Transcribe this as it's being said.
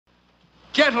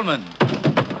Gentlemen,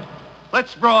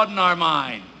 let's broaden our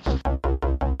minds.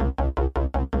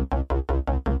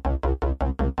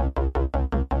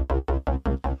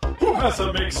 Who has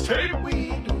a mixtape?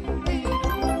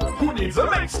 Who needs a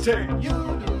mixtape?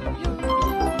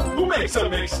 Who makes a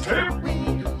mixtape?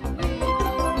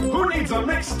 Who needs a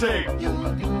mixtape?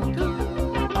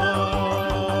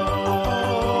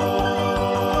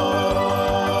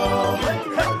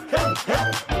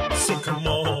 So come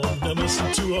on and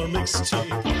listen to our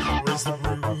mixtape. Raise the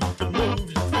roof and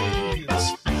move your feet.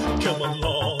 Come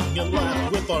along and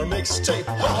laugh with our mixtape.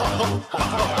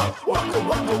 Waka,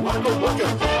 waka, waka, waka.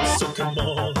 So come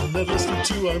on and listen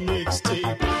to our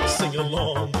mixtape. Sing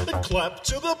along and clap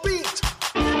to the beat.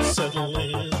 Settle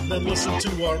in and listen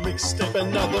to our mixtape.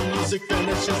 And now the music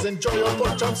finishes. Enjoy your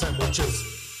pork chop sandwiches.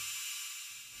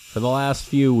 For the last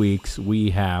few weeks, we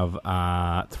have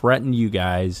threatened you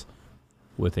guys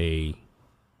with a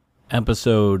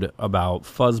episode about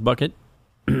Fuzzbucket.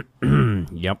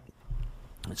 Yep.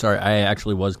 Sorry, I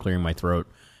actually was clearing my throat.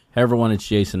 Hey everyone, it's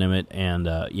Jason Emmett, and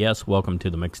yes, welcome to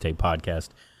the Mixtape Podcast.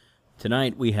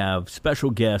 Tonight we have special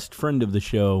guest, friend of the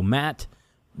show, Matt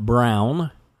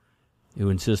Brown, who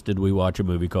insisted we watch a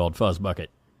movie called Fuzzbucket.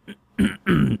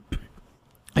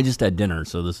 I just had dinner,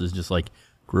 so this is just like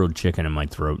grilled chicken in my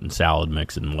throat and salad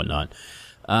mix and whatnot,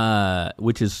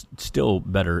 which is still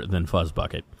better than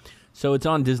Fuzzbucket. So it's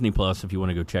on Disney Plus if you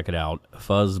want to go check it out.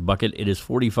 Fuzzbucket. It is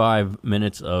 45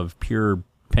 minutes of pure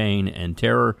pain and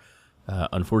terror.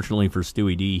 Unfortunately for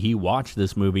Stewie D, he watched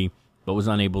this movie but was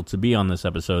unable to be on this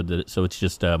episode. So it's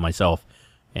just myself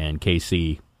and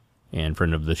KC and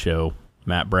friend of the show,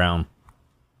 Matt Brown.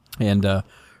 And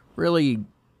really,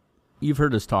 you've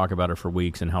heard us talk about it for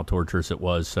weeks and how torturous it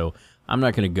was. So I'm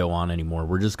not going to go on anymore.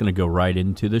 We're just going to go right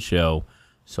into the show.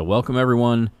 So welcome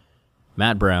everyone,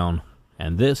 Matt Brown,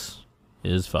 and this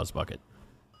is Fuzzbucket.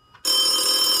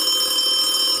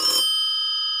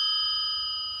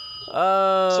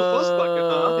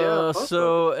 Fuzzbucket, huh? Yeah, Fuzzbucket.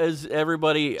 So as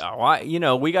everybody,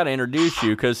 we got to introduce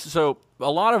you because a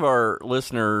lot of our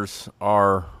listeners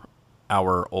are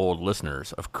our old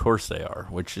listeners. Of course they are,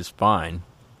 which is fine.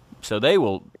 So they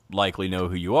will likely know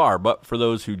who you are. But for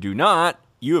those who do not,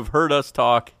 you have heard us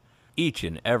talk each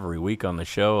and every week on the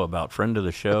show about friend of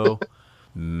the show,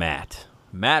 Matt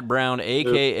Brown,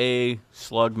 a.k.a.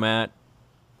 Slug Matt,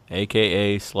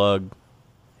 a.k.a. Slug,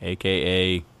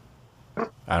 a.k.a.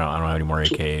 I don't have any more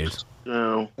AKAs.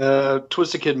 No.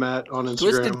 Twisted Kid Matt on Instagram.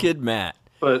 Twisted Kid Matt.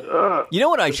 But you know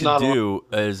what I should do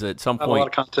is at some point. Not a lot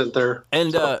of content there.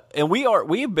 And we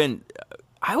have been.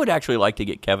 I would actually like to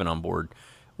get Kevin on board.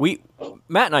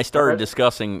 Matt and I started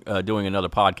discussing doing another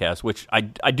podcast, which I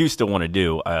do still want to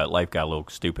do. Life got a little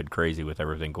stupid, crazy with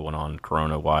everything going on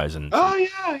Corona-wise and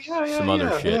some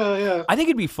other shit. Yeah. I think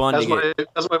it'd be fun as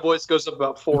my voice goes up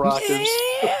about 4 octaves.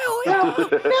 Life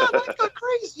got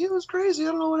crazy. It was crazy.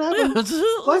 I don't know what happened.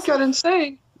 Life got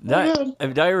insane.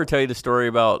 Did I ever tell you the story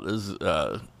about this?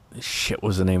 Shit, what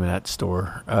was the name of that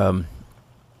store?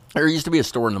 There used to be a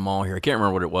store in the mall here. I can't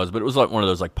remember what it was, but it was like one of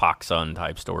those like PacSun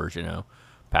type stores, you know.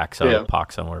 PacSun,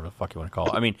 PacSun, whatever the fuck you want to call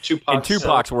it. I mean, in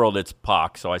Tupac's world, it's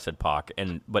Pac, so I said Pac,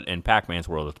 but in Pac-Man's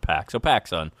world, it's Pac, so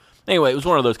PacSun. Anyway, it was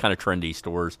one of those kind of trendy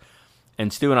stores,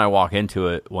 and Stu and I walk into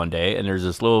it one day, and there's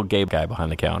this little gay guy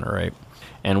behind the counter, right?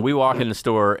 And we walk in the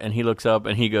store, and he looks up,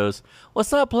 and he goes,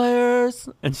 "What's up, players?"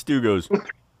 And Stu goes,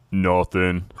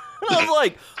 "Nothing." I was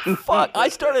like, fuck. I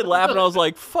started laughing. I was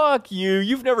like, fuck you.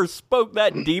 You've never spoke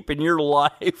that deep in your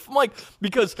life. I'm like,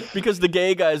 because the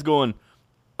gay guy's going,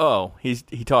 oh, he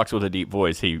talks with a deep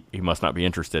voice. He must not be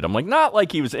interested. I'm like, not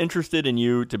like he was interested in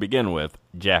you to begin with,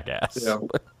 jackass. Yeah.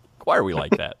 Why are we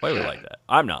like that? Why are we like that?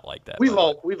 I'm not like that. We've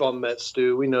all met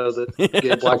Stu. We know that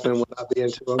gay black men would not be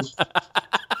into him.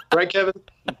 Right, Kevin?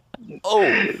 Oh,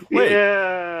 wait.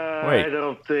 Yeah, wait. I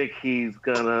don't think he's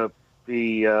gonna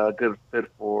be a good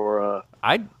fit for a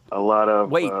lot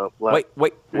of wait,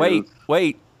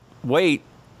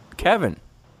 Kevin.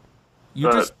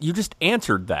 You just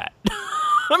answered that.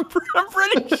 I'm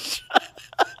pretty sure.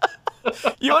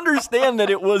 You understand that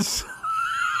it was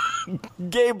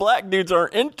gay black dudes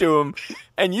aren't into him,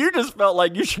 and you just felt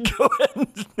like you should go ahead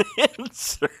and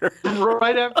answer.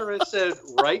 Right after I said,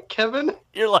 right, Kevin?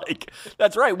 You're like,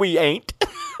 that's right, we ain't.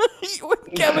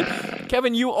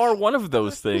 Kevin, you are one of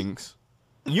those things.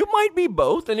 You might be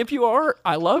both, and if you are,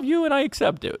 I love you and I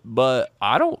accept it. But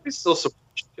I don't. I still support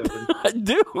you, Kevin. I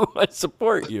do. I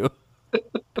support you.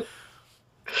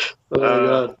 Oh my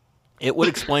God! It would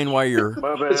explain why you're.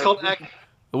 It's called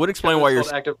It would explain why you're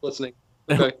active listening.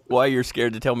 Okay. Why you're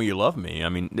scared to tell me you love me. I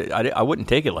mean, I wouldn't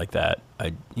take it like that.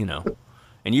 And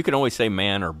you can always say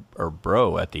man or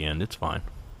bro at the end. It's fine.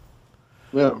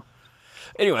 Yeah.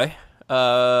 Anyway,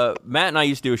 Matt and I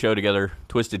used to do a show together,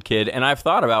 Twisted Kid, and I've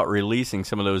thought about releasing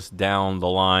some of those down the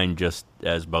line just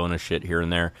as bonus shit here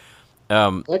and there.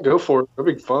 I'd go for it.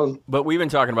 That'd be fun. But we've been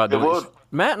talking about doing this.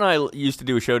 Matt and I used to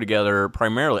do a show together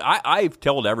primarily. I've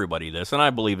told everybody this, and I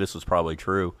believe this was probably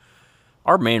true.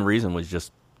 Our main reason was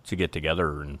just to get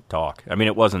together and talk. I mean,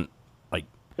 it wasn't like...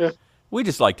 Yeah. We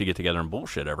just like to get together and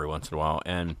bullshit every once in a while.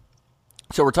 And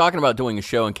so we're talking about doing a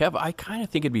show. And Kev, I kind of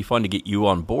think it'd be fun to get you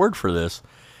on board for this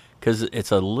because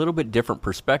it's a little bit different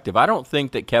perspective. I don't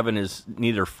think that Kevin is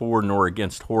neither for nor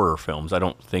against horror films. I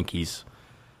don't think he's...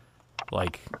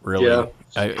 Like, really? Yeah.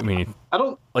 I mean,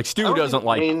 Stu doesn't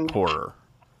like horror.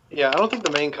 Yeah, I don't think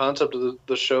the main concept of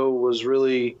the show was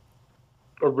really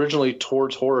originally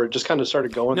towards horror. It just kind of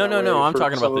started going No. I'm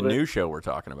talking about the new show we're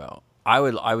talking about. I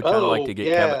would kind of like to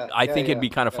get Kevin. I think it'd be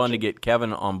kind of fun to get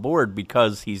Kevin on board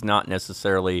because he's not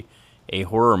necessarily a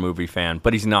horror movie fan,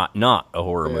 but he's not a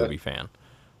horror movie fan.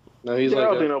 No, he's like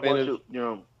a fan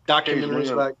of,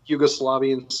 documentaries about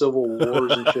Yugoslavian civil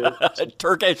wars and shit.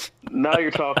 Turkish. Now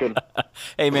you're talking.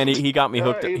 Hey man, he got me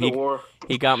hooked.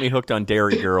 He got me hooked on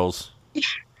Dairy Girls.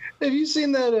 Have you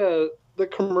seen that the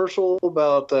commercial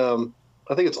about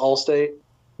I think it's Allstate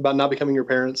about not becoming your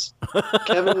parents?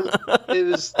 Kevin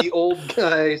is the old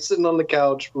guy sitting on the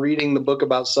couch reading the book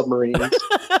about submarines.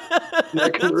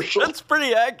 That commercial. That's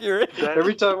pretty accurate.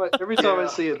 Every time I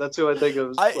see it, that's who I think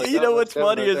of. You know what's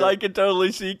funny is I can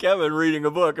totally see Kevin reading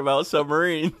a book about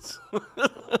submarines.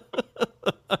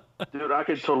 Dude, I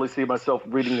can totally see myself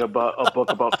reading a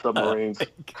book about submarines.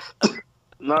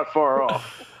 Not far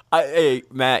off. Hey,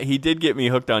 Matt, he did get me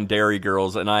hooked on Dairy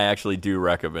Girls, and I actually do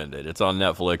recommend it. It's on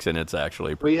Netflix, and it's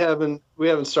actually we haven't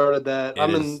started that.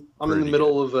 I'm in the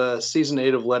middle of season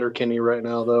 8 of Letterkenny right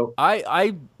now, though.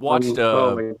 I watched.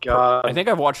 Oh my god! I think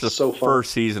I've watched the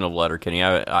first season of Letterkenny.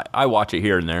 I watch it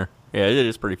here and there. Yeah, it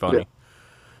is pretty funny.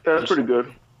 Yeah, it's pretty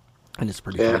good. And it's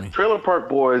pretty funny. Trailer Park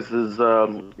Boys is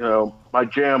my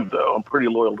jam, though. I'm pretty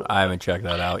loyal to it. I haven't checked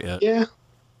that out yet. Yeah,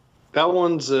 that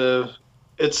one's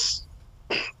it's.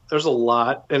 There's a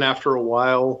lot, and after a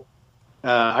while,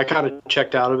 I kind of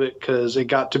checked out of it because it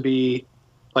got to be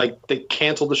like they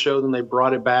canceled the show, then they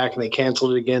brought it back, and they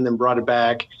canceled it again, then brought it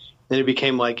back. Then it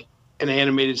became like an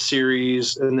animated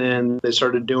series, and then they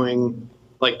started doing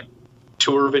like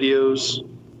tour videos.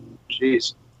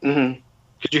 Jeez. Mm-hmm.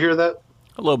 Could you hear that?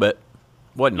 A little bit.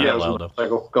 Wasn't that loud,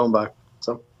 though. Going by.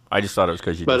 So I just thought it was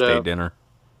because you just ate dinner.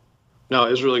 No,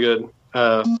 it was really good.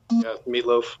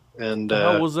 Meatloaf and...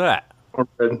 How was that?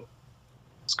 Cornbread.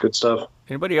 It's good stuff.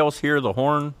 Anybody else hear the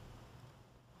horn?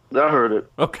 I heard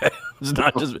it. Okay. It's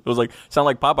not just, it was like, sound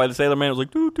like Popeye the Sailor Man. It was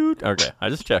like, toot, toot. Okay. I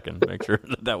just checking to make sure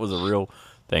that was a real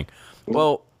thing.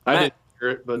 Well, I didn't hear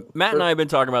it, but Matt and I have been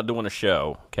talking about doing a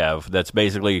show, Kev, that's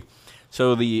basically,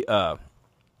 so the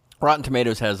Rotten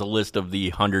Tomatoes has a list of the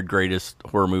 100 greatest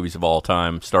horror movies of all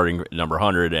time, starting at number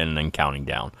 100 and then counting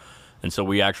down. And so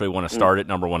we actually want to start at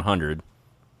number 100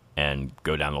 and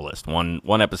go down the list,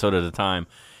 one episode at a time.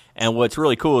 And what's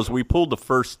really cool is we pulled the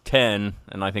first 10,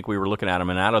 and I think we were looking at them,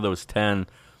 and out of those 10,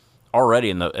 already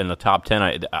in the top 10,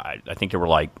 I think there were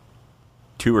like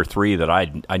 2 or 3 that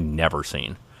I'd never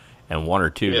seen, and 1 or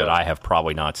 2 that I have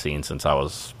probably not seen since I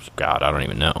was, God, I don't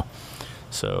even know.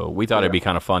 So we thought it'd be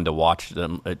kind of fun to watch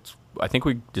them. I think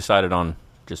we decided on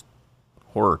just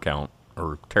horror count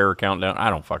or terror countdown. I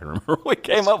don't fucking remember what we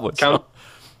came up with.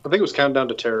 I think it was Countdown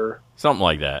to Terror. Something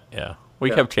like that, yeah.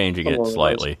 We kept changing it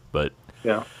slightly, but...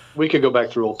 Yeah, we could go back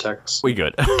through old texts. We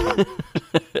could.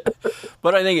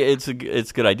 But I think it's a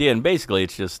good idea, and basically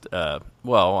it's just, I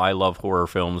love horror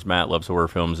films, Matt loves horror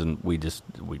films, and we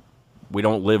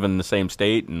don't live in the same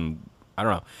state, and I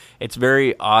don't know. It's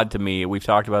very odd to me. We've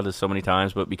talked about this so many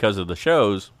times, but because of the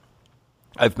shows,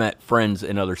 I've met friends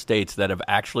in other states that have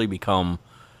actually become...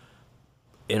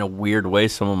 in a weird way,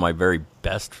 some of my very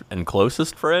best and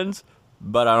closest friends,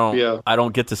 but I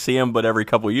don't get to see them but every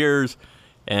couple of years,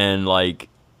 and like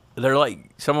they're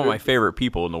like some of my favorite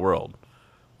people in the world,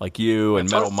 like you and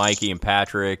Metal Mikey and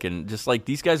Patrick, and just like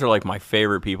these guys are like my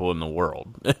favorite people in the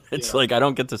world. It's like I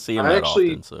don't get to see them that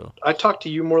often. So I talk to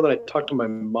you more than I talk to my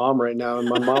mom right now, and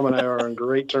my mom and I are on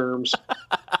great terms.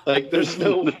 Like there's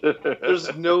no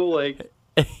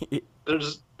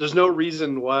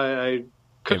reason why I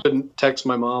couldn't text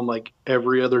my mom like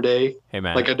every other day, hey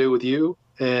Matt, like I do with you,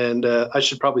 and I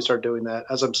should probably start doing that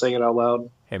as I'm saying it out loud.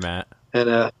 Hey Matt,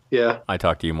 and I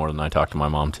talk to you more than I talk to my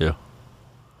mom too.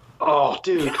 Oh,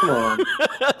 dude, come on!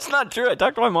 That's not true. I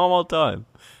talk to my mom all the time.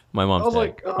 My mom's dead.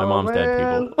 Like, my mom's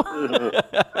dead, people.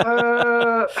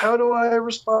 how do I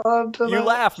respond to that? You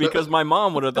laugh because my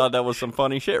mom would have thought that was some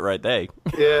funny shit right there.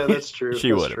 Yeah, that's true.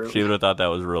 She would have. She would have thought that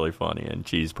was really funny, and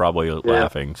she's probably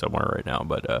laughing somewhere right now.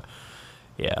 But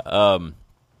yeah.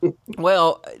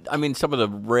 Well, I mean, some of the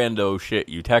rando shit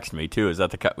you text me too. Is that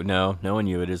the no? Knowing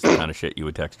you, it is the kind of shit you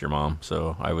would text your mom.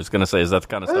 So I was gonna say, is that the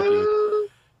kind of stuff you?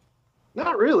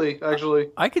 Not really, actually.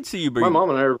 I could see you. My mom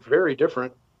and I are very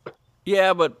different.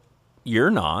 Yeah, but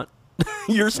you're not.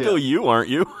 You're still you, aren't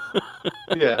you?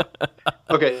 Yeah.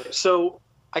 Okay, so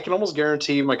I can almost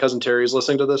guarantee my cousin Terry's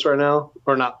listening to this right now,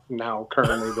 or not now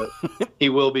currently, but he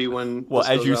will be when. Well,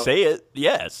 as you say it,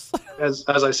 yes. As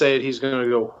I say it, he's going to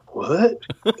go, "What?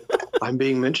 I'm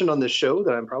being mentioned on this show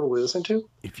that I'm probably listening to."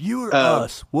 If you were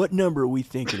us, what number are we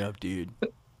thinking of, dude?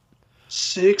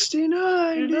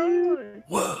 69, dude.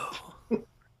 Whoa.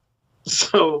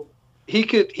 So he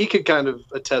could kind of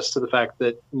attest to the fact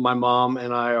that my mom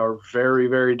and I are very,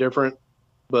 very different,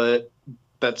 but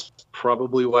that's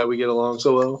probably why we get along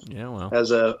so well. Yeah, well,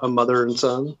 as a mother and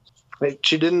son.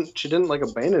 She didn't like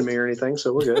abandon me or anything,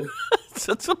 so we're good.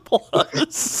 That's a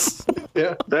plus.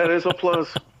 Yeah, that is a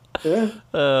plus. Yeah,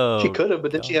 oh, she could have,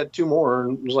 but then she had two more,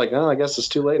 and was like, "Oh, I guess it's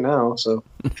too late now." So,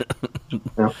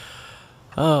 yeah.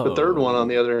 Oh. The third one, on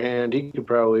the other hand, he could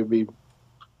probably be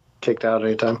kicked out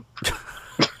anytime.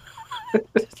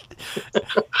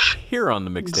 Here on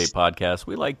the Mixtape Podcast,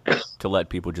 we like to let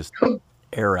people just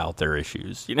air out their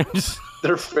issues, you know,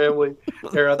 their family,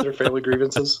 air out their family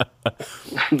grievances.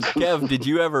 Kev, did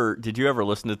you ever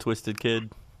listen to Twisted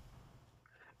Kid?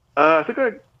 I think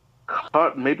I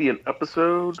caught maybe an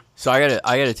episode. So I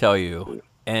gotta tell you,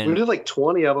 and we did like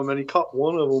 20 of them, and he caught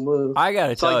one of them. I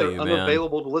gotta tell you, man,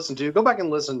 unavailable to listen to. Go back and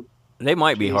listen. They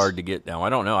might be hard to get now. I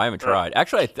don't know. I haven't tried.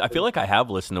 Actually, I feel like I have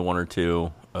listened to one or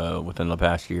two within the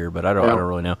past year, but I don't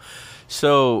really know.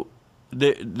 So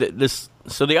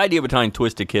the idea behind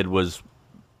Twisted Kid was,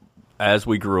 as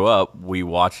we grew up, we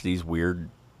watched these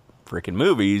weird freaking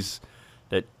movies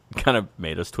that kind of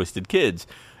made us twisted kids.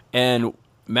 And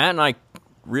Matt and I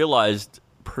realized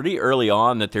pretty early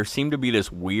on that there seemed to be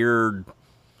this weird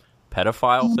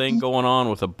pedophile thing going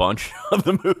on with a bunch of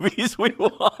the movies we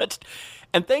watched.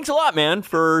 And thanks a lot, man,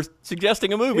 for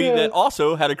suggesting a movie that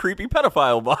also had a creepy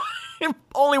pedophile vibe,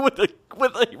 only with a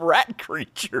rat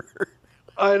creature.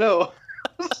 I know.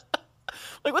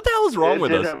 Like, what the hell is wrong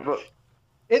with us?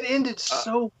 It ended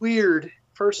so weird.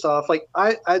 First off, like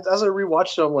I as I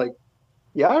rewatched it, I'm like,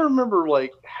 yeah, I remember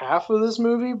like half of this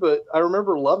movie, but I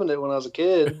remember loving it when I was a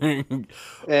kid.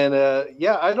 And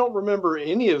I don't remember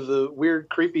any of the weird,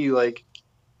 creepy like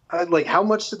how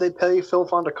much did they pay Phil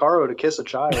Fondacaro to kiss a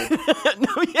child?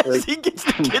 No, yes, he gets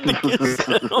the kid to kiss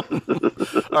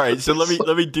him. All right, so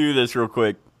let me do this real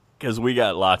quick because we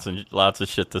got lots of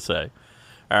shit to say.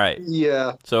 All right.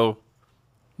 Yeah. So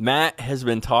Matt has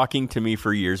been talking to me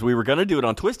for years. We were going to do it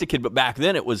on Twisted Kid, but back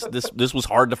then it was this was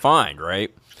hard to find,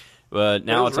 right? But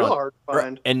now it's real on, hard to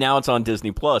find. And now it's on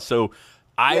Disney Plus. So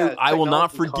I will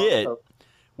not forget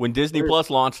when Disney Plus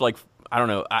launched. Like, I don't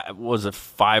know, was it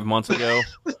 5 months ago?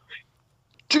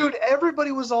 Dude,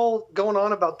 everybody was all going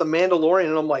on about The Mandalorian,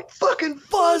 and I'm like, fucking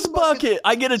Fuzzbucket!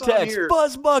 I get a text,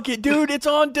 Fuzzbucket, dude, it's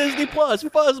on Disney Plus,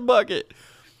 Fuzzbucket.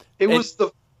 Was the,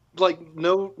 like,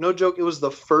 no joke, it was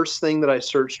the first thing that I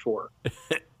searched for.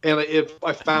 And if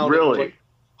I found it, I was like,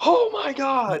 oh my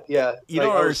God! Yeah, you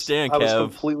don't understand, Kev. I was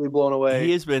completely blown away.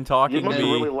 He has been talking to me. You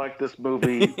must really like this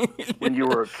movie when you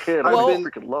were a kid. I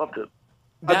freaking loved it.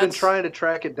 I've been trying to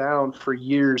track it down for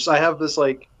years. I have this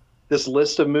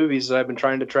list of movies that I've been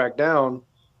trying to track down,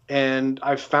 and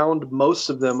I've found most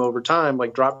of them over time.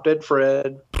 Like Drop Dead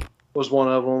Fred was one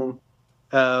of them.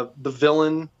 The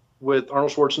Villain with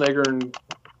Arnold Schwarzenegger and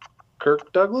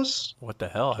Kirk Douglas. What the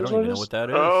hell? I don't even know what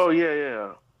that is. Oh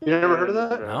yeah. You never heard of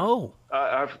that? No.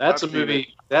 That's a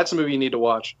movie. That's a movie you need to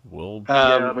watch. Well,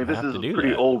 I mean, this is a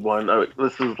pretty old one.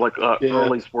 This is like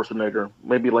early Schwarzenegger,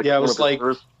 maybe like it was like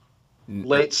first.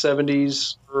 Late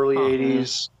 70s, early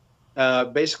 80s.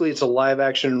 Basically, it's a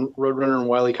live-action Roadrunner and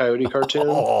Wile E. Coyote cartoon.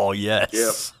 Oh yes.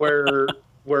 Yeah.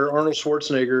 Where Arnold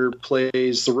Schwarzenegger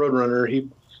plays the Roadrunner.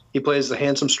 He plays the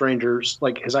handsome strangers,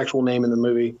 like his actual name in the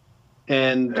movie.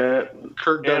 And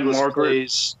Kirk Douglas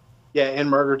plays. Yeah, and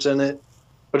Margaret's in it.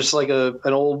 But it's like an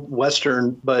old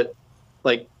Western, but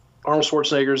like Arnold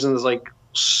Schwarzenegger's in this like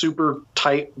super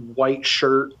tight white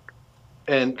shirt.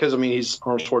 And because, I mean, he's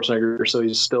Arnold Schwarzenegger, so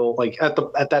he's still like at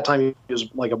that time he was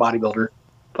like a bodybuilder,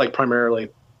 like primarily.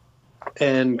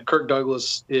 And Kirk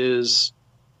Douglas is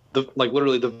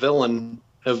literally the villain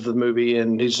of the movie,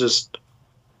 and he's just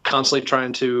constantly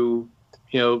trying to,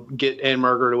 get Anne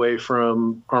Margaret away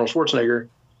from Arnold Schwarzenegger.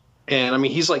 And I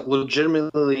mean, he's like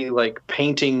legitimately like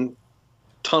painting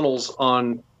tunnels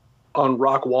on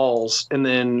rock walls, and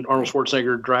then Arnold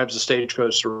Schwarzenegger drives a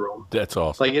stagecoach through them. That's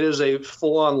awesome. Like, it is a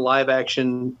full-on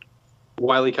live-action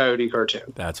Wile E. Coyote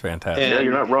cartoon. That's fantastic. And yeah,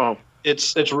 you're not wrong.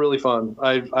 It's really fun.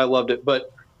 I loved it.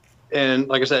 And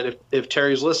like I said, if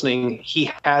Terry's listening,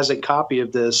 he has a copy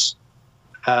of this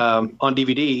on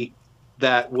DVD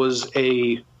that was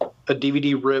a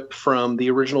DVD rip from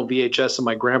the original VHS that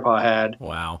my grandpa had.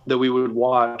 Wow. That we would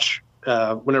watch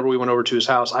whenever we went over to his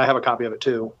house. I have a copy of it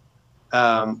too.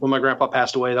 When my grandpa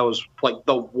passed away, that was like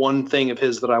the one thing of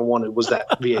his that I wanted was that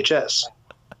VHS.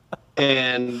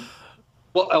 And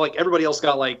well, like everybody else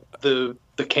got like the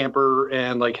camper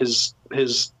and like his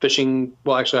fishing.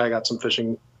 Well, actually, I got some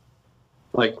fishing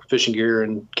gear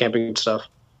and camping stuff.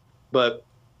 But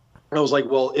I was like,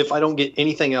 well, if I don't get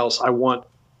anything else, I want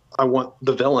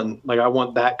the villain. Like, I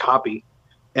want that copy.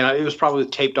 And it was probably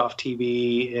taped off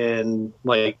TV and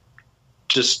like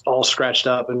just all scratched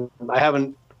up. And I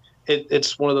haven't.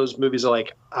 It's one of those movies that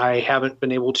like I haven't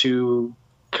been able to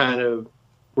kind of.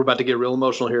 We're about to get real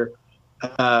emotional here.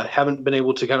 Haven't been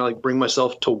able to kind of like bring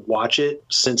myself to watch it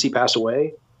since he passed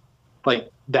away.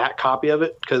 Like that copy of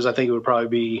it, because I think it would probably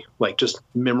be like just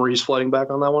memories flooding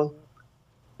back on that one.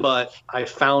 But I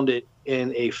found it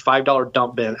in a $5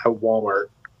 dump bin at Walmart.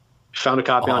 Found a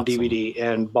copy on DVD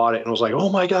and bought it and was like, oh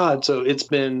my God. So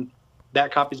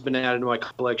that copy's been added to my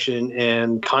collection,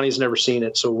 and Connie's never seen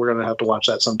it. So we're going to have to watch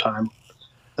that sometime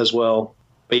as well.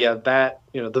 But yeah,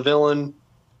 the villain,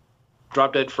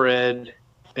 Drop Dead Fred.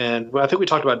 And I think we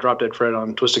talked about Drop Dead Fred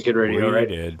on Twisted Kid Radio,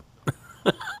 right?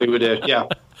 We did, yeah.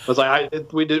 I was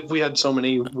like, we had so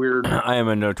many weird. I am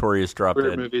a notorious Drop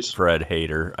Dead movies. Fred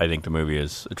hater. I think the movie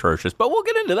is atrocious, but we'll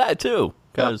get into that too,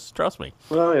 because trust me.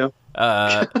 Well,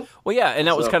 yeah. Well, yeah, and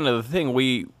that was kind of the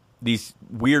thing. These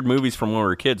weird movies from when we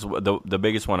were kids. The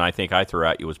biggest one I think I threw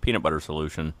at you was Peanut Butter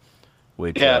Solution.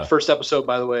 Which, first episode,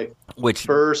 by the way.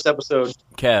 First episode.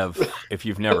 Kev, if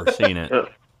you've never seen it,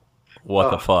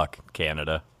 what the fuck,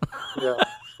 Canada? Yeah.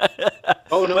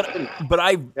 Oh no! But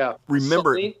I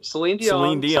remember Celine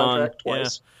Dion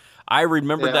twice. Yeah. I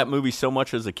remembered that movie so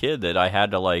much as a kid that I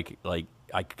had to like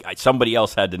somebody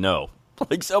else had to know.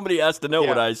 Like somebody has to know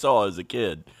what I saw as a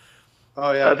kid.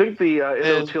 Oh yeah. I think the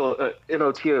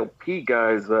NOTLP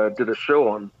guys did a show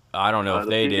on. I don't know if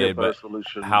they did, but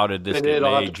Solution. How did this get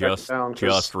made just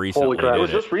recently? It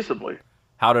was just recently.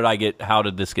 How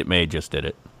did this get made? Just did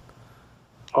it.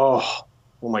 Oh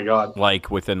my God! Like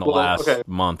within the last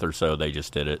month or so, they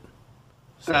just did it.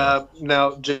 So.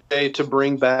 Now, Jay, to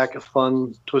bring back a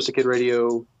fun Twisted Kid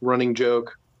Radio running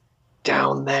joke,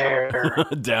 down there.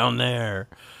 Down there.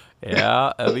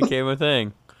 Yeah, that became a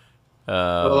thing.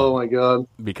 Oh my God!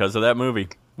 Because of that movie,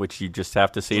 which you just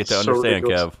have to see it to understand,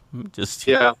 Kev.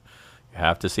 You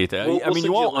have to see it. I mean,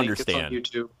 you won't understand.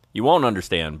 You won't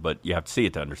understand, but you have to see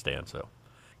it to understand. So.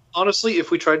 Honestly,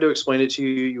 if we tried to explain it to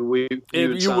you,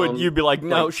 you'd be like,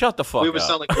 no, shut the fuck up. We would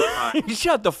sound like we're high.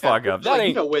 Shut the fuck up. That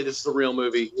ain't no way. This is a real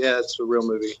movie. Yeah, it's a real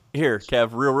movie. Here, Kev,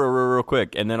 real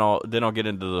quick, and then I'll get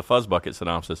into the Fuzzbucket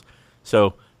synopsis.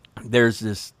 So there's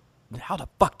this. How the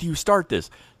fuck do you start this?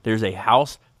 There's a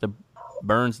house that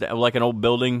burns down, like an old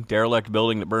building, derelict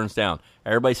building that burns down.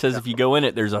 Everybody says if you go in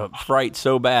it, there's a fright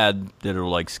so bad that it'll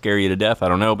like scare you to death. I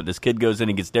don't know, but this kid goes in,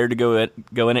 he gets dared to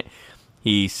go in it.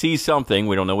 He sees something.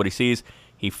 We don't know what he sees.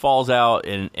 He falls out,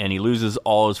 and he loses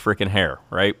all his freaking hair,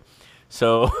 right?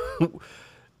 So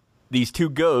these two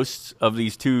ghosts of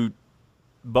these two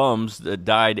bums that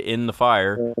died in the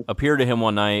fire appear to him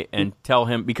one night and tell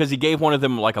him, because he gave one of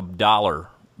them like $1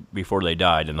 before they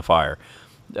died in the fire.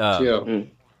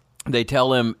 They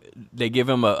tell him, they give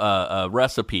him a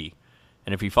recipe,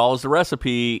 and if he follows the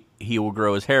recipe, he will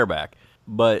grow his hair back.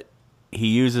 But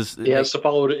he has to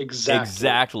follow it exactly.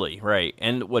 Exactly, right.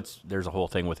 And there's a whole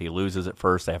thing with he loses it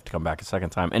first, they have to come back a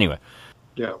second time. Anyway.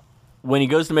 Yeah. When he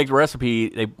goes to make the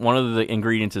recipe, one of the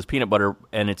ingredients is peanut butter,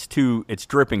 and it's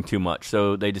dripping too much.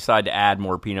 So they decide to add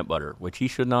more peanut butter, which he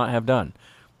should not have done.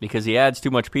 Because he adds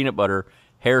too much peanut butter,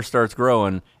 hair starts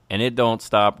growing, and it don't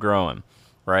stop growing.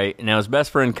 Right? Now his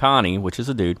best friend Connie, which is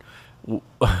a dude,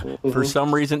 for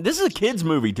some reason, this is a kid's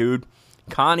movie, dude.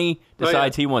 Connie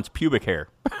decides he wants pubic hair.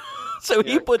 So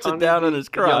he puts it down on his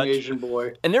crotch, young Asian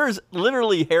boy, and there is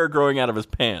literally hair growing out of his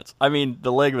pants. I mean,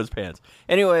 the leg of his pants.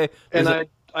 Anyway, and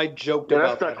I joked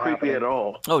about that's not creepy at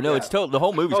all. Oh no, it's the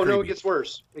whole movie's creepy. Oh no, it gets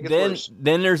worse.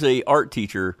 Then there's a art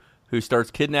teacher who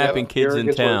starts kidnapping kids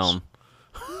in town,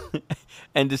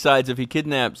 and decides if he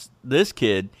kidnaps this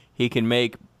kid, he can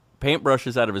make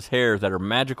paintbrushes out of his hair that are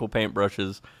magical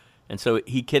paintbrushes. And so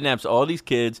he kidnaps all these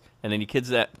kids, and then he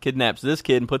kidnaps this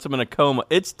kid and puts him in a coma.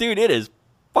 It is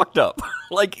fucked up.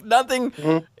 Like nothing.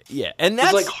 Yeah, and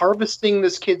that's he's like harvesting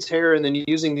this kid's hair and then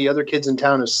using the other kids in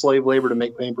town as slave labor to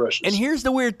make paintbrushes. And here's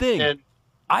the weird thing. And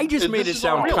I just made it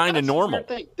sound kind of normal.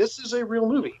 This is a real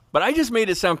movie. But I just made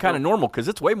it sound kind of normal because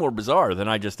it's way more bizarre than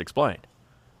I just explained.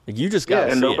 Like, you just got to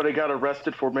see and nobody got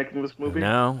arrested for making this movie?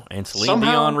 No, and Celine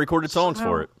Dion recorded songs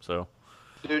for it. So,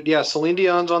 dude, yeah, Celine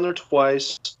Dion's on there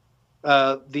twice.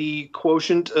 The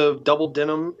quotient of double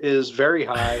denim is very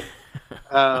high.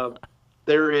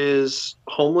 There is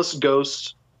homeless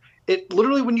ghosts. It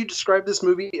literally, when you describe this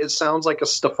movie, it sounds like a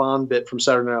Stefan bit from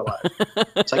Saturday Night Live.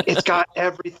 It's like, it's got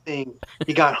everything.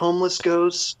 You got homeless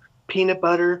ghosts, peanut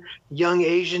butter, young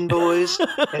Asian boys,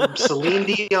 and Celine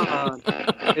Dion.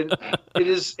 It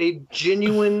is a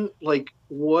genuine, like,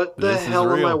 what the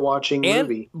hell am I watching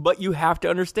movie? But you have to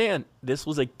understand, this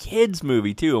was a kid's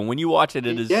movie, too. And when you watch it,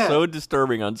 it is so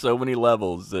disturbing on so many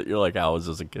levels that you're like, how is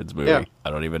this a kid's movie? Yeah. I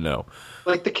don't even know.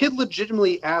 Like, the kid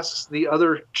legitimately asks the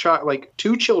other child, like,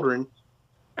 two children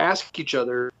ask each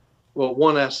other, well,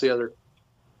 one asks the other,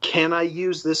 can I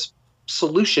use this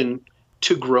solution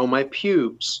to grow my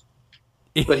pubes?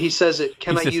 But he says it,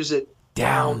 can I use it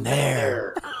down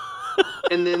there?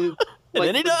 And then, like,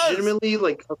 and then he legitimately,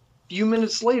 like, a few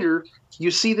minutes later,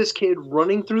 you see this kid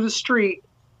running through the street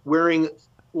wearing,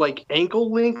 like,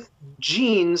 ankle-length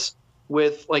jeans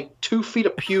with, like, 2 feet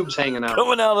of pubes hanging out.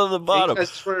 Coming out of the bottom.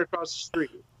 Just running across the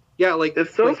street. Yeah, like...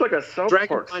 It sounds like a South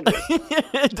Park.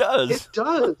 It does. It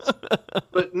does.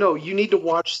 But, no, you need to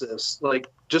watch this, like,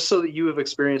 just so that you have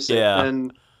experienced it. Yeah.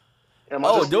 And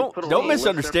don't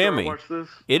misunderstand me.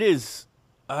 It is...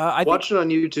 watch it on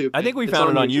YouTube. I think we found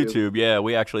it on YouTube. Yeah,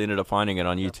 we actually ended up finding it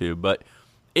on YouTube. But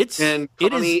it's... And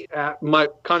Connie,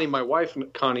 my wife,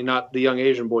 Connie, not the young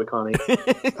Asian boy Connie.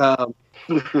 That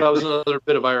was another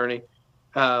bit of irony.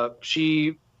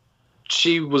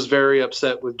 She was very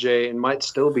upset with Jay and might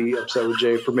still be upset with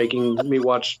Jay for making me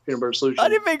watch Peanut Butter Solution. I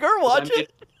didn't make her watch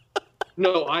it.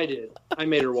 No, I did. I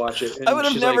made her watch it. And I would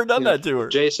have never done that to her.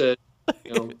 Jay said,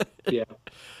 yeah.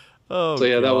 Oh, so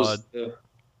yeah, God. that was.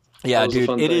 Yeah, dude,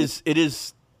 it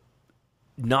is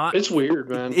not. It's weird,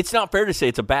 man. It's not fair to say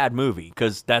it's a bad movie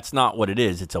because that's not what it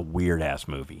is. It's a weird ass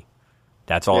movie.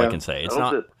 That's all I can say. It's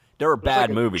not. There are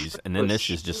bad movies, and then this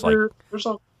is just like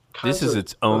this is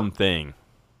its own thing.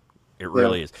 It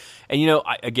really is. And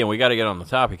again, we got to get on the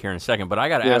topic here in a second, but I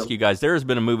got to ask you guys. There has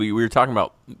been a movie. We were talking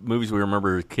about movies we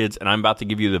remember as kids, and I'm about to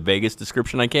give you the vaguest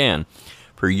description I can.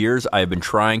 For years, I have been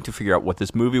trying to figure out what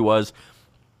this movie was.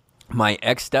 My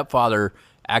ex-stepfather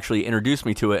actually introduced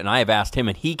me to it, and I have asked him,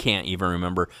 and he can't even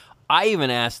remember. I even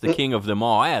asked the king of them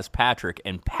all. I asked Patrick,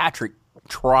 and Patrick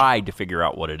tried to figure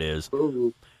out what it is.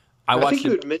 Ooh. I think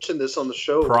you had mentioned this on the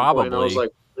show. Probably. And I was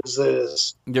like, what is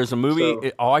this? There's a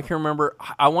movie, all I can remember,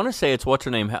 I want to say it's what's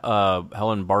her name,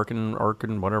 Helen Barkin,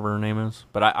 whatever her name is,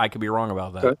 but I could be wrong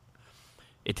about that. Okay.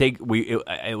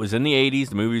 It was in the 80s,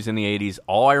 the movie was in the 80s.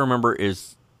 All I remember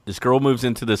is this girl moves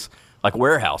into this like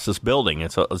warehouse, this building.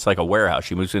 It's like a warehouse.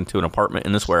 She moves into an apartment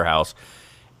in this warehouse,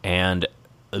 and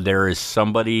there is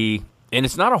somebody, and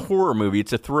it's not a horror movie.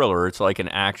 It's a thriller. It's like an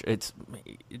action.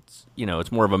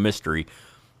 It's more of a mystery.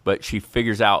 But she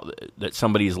figures out that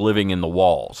somebody is living in the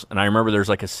walls. And I remember there's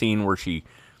like a scene where she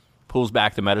pulls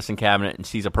back the medicine cabinet and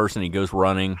sees a person. He goes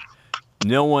running.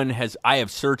 I have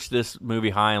searched this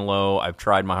movie high and low. I've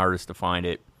tried my hardest to find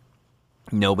it.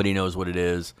 Nobody knows what it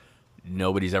is.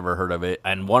 Nobody's ever heard of it.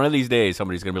 And one of these days,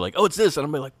 somebody's going to be like, oh, it's this. And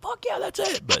I'm going to be like, fuck yeah, that's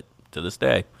it. But to this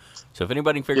day. So if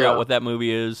anybody can figure out what that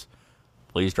movie is,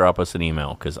 please drop us an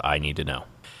email because I need to know.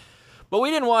 But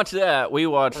we didn't watch that. We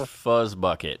watched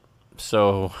Fuzzbucket.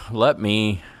 So let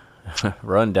me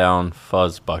run down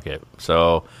Fuzzbucket.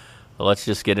 So let's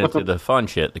just get into the fun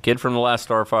shit. The kid from The Last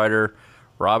Starfighter,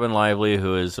 Robin Lively,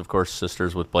 who is, of course,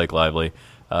 sisters with Blake Lively,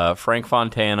 Frank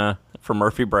Fontana from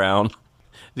Murphy Brown,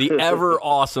 the ever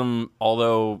awesome,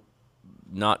 although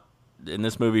not in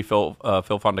this movie, Phil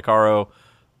Fondacaro.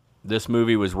 This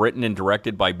movie was written and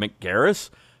directed by Mick Garris,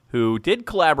 who did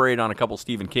collaborate on a couple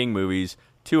Stephen King movies,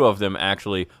 2 of them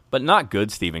actually, but not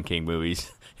good Stephen King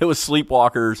movies. It was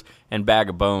Sleepwalkers and Bag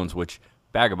of Bones, which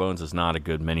Bag of Bones is not a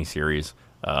good miniseries.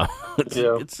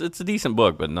 It's a decent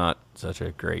book, but not such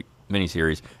a great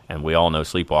miniseries. And we all know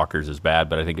Sleepwalkers is bad,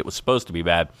 but I think it was supposed to be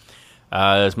bad.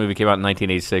 This movie came out in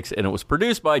 1986, and it was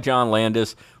produced by John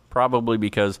Landis, probably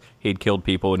because he'd killed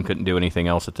people and couldn't do anything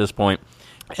else at this point.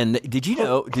 And did you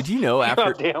know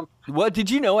after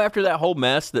that whole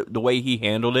mess, the way he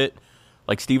handled it,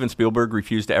 like Steven Spielberg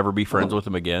refused to ever be friends with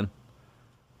him again?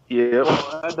 Yeah,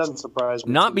 that doesn't surprise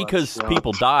me. Not because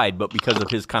people died, but because of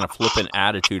his kind of flippant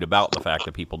attitude about the fact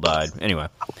that people died. Anyway,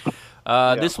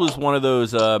 This was one of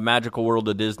those Magical World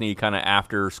of Disney kind of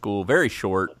after school, very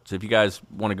short. So if you guys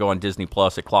want to go on Disney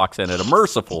Plus, it clocks in at a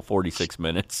merciful 46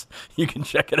 minutes. You can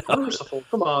check it out. Merciful,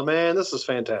 come on, man, this is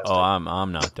fantastic. Oh,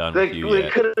 I'm not done with you They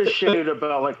yet. could have shaved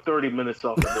about like 30 minutes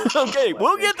off of this. Okay,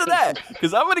 we'll get to that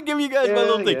because I'm going to give you guys my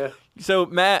little thing. Yeah. So,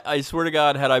 Matt, I swear to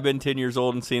God, had I been 10 years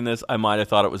old and seen this, I might have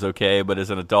thought it was okay. But as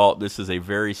an adult, this is a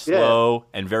very slow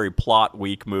and very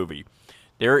plot-weak movie.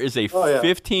 There is a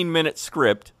 15-minute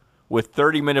script with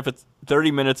 30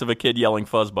 minutes of a kid yelling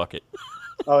Fuzzbucket.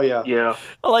 Oh, yeah. Yeah.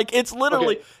 Like, it's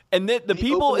literally... Okay. And the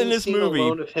people in this scene movie...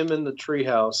 alone of him in the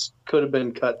treehouse could have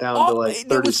been cut down to like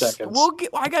 30 seconds.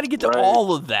 I got to get to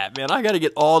all of that, man. I got to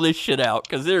get all this shit out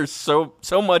because there's so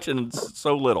much and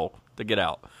so little to get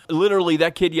out. Literally,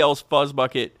 that kid yells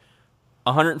Fuzzbucket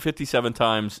 157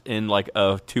 times in like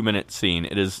a 2-minute scene.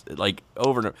 It is like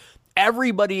over and over.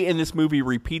 Everybody in this movie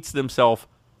repeats themselves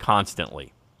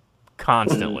constantly.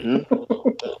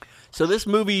 So this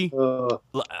movie,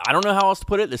 I don't know how else to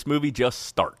put it. This movie just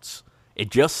starts.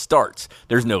 It just starts.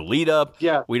 There's no lead up.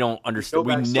 Yeah. We don't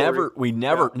understand. No We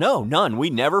never, none. We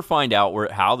never find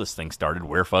out how this thing started,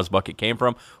 where Fuzzbucket came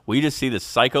from. We just see this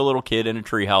psycho little kid in a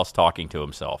treehouse talking to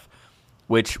himself,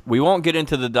 which we won't get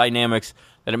into the dynamics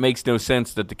that it makes no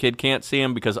sense that the kid can't see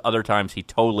him because other times he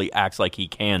totally acts like he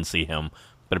can see him,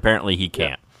 but apparently he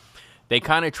can't. They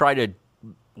kind of try to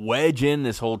wedge in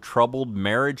this whole troubled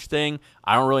marriage thing.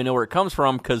 I don't really know where it comes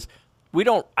from because we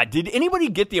don't. Did anybody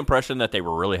get the impression that they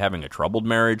were really having a troubled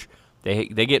marriage? They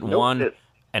get one,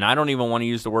 and I don't even want to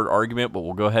use the word argument, but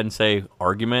we'll go ahead and say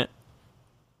argument,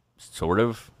 sort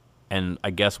of. And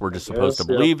I guess we're just supposed to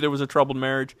believe there was a troubled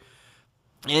marriage.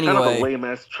 Anyway, kind of a lame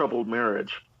ass troubled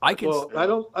marriage. I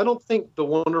don't think the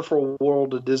Wonderful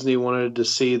World of Disney wanted to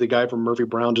see the guy from Murphy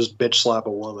Brown just bitch slap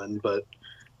a woman, but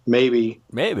maybe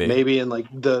in like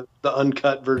the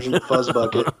uncut version of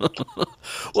Fuzzbucket.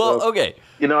 Well, okay.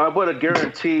 I would have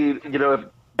guaranteed.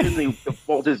 If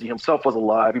Walt Disney himself was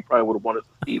alive, he probably would have wanted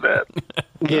to see that.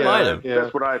 He might have. Yeah.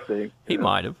 That's what I think. He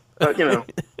might have.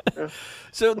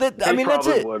 So that's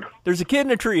it. Would. There's a kid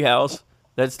in a treehouse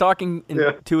that's talking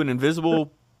to an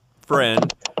invisible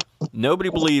friend. Nobody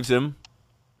believes him.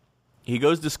 He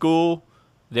goes to school.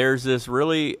 There's this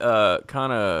really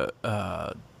kind of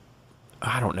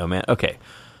I don't know, man. Okay.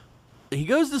 He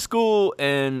goes to school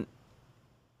and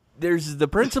there's the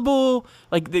principal,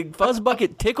 like the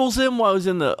Fuzzbucket tickles him while he's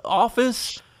in the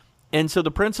office. And so the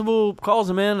principal calls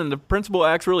him in and the principal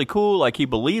acts really cool, like he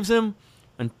believes him.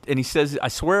 And he says, I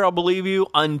swear I'll believe you,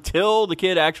 until the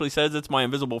kid actually says it's my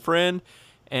invisible friend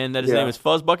and that his name is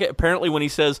Fuzzbucket. Apparently when he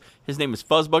says his name is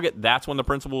Fuzzbucket, that's when the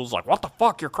principal's like, what the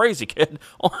fuck, you're crazy, kid.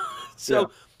 So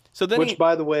then Which,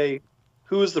 by the way,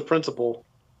 who is the principal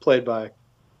played by?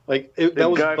 Like, that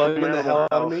was bugging the hell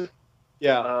out of me.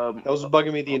 Yeah, that was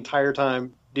bugging me the entire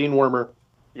time. Dean Wormer.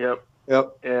 Yep. Yeah,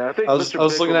 I think I was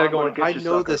looking at it going, I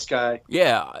know this guy.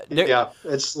 Yeah.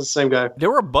 It's the same guy.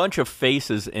 There were a bunch of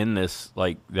faces in this,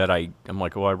 like, that I'm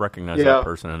like, I recognize that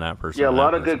person and that person. Yeah, a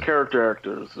lot of person. good character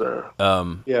actors. Not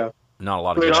a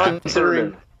lot of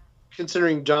good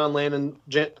considering John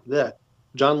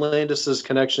Landis's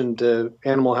connection to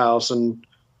Animal House and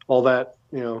all that,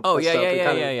 Oh, that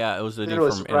stuff. Yeah. It was the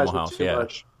dude from Animal House. Yeah.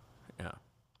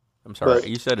 I'm sorry,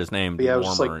 you said his name. I was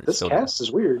just like, this cast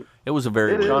is weird. It was a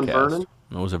very weird John cast. Vernon?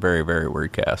 It was a very, very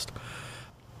weird cast.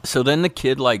 So then the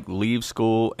kid, like, leaves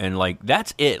school, and, like,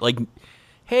 that's it. Like,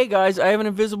 hey, guys, I have an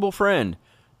invisible friend.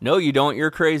 No, you don't.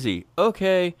 You're crazy.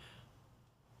 Okay.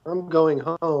 I'm going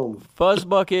home.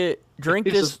 Fuzzbucket, drink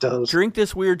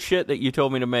this weird shit that you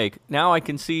told me to make. Now I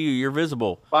can see you. You're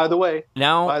visible. By the way,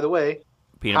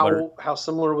 how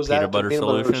similar was that to butter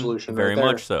solution? Very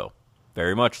much so.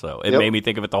 Very much so. It made me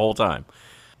think of it the whole time.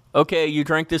 Okay, you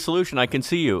drank this solution. I can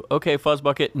see you. Okay,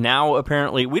 Fuzzbucket. Now,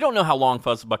 apparently, we don't know how long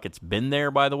Fuzzbucket's been there,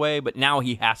 by the way, but now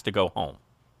he has to go home.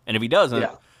 And if he doesn't,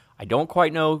 I don't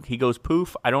quite know. He goes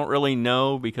poof. I don't really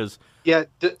know because... Yeah,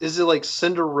 is it like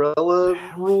Cinderella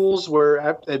rules where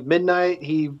at midnight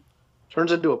he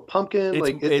turns into a pumpkin?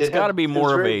 It's got to be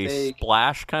more of a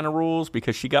splash kind of rules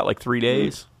because she got like 3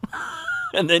 days.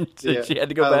 And then she had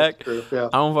to go back. I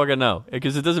don't fucking know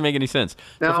because it doesn't make any sense.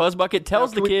 Now, so Fuzzbucket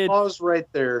tells the kid. Pause right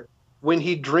there. When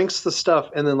he drinks the stuff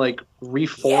and then like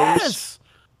reforms. Yes!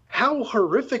 How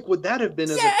horrific would that have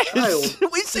been as a child?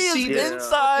 We see his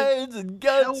insides and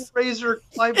guts. Hellraiser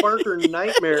Clive Barker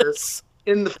nightmare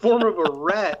in the form of a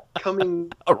rat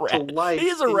coming to life. He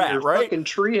is a rat, right? Fucking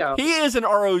treehouse. He is an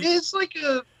ROU. It's like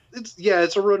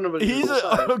it's a rodent of a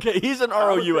he's an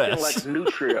ROUS. Like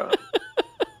Nutria.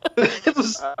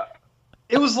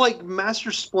 It was like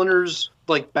Master Splinter's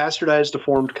like bastardized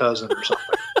deformed cousin or something.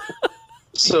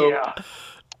 So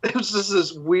it was just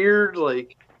this weird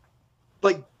like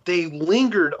they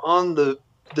lingered on the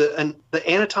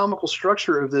anatomical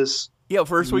structure of this. Yeah,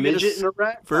 first we get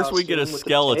a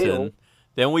skeleton,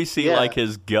 then we see like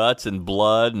his guts and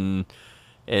blood and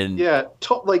like he muscle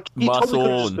totally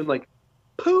could have just been like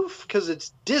poof because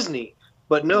it's Disney,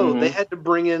 but no, they had to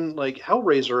bring in like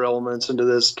Hellraiser elements into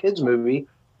this kids movie.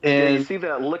 And you see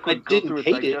that liquid go through its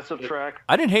digestive tract.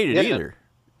 I didn't hate it either.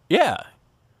 Yeah,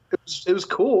 it was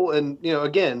cool, and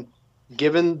again,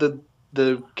 given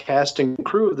the cast and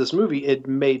crew of this movie, it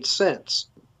made sense.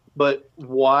 But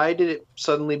why did it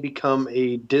suddenly become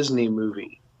a Disney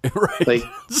movie? Right. Like,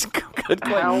 good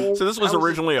question. So this was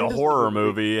originally a horror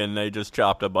movie, and they just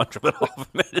chopped a bunch of it off and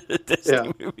made it a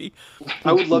Disney movie.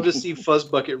 I would love to see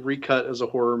Fuzzbucket recut as a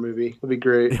horror movie. That'd be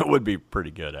great. It would be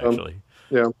pretty good, actually.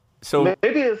 Yeah. So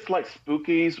maybe it's like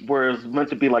Spookies, where it's meant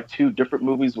to be like two different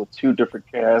movies with two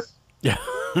different casts. Yeah.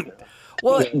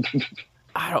 Well,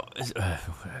 I don't.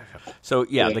 So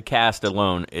the cast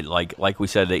alone, it like we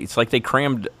said, it's like they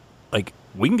crammed. Like,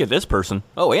 we can get this person.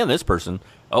 Oh, and this person.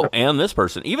 Oh, and this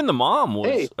person. Even the mom was.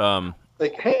 Hey,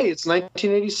 it's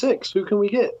 1986. Who can we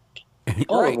get?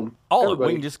 All of them. All of them.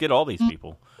 We can just get all these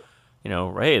people.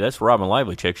 Hey, that's Robin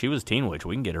Lively chick. She was Teen Witch.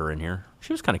 We can get her in here.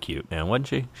 She was kind of cute, man, wasn't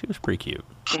she? She was pretty cute.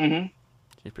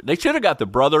 Mm-hmm. They should have got the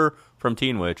brother from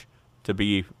Teen Witch to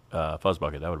be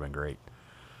Fuzzbucket. That would have been great.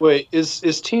 Wait, is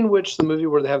Teen Witch the movie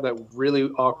where they have that really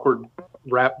awkward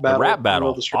rap battle? The rap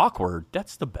battle. Awkward.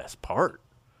 That's the best part.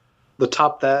 The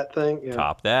Top That thing? Yeah.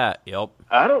 Top That, yep.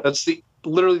 That's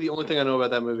literally the only thing I know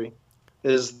about that movie.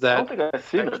 Is that... I don't think I've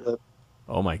seen it.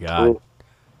 Oh, my God. Cool.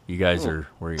 You guys we're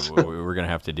going to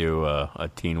have to do a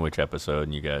Teen Witch episode,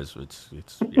 and you guys,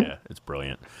 it's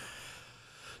brilliant.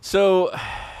 So,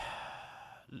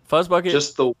 Fuzzbucket...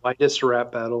 Just the whitest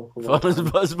rap battle.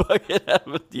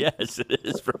 Fuzzbucket, yes, it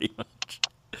is pretty much.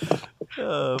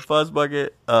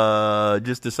 Fuzzbucket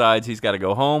just decides he's got to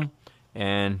go home.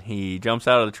 And he jumps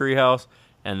out of the treehouse,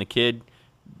 and the kid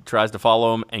tries to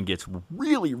follow him and gets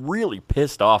really, really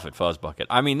pissed off at Fuzzbucket.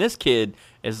 I mean, this kid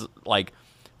is like,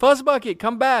 Fuzzbucket,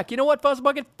 come back. You know what,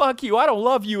 Fuzzbucket? Fuck you. I don't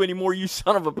love you anymore, you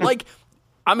son of a... Like,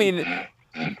 I mean,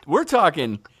 we're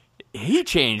talking, he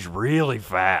changed really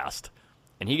fast,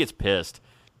 and he gets pissed.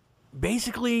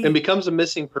 Basically... And becomes a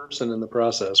missing person in the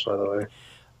process, by the way.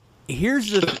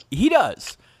 He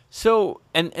does. So,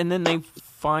 and then they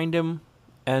find him...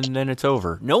 And then it's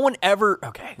over. No one ever...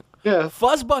 Okay. Yeah.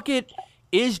 Fuzzbucket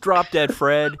is Drop Dead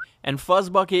Fred, and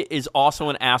Fuzzbucket is also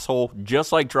an asshole,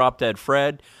 just like Drop Dead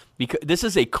Fred. Because this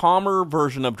is a calmer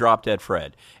version of Drop Dead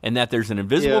Fred, and that there's an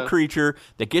invisible creature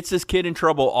that gets this kid in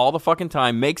trouble all the fucking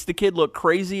time, makes the kid look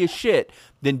crazy as shit,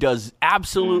 then does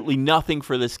absolutely nothing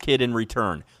for this kid in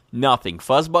return. Nothing.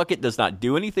 Fuzzbucket does not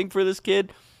do anything for this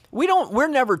kid. We're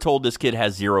never told this kid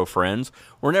has zero friends.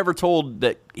 We're never told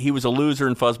that he was a loser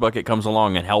and Fuzzbucket comes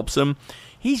along and helps him.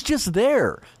 He's just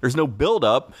there. There's no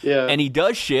build-up, and he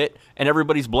does shit, and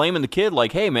everybody's blaming the kid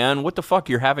like, hey, man, what the fuck?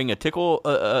 You're having a tickle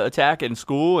attack in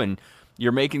school, and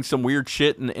you're making some weird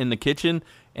shit in the kitchen,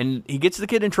 and he gets the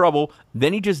kid in trouble.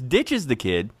 Then he just ditches the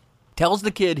kid, tells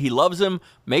the kid he loves him,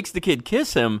 makes the kid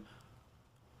kiss him.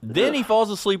 Then he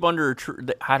falls asleep under a tree.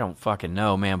 I don't fucking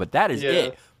know, man, but that is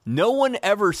it. No one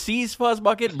ever sees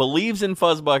Fuzzbucket, believes in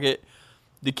Fuzzbucket.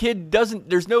 The kid doesn't,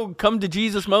 there's no come to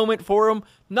Jesus moment for him.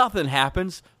 Nothing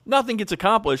happens. Nothing gets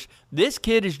accomplished. This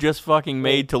kid is just fucking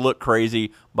made to look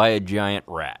crazy by a giant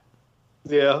rat.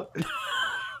 Yeah.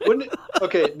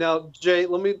 Okay, now Jay,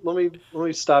 let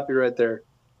me stop you right there.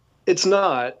 It's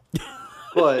not,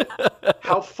 but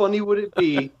how funny would it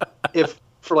be if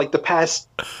for like the past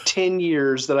 10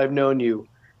 years that I've known you,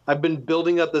 I've been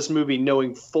building up this movie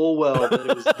knowing full well that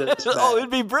it was this bad. Oh, it'd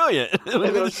be brilliant. And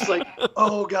I was just like,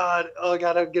 oh God, I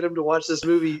gotta get him to watch this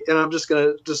movie. And I'm just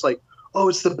gonna oh,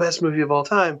 it's the best movie of all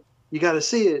time. You gotta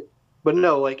see it. But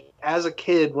no, like as a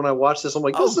kid, when I watched this, I'm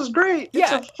like, this is great.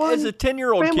 Yeah, it's a fun as a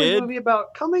 10-year-old family movie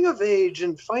about coming of age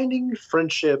and finding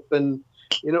friendship and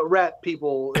rat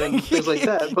people and things like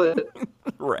that.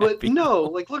 But no,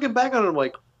 like looking back on it, I'm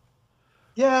like,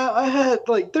 yeah, I had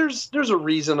there's a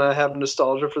reason I have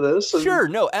nostalgia for this. Sure,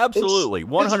 no, absolutely,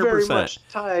 100%. It's very much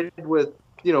tied with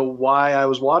why I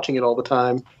was watching it all the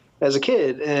time as a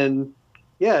kid, and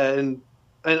I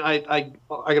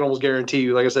can almost guarantee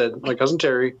you, like I said, my cousin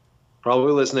Terry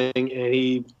probably listening, and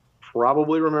he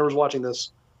probably remembers watching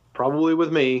this, probably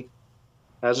with me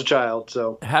as a child.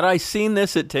 So had I seen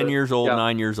this at 10 years old,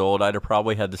 9 years old, I'd have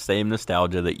probably had the same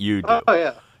nostalgia that you do. Oh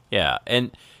yeah, yeah,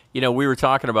 and. We were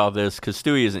talking about this because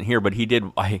Stewie isn't here, but he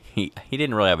didn't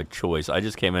really have a choice. I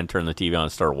just came in, turned the TV on,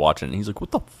 and started watching. And he's like,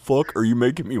 "What the fuck are you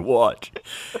making me watch?"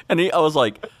 And I was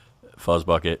like,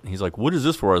 Fuzzbucket. He's like, what is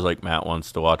this for? I was like, Matt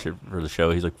wants to watch it for the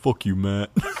show. He's like, fuck you, Matt.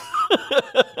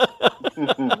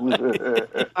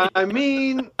 I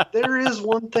mean, there is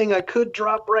one thing I could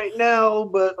drop right now,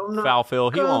 but I'm not. Foul Phil,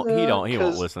 he won't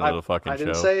listen to the fucking show. I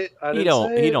didn't say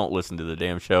it. He don't listen to the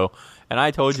damn show. And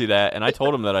I told you that, and I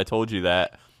told him that I told you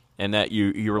that, and that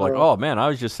you were like, oh man, I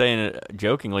was just saying it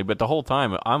jokingly, but the whole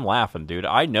time I'm laughing, dude.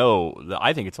 I know that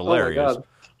I think it's hilarious,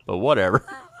 but whatever.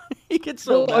 He gets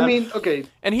so mad. I mean, okay.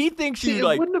 And he thinks it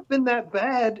wouldn't have been that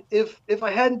bad if I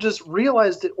hadn't just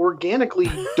realized it organically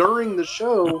during the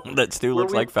show. That Stu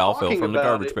looks like Foul Phil from the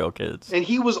Garbage Pail Kids. And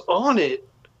he was on it.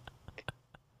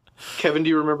 Kevin, do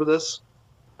you remember this?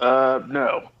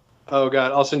 No. Oh,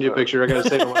 God. I'll send you a picture. I got to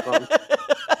save it on my phone.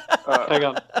 Hang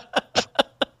on.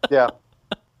 Yeah.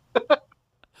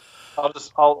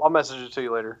 I'll message it to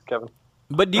you later, Kevin.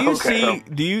 But do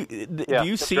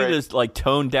you see this like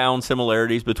toned down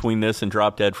similarities between this and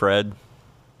Drop Dead Fred?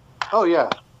 Oh yeah,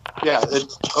 yeah.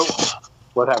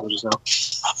 What happened just now?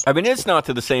 I mean, it's not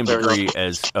to the same degree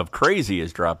of crazy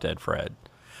as Drop Dead Fred,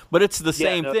 but it's the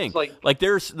same thing. Like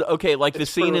there's the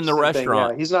scene in the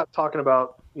restaurant. Yeah. He's not talking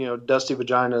about dusty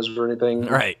vaginas or anything,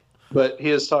 right? But he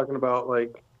is talking about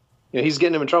he's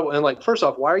getting him in trouble. And like, first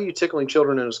off, why are you tickling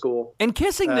children in a school and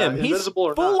kissing them? He's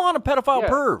full on a pedophile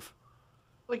perv.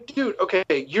 Like, dude, okay,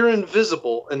 you're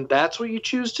invisible, and that's what you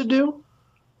choose to do?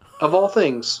 Of all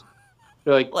things.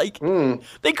 You're like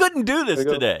they couldn't do this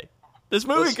today. This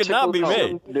movie could not be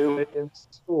made. Do it in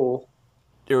school.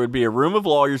 There would be a room of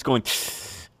lawyers going,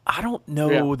 I don't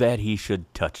know that he should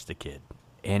touch the kid.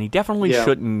 And he definitely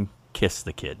shouldn't kiss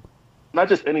the kid. Not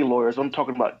just any lawyers. I'm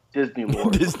talking about Disney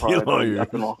lawyers. Disney lawyers.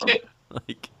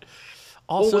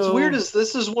 Also, what's weird is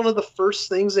this is one of the first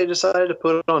things they decided to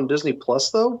put on Disney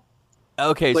Plus, though.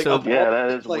 Okay, that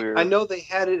is weird. I know they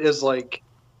had it as like,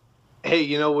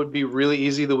 hey, it would be really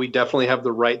easy that we definitely have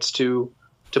the rights to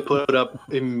put up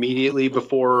immediately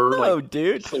before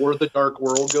Thor: The Dark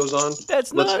World goes on.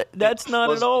 That's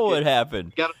not at all what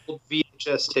happened. Got an old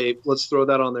VHS tape. Let's throw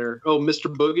that on there. Oh,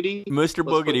 Mr. Boogedy. Mr.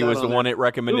 Boogedy was the one it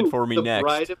recommended for me next.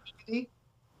 Bride of Boogedy?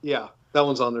 Yeah, that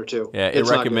one's on there too. Yeah, it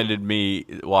recommended me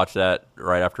watch that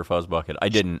right after Fuzzbucket. I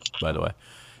didn't, by the way.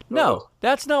 No,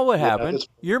 that's not what happened.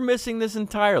 You're missing this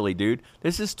entirely, dude.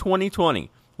 This is 2020.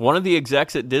 One of the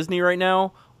execs at Disney right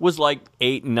now was like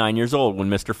 8 and 9 years old when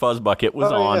Mr. Fuzzbucket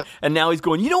was on. Yeah. And now he's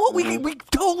going, you know what? We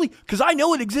totally, because I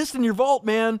know it exists in your vault,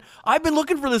 man. I've been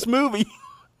looking for this movie.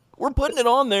 We're putting it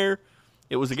on there.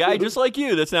 It was a guy just like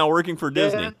you that's now working for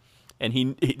Disney.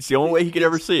 And it's the only way he could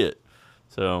ever see it.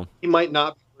 So he might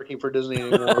not be working for Disney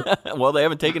anymore. Well, they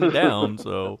haven't taken it down,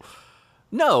 so...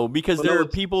 No, because there are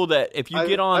people that if you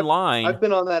get online... I've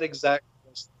been on that exact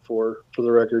quest for the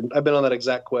record. I've been on that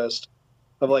exact quest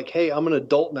of like, hey, I'm an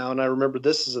adult now, and I remember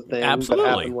this is a thing. Absolutely. That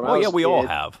happened when I was a we kid. all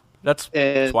have. That's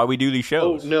why we do these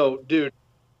shows. Oh, no, dude.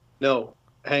 No,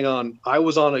 hang on. I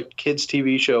was on a kids'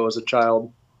 TV show as a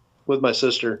child with my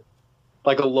sister.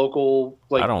 Like a local...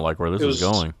 I don't like where this is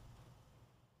going.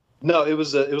 No, it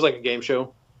was like a game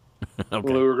show when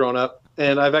we were growing up.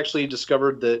 And I've actually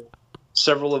discovered that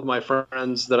several of my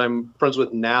friends that I'm friends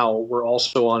with now were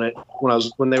also on it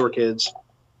when they were kids.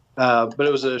 But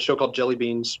it was a show called Jelly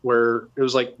Beans where it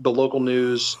was like the local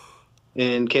news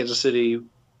in Kansas City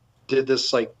did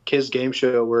this like kids game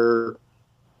show where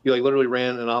you like literally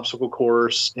ran an obstacle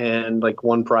course and like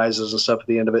won prizes and stuff at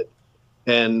the end of it.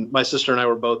 And my sister and I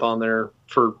were both on there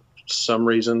for some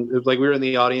reason. It was like we were in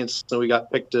the audience and we got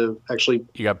picked to actually.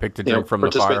 You got picked to drink from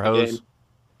the fire hose?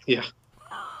 Yeah.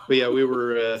 But yeah, we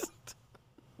were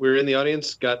in the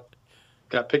audience, got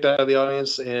picked out of the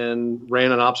audience, and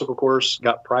ran an obstacle course,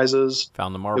 got prizes.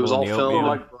 Found the marble. It was all in the filmed,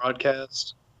 like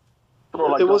broadcast.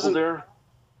 It wasn't there.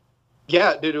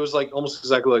 Yeah, dude, it was like almost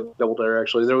exactly like Double Dare.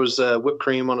 Actually, there was whipped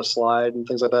cream on a slide and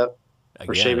things like that,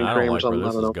 or shaving cream or something.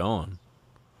 I don't know. Going.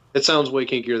 It sounds way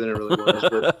kinkier than it really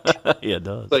was. But yeah, it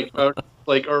does.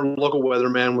 Like our local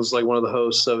weatherman was like one of the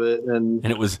hosts of it, and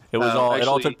it was all actually, it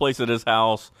all took place at his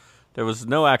house. There was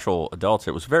no actual adults.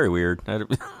 It was very weird.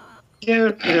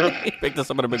 Yeah. He picked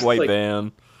us up in a big white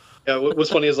van. Yeah, what's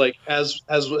funny is like as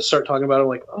we start talking about it, I'm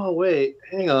like, oh wait,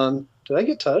 hang on, did I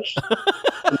get touched?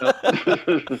 No.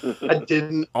 I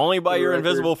didn't. Only by your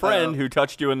invisible friend who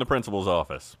touched you in the principal's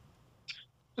office.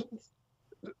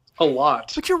 A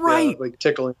lot. But you're right. Like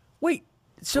tickling. Wait,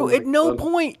 so at no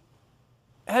point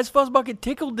has Fuzzbucket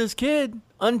tickled this kid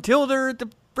until they're at the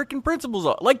freaking principal's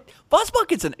office. Like,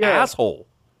 Fuzzbucket's an asshole.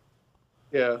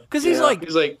 Yeah. Because he's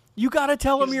like, you got to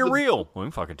tell him you're real. Well,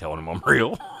 I'm fucking telling him I'm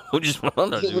real. He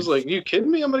was like, you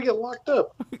kidding me? I'm going to get locked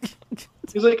up.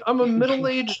 He's like, I'm a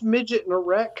middle-aged midget in a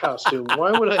rat costume.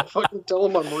 Why would I fucking tell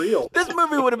him I'm real? This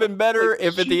movie would have been better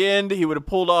if at the end he would have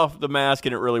pulled off the mask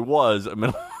and it really was a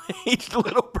middle-aged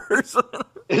little person.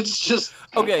 It's just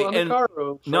okay, and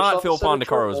not Phil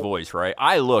Fondacaro's voice, right?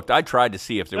 I tried to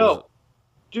see if there was.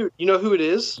 Dude, you know who it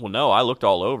is? Well, no, I looked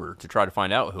all over to try to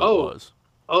find out who it was.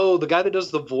 Oh, the guy that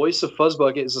does the voice of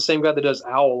Fuzzbucket is the same guy that does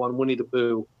Owl on Winnie the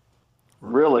Pooh.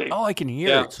 Really? Oh, I can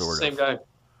hear it, sort of. Same guy.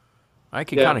 I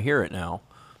can kind of hear it now.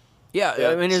 Yeah,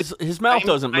 I mean, his mouth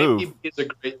doesn't move. It's a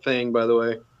great thing, by the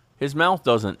way. His mouth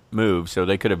doesn't move, so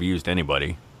they could have used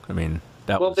anybody. I mean,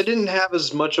 they didn't have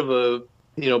as much of a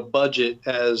budget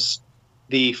as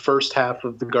the first half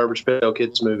of the Garbage Pail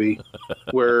Kids movie,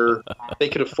 where they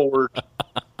could afford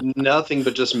nothing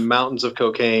but just mountains of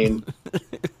cocaine.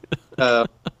 And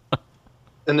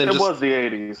then it was the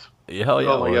 80s. Hell yeah!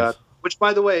 Oh my god! Which,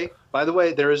 by the way,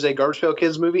 there is a Garbage Pail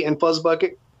Kids movie and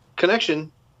Fuzzbucket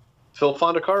connection. Phil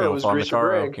Fondacaro is Greaser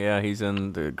Greg. Yeah, he's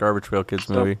in the Garbage Pail Kids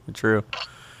movie. True.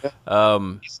 Yeah.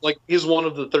 He's one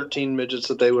of the 13 midgets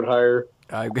that they would hire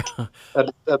at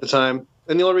the time.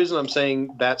 And the only reason I'm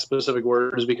saying that specific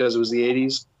word is because it was the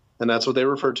 80s, and that's what they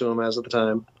referred to him as at the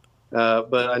time.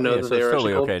 But I know that they are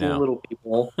totally actually cool little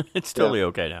people. It's totally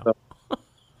okay now. So,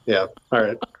 yeah. All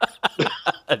right.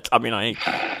 I mean,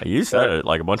 you said it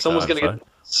like a bunch of times.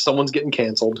 Someone's getting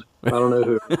canceled. I don't know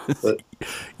who. But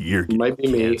You're getting might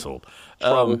be canceled. Me.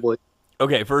 Probably.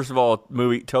 Okay, first of all,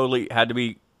 movie totally had to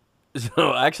be.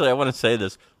 So actually, I want to say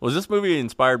this: was this movie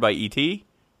inspired by E.T.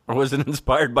 or was it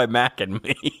inspired by Mac and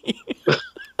Me?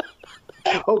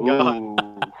 Oh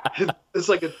god, it's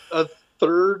like a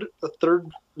third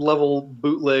level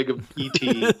bootleg of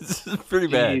E.T. It's pretty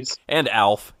bad. And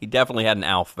Alf, he definitely had an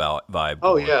Alf vibe.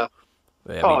 Oh yeah.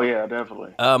 Yeah,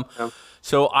 definitely.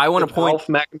 So I want to point. Alf,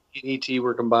 Mac, and E.T.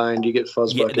 were combined. You get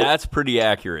Fuzzbucket. Yeah, that's pretty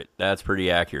accurate.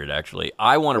 Actually.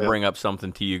 I want to bring up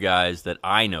something to you guys that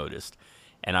I noticed,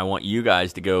 and I want you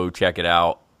guys to go check it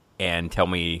out and tell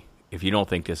me if you don't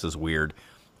think this is weird.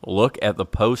 Look at the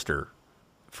poster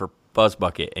for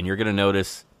Fuzzbucket, and you're going to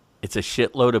notice it's a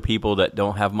shitload of people that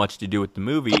don't have much to do with the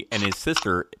movie, and his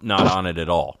sister not on it at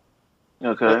all.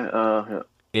 Okay. Yeah.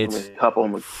 It's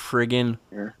friggin'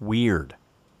 weird.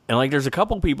 And, there's a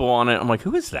couple people on it. I'm like,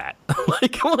 who is that? I'm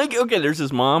like, okay, there's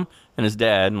his mom and his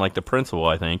dad and, the principal,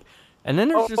 I think. And then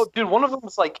there's dude, one of them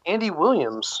is, Andy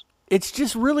Williams. It's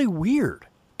just really weird.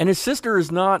 And his sister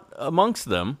is not amongst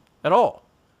them at all.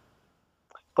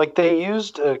 They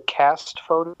used a cast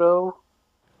photo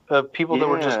of people that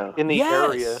were just in the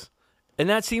area. And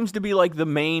that seems to be, the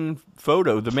main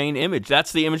photo, the main image.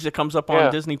 That's the image that comes up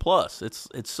on Disney+. It's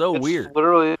so weird. It's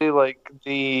literally,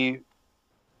 the...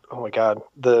 Oh my god!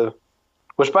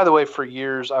 Which, by the way, for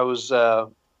years I was I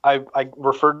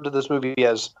referred to this movie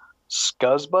as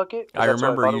Scuzzbucket. I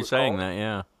remember you saying that,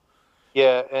 yeah.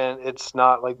 Yeah, and it's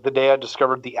not the day I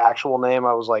discovered the actual name.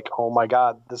 I was like, oh my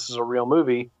god, this is a real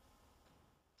movie.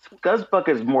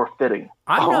 Scuzzbucket is more fitting.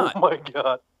 Oh my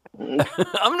god!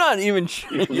 I'm not even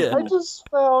sure. Yeah.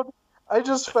 I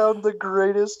just found the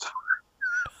greatest.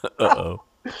 Uh-oh.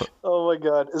 Oh my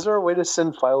god! Is there a way to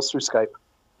send files through Skype?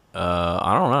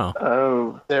 I don't know.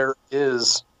 Oh, there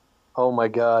is. Oh my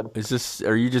god!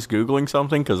 Are you just Googling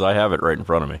something? Because I have it right in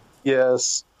front of me.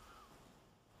 Yes.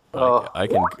 I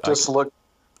can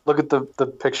look at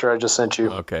the picture I just sent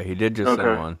you. Okay, he did just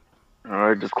send one. All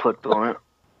right, just clicked on it,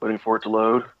 waiting for it to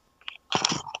load.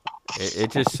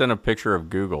 It just sent a picture of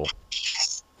Google.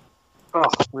 Oh,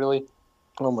 really?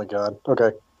 Oh my god.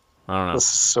 Okay. I don't know. This is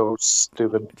so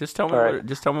stupid. Just tell me.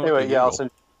 Just tell me. Anyway, yeah, I'll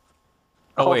send.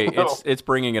 Oh wait, no. It's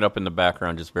bringing it up in the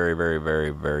background, just very, very,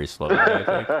 very, very slowly. I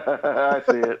think. I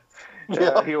see it.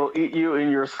 Yeah, he will eat you in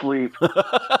your sleep.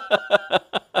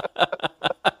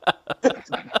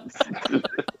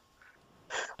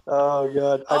 Oh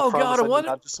god! I did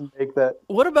not just make that.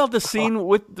 What about the scene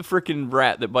with the freaking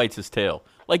rat that bites his tail?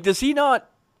 Does he not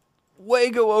way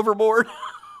go overboard?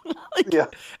 Yeah.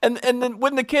 And then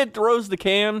when the kid throws the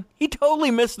can, he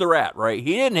totally missed the rat. Right?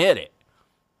 He didn't hit it,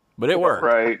 but it worked.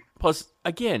 Right. Plus,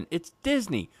 again, it's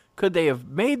Disney. Could they have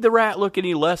made the rat look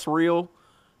any less real?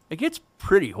 It gets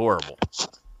pretty horrible.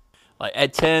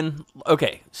 At 10,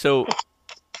 okay, so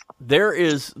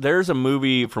there's a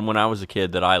movie from when I was a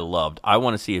kid that I loved. I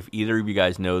want to see if either of you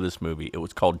guys know this movie. It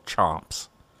was called Chomps.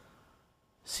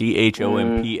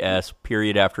 CHOMPS,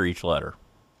 period after each letter.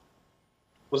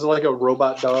 Was it like a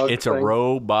robot dog? It's a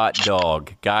robot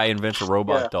dog. Guy invents a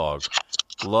robot dog.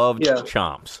 Loved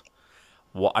Chomps.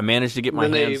 Well, I managed to get my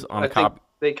hands on a copy.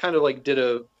 They kind of did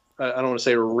I don't want to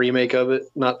say a remake of it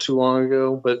not too long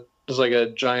ago, but it was a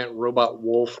giant robot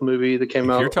wolf movie that came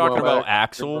out. You're talking about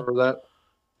Axel? Remember that?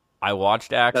 I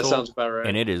watched Axel. That sounds about right.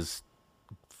 And it is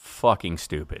fucking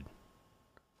stupid.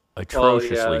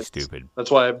 Atrociously stupid.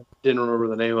 That's why I didn't remember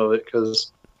the name of it,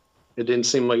 because it didn't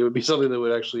seem like it would be something that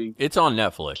would actually. It's on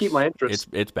Netflix. Keep my interest.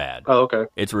 It's bad. Oh, okay.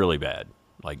 It's really bad.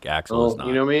 Like Axel is not.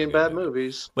 You know me in bad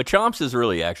movies. But Chomps is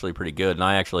really actually pretty good, and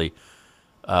I actually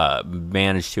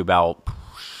managed to about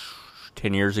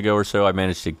 10 years ago or so. I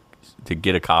managed to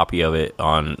get a copy of it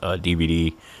on a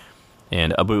DVD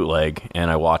and a bootleg,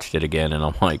 and I watched it again, and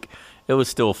I'm like, it was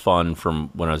still fun from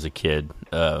when I was a kid.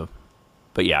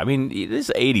 But yeah, I mean, this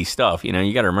is 80s stuff. You know,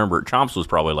 you got to remember, Chomps was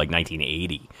probably like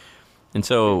 1980, and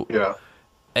so yeah,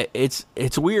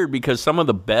 it's weird because some of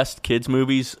the best kids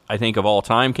movies I think of all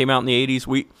time came out in the 80s.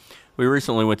 We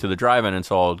recently went to the drive-in and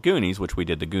saw Goonies, which we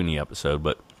did the Goonie episode,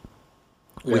 but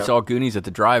we saw Goonies at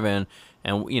the drive-in,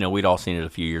 and you know, we'd all seen it a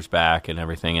few years back and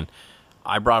everything. And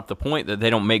I brought up the point that they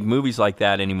don't make movies like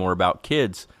that anymore about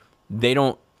kids. They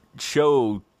don't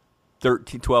show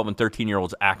 12 and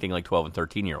 13-year-olds acting like 12 and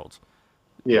 13-year-olds.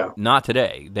 Yeah. Not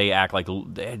today. They act like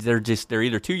they're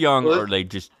either too young or they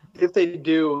just. If they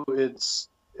do, it's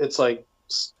like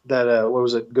that. What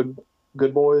was it?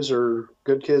 Good Boys or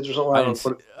Good Kids or something.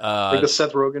 Like the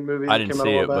Seth Rogen movie. I didn't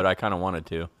see it, but I kind of wanted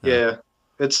to. Yeah,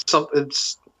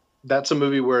 that's a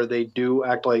movie where they do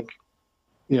act like,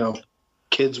 you know,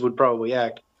 kids would probably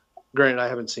act. Granted, I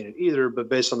haven't seen it either, but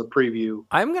based on the preview,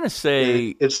 I'm gonna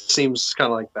say it seems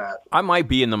kind of like that. I might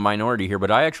be in the minority here,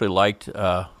 but I actually liked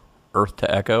Earth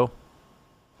to Echo.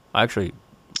 I actually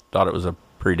thought it was a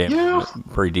pretty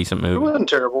decent movie. It wasn't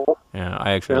terrible. Yeah,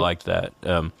 I actually liked that.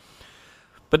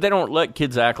 But they don't let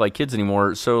kids act like kids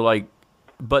anymore. So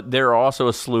but there are also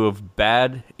a slew of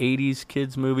bad 80s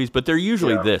kids movies, but they're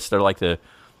usually this. They're like the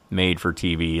made for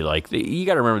TV. Like you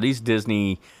got to remember these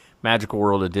Disney Magical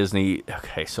World of Disney.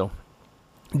 Okay, so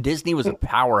Disney was a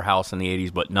powerhouse in the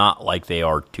 80s, but not like they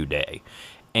are today.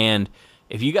 And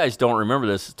if you guys don't remember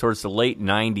this, towards the late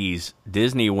 90s,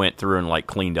 Disney went through and like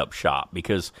cleaned up shop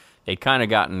because they'd kind of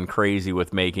gotten crazy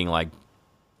with making like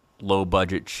low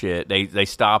budget shit. They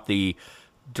stopped the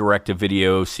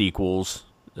direct-to-video sequels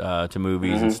to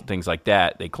movies and things like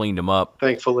that. They cleaned them up.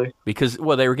 Thankfully. Because,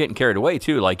 well, they were getting carried away,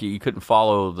 too. Like, you couldn't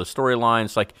follow the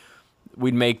storylines. Like,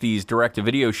 we'd make these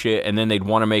direct-to-video shit, and then they'd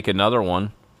want to make another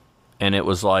one. And it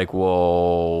was like,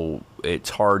 well, it's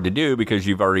hard to do because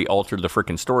you've already altered the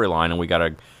freaking storyline, and we got to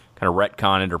kind of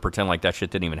retcon it or pretend like that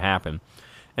shit didn't even happen.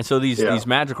 And so these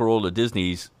Magical World of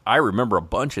Disney's, I remember a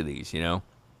bunch of these, you know?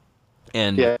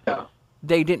 And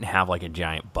they didn't have like a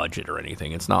giant budget or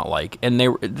anything. It's not like, and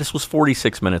this was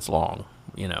 46 minutes long.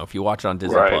 You know, if you watch it on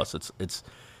Disney Plus,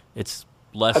 it's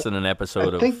less than an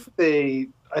episode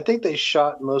I think they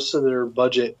shot most of their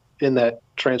budget in that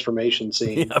transformation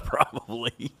scene. Yeah,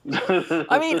 probably.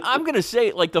 I mean, I'm gonna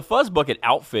say like the Fuzzbucket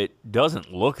outfit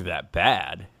doesn't look that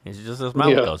bad. It's just his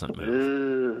mouth doesn't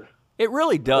move. It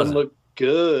really doesn't look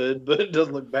good, but it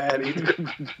doesn't look bad either.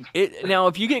 Now,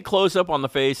 if you get close up on the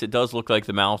face, it does look like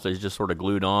the mouth is just sort of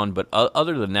glued on. But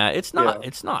other than that, it's not.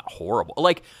 It's not horrible.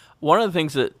 Like one of the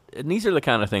things and these are the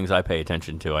kind of things I pay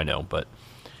attention to. I know, but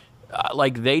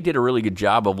like they did a really good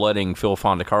job of letting Phil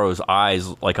Fondacaro's eyes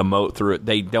like emote through it.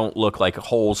 They don't look like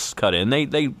holes cut in.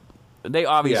 They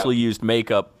obviously used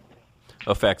makeup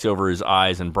effects over his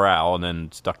eyes and brow, and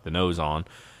then stuck the nose on.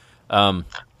 I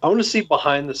want to see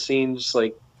behind the scenes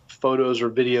like photos or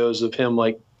videos of him,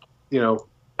 like, you know,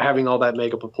 having all that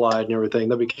makeup applied and everything.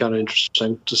 That'd be kind of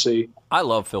interesting to see. I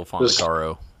love Phil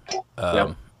Fondacaro.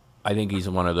 I think he's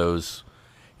one of those.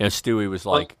 You know, Stewie was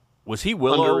like, was he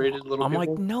Willow? I'm like,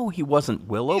 no, he wasn't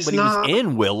Willow, but he was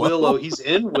in Willow. He's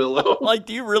in Willow. Like,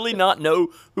 do you really not know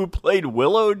who played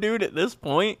Willow, dude, at this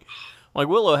point? Like,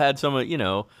 Willow had some of, you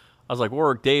know, I was like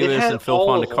Warwick Davis and Phil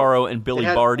Fondacaro and Billy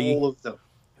Barty, all of them.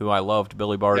 Who I loved,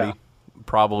 Billy Barty. Yeah.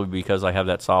 Probably because I have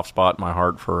that soft spot in my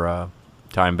heart for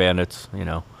Time Bandits, you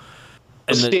know.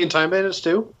 Was he in Time Bandits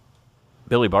too?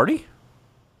 Billy Barty?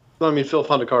 No, I mean Phil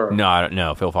Fondacaro. No, I don't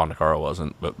know. Phil Fondacaro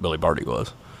wasn't, but Billy Barty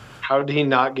was. How did he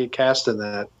not get cast in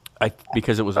that?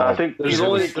 Because it was. I think there's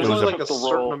only like a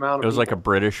certain amount. It was like a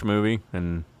British movie,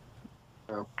 and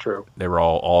true. They were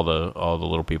all the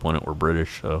little people in it were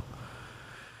British, so.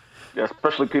 Yeah,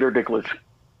 especially Peter Dinklage.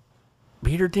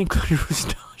 Peter Dinklage was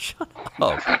not. Shut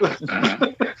up.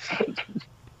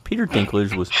 Peter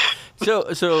Dinklage was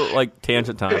so like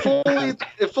tangent time.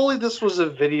 If only this was a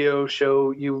video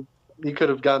show, you could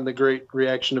have gotten the great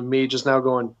reaction of me just now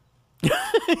going. Peter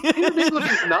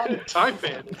Dinklage is not in Time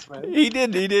Bandits, man. He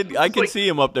did. I could see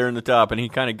him up there in the top, and he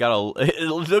kind of got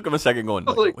it took him a second going.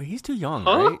 Like, well, he's too young,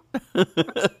 right?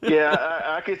 Yeah,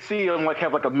 I could see him like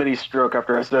have like a mini stroke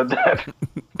after I said that.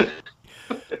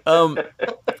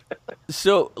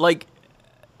 So like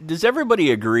Does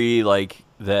everybody agree like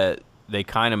that they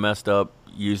kind of messed up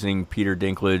using Peter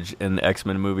Dinklage in the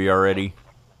X-Men movie already?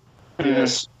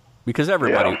 Yes. Because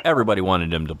everybody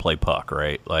wanted him to play Puck,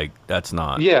 right? Like that's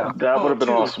not. Yeah, that would have been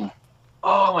awesome.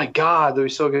 Oh my God, that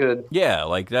was so good. Yeah,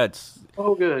 like that's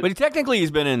so good. But technically,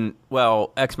 he's been in.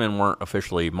 Well, X-Men weren't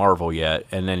officially Marvel yet,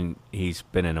 and then he's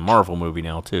been in a Marvel movie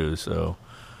now too. So,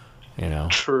 you know,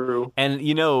 true. And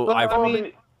you know, Well,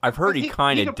 I've heard he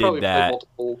kind of did that.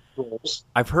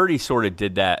 I've heard he sort of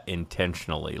did that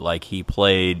intentionally. Like he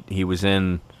was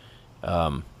in.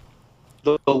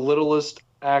 The littlest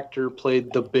actor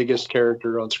played the biggest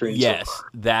character on screen. Yes, so far.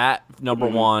 that number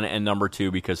one, and number two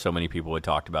because so many people had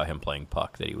talked about him playing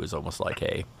Puck that he was almost like,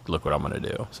 "Hey, look what I'm going to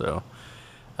do." So,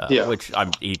 which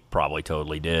he probably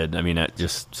totally did. I mean, it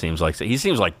just seems like he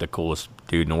seems like the coolest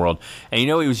dude in the world. And you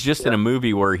know, he was just in a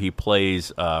movie where he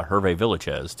plays Hervé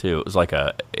Villachez too. It was like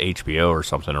a HBO or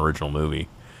something original movie,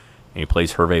 and he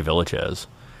plays Hervé Villachez.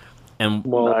 And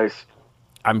nice.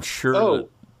 I'm sure. Oh,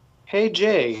 hey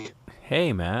Jay.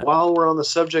 Hey, Matt. While we're on the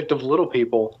subject of little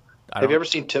people, have you ever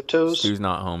seen Tiptoes? Stu's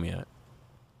not home yet.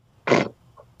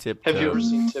 Tiptoes. Have you ever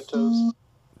seen Tiptoes?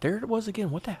 There it was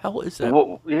again. What the hell is that?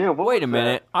 Wait a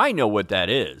minute. I know what that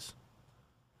is.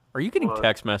 Are you getting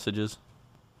text messages?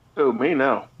 Oh, me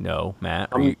no. No,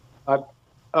 Matt. Wait,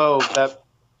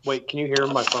 can you hear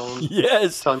my phone?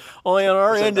 Yes. Only on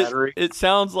our end, it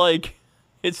sounds like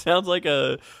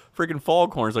a freaking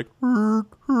foghorn. It's like,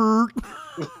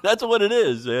 that's what it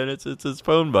is, man. It's his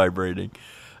phone vibrating.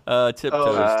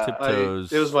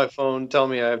 Tiptoes. It was my phone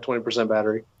telling me I have 20%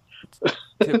 battery.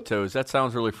 Tiptoes. That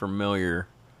sounds really familiar.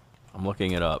 I'm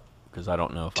looking it up because I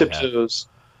don't know if Tiptoes.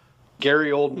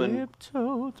 Gary Oldman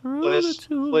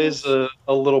plays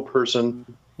a little person.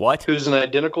 What? Who's an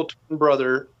identical twin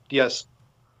brother. Yes.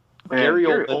 Man, Gary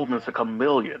Oldman's a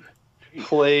chameleon.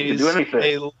 Plays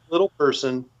a little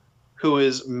person who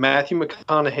is Matthew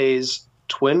McConaughey's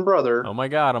twin brother. Oh my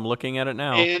God, I'm looking at it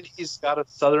now. And he's got a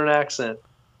southern accent.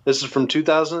 This is from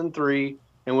 2003.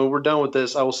 And when we're done with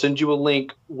this, I will send you a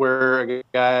link where a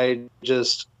guy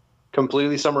just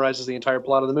completely summarizes the entire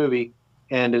plot of the movie.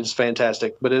 And it's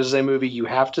fantastic. But it is a movie you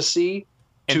have to see.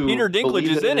 And Peter Dinklage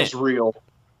is in it. It's real.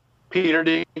 Peter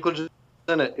Dinklage is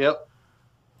in it. Yep.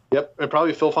 And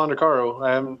probably Phil Fondacaro.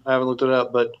 I haven't looked it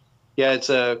up. But yeah, it's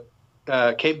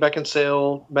Kate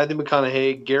Beckinsale, Matthew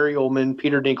McConaughey, Gary Oldman,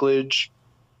 Peter Dinklage,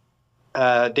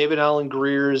 David Alan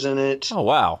Greer is in it. Oh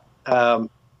wow!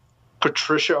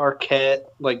 Patricia Arquette.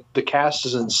 Like the cast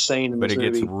is insane in this movie.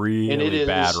 But it gets really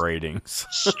bad ratings.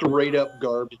 Straight up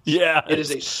garbage. Yeah, it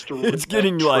is a straight. It's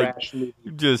getting trash movie.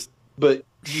 Just. But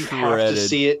you have to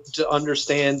see it to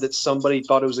understand that somebody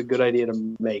thought it was a good idea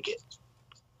to make it.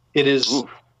 It is. Oof.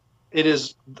 It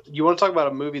is. You want to talk about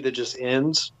a movie that just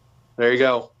ends? There you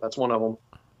go. That's one of them.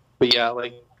 But yeah,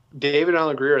 like David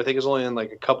Alan Greer, I think is only in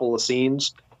like a couple of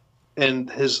scenes, and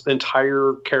his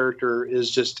entire character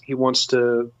is just he wants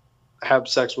to have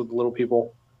sex with little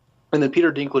people. And then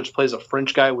Peter Dinklage plays a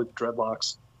French guy with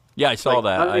dreadlocks. Yeah, I saw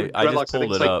that. I just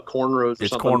pulled it up. Cornrows.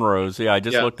 It's cornrows. Yeah, I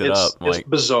just looked it up. It's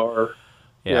bizarre.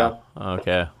 Yeah.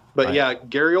 Okay. But yeah,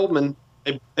 Gary Oldman,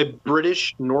 a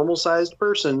British normal-sized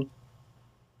person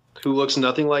who looks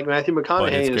nothing like Matthew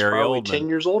McConaughey and is probably 10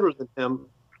 years older than him,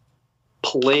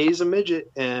 plays a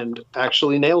midget and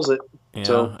actually nails it. Yeah,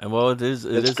 so, and well, it is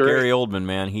Gary Oldman,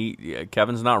 man.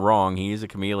 Kevin's not wrong. He's a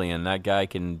chameleon. That guy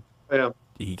can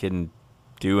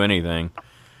do anything.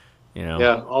 You know.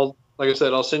 Yeah, like I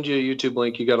said, I'll send you a YouTube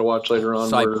link you got to watch later on.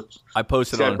 So I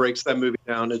posted this guy breaks that movie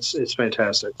down. It's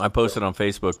fantastic. I posted on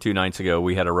Facebook 2 nights ago.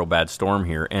 We had a real bad storm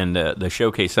here, and the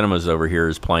Showcase Cinemas over here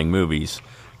is playing movies.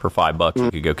 For $5,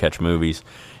 you could go catch movies.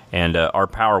 And our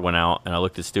power went out, and I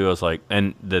looked at Stu. I was like,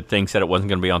 and the thing said it wasn't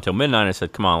going to be on until midnight. I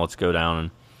said, come on, let's go down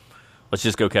and let's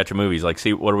just go catch a movie. He's like,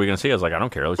 see, what are we going to see? I was like, I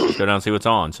don't care. Let's just go down and see what's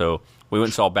on. So we went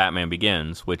and saw Batman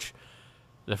Begins, which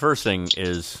the first thing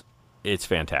is it's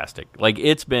fantastic. Like,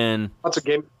 it's been... Lots of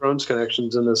Game of Thrones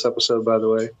connections in this episode, by the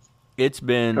way. It's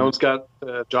been... That one's got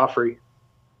Joffrey.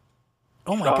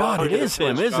 Oh, my God, it is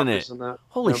him, isn't it?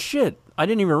 Holy shit. I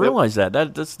didn't even realize that.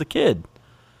 That's the kid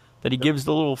that he gives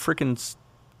the little freaking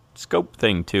scope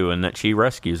thing to and that she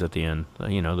rescues at the end.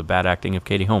 You know, the bad acting of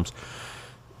Katie Holmes.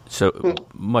 So,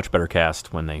 much better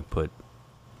cast when they put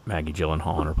Maggie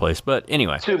Gyllenhaal in her place. But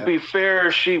anyway. To be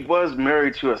fair, she was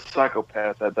married to a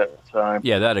psychopath at that time.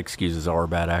 Yeah, that excuses our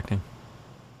bad acting.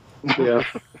 Yeah.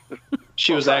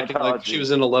 She was acting like she was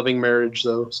in a loving marriage,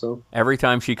 though. So every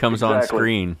time she comes on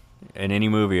screen in any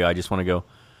movie, I just want to go,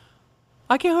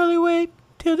 I can hardly wait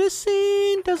till this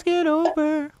scene does get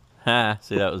over. Ha!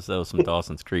 See, that was some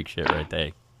Dawson's Creek shit right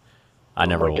there. I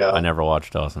never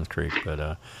watched Dawson's Creek,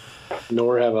 but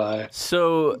Nor have I.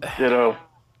 So,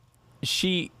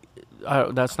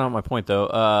 that's not my point,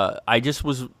 though. I just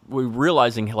was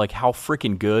realizing like how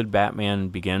freaking good Batman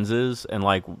Begins is, and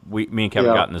like me and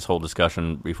Kevin got in this whole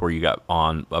discussion before you got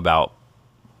on about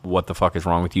what the fuck is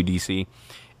wrong with you, DC,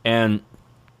 and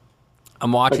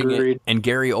I'm watching it, and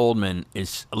Gary Oldman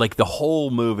is like the whole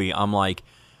movie. I'm like,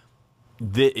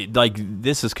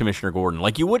 this is Commissioner Gordon.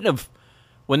 Like you wouldn't have.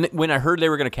 When I heard they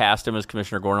were going to cast him as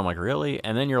Commissioner Gordon, I'm like, really?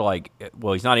 And then you're like,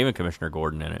 well, he's not even Commissioner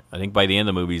Gordon in it. I think by the end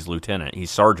of the movie, he's Lieutenant.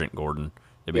 He's Sergeant Gordon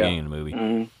at the beginning of the movie.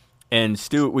 Mm-hmm. And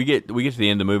Stu, we get to the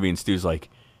end of the movie, and Stu's like,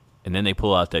 and then they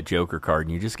pull out that Joker card,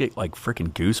 and you just get like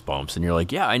freaking goosebumps, and you're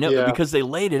like, yeah, I know, because they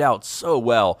laid it out so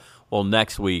well. Well,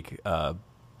 next week, The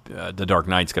Dark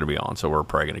Knight's going to be on, so we're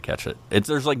probably going to catch it.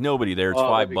 There's like nobody there. It's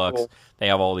 $5. Cool. They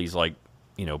have all these like,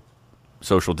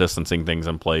 social distancing things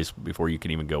in place before you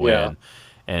can even go in.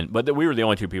 But we were the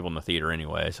only two people in the theater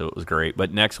anyway, so it was great.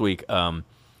 But next week,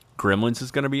 Gremlins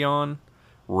is going to be on.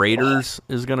 Raiders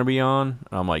is going to be on.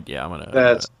 And I'm like,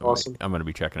 that's awesome. I'm going to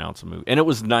be checking out some movies. And it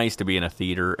was nice to be in a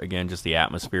theater again, just the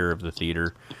atmosphere of the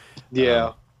theater.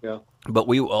 Yeah. But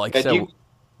we you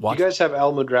guys have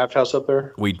Alamo Drafthouse up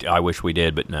there? I wish we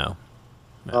did, but no.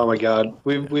 Oh my God,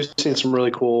 we've seen some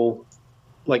really cool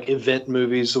like event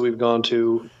movies that we've gone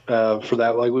to for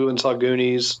that. Like we went and saw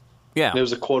Goonies. Yeah, and it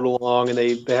was a quote along, and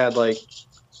they had like,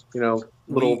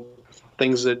 little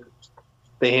things that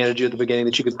they handed you at the beginning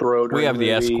that you could throw. We have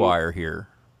the Esquire here,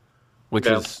 which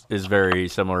is very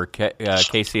similar.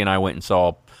 Casey and I went and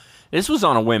saw. This was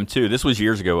on a whim too. This was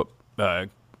years ago.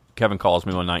 Kevin calls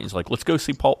me one night and he's like, "Let's go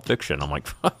see Pulp Fiction." I'm like,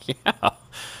 "Fuck yeah!"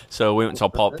 So we went and saw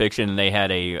Pulp Fiction, and they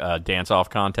had a dance-off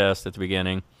contest at the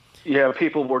beginning. Yeah,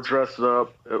 people were dressed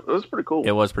up. It was pretty cool.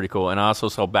 It was pretty cool. And I also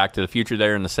saw Back to the Future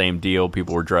there in the same deal.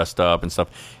 People were dressed up and stuff.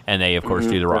 And they, of course,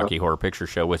 do the Rocky Horror Picture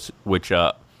Show, which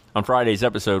on Friday's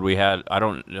episode we had, I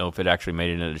don't know if it actually made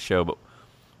it into the show, but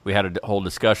we had a whole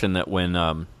discussion that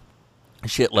when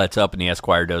shit lets up and the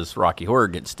Esquire does Rocky Horror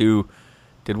against Stu,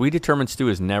 did we determine Stu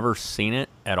has never seen it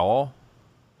at all?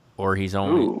 Or he's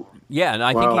only... Ooh. Yeah, and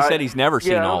I think he said he's never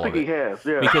seen all of it. Yeah, I think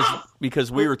he has, yeah.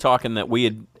 Because we were talking that we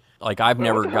had... Like, I've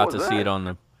never got to see it on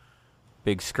the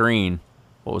big screen.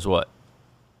 What?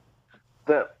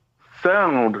 That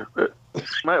sound.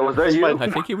 Matt, was that you? I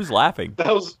think he was laughing.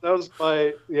 That was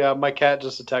my cat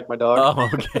just attacked my dog. Oh,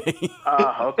 okay.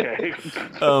 Okay.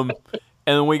 And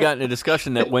then we got in a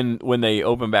discussion that when they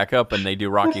open back up and they do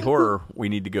Rocky Horror, we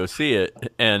need to go see it.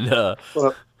 And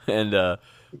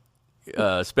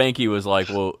Spanky was like,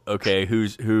 well, okay,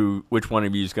 which one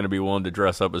of you is going to be willing to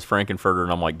dress up as Frankenfurter?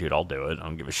 And I'm like, dude, I'll do it. I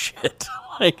don't give a shit.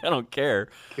 Like, I don't care.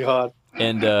 God.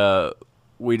 And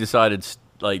we decided,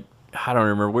 like, I don't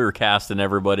remember. We were casting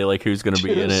everybody, like, who's going to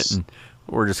be in it. And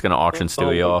we're just going to auction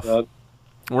Stewie off. God.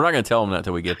 We're not going to tell him that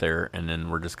till we get there. And then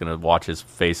we're just going to watch his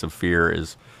face of fear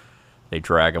as they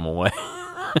drag him away.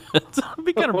 It'll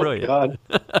be kind of brilliant. God.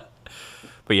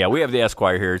 But yeah, we have the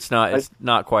Esquire here. It's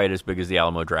not quite as big as the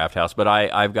Alamo Drafthouse, but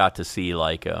I've got to see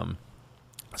like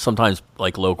sometimes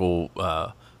like local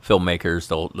filmmakers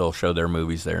they'll show their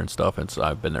movies there and stuff, and so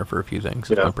I've been there for a few things.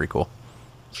 It's been pretty cool.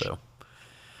 So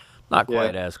not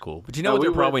quite as cool, but what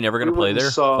they're probably never going to play there?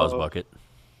 Fuzzbucket.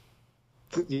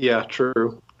 Yeah,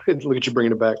 true. Look at you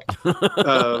bringing it back.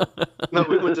 No,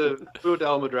 we went to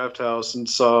Alamo Drafthouse and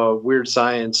saw Weird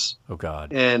Science. Oh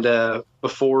God! And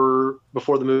before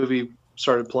the movie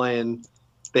started playing,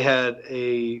 they had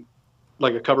a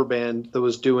cover band that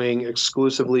was doing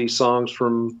exclusively songs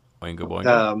from Oingo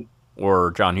Boingo or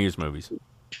John Hughes movies.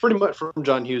 Pretty much from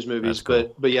John Hughes movies,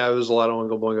 cool. but yeah, it was a lot of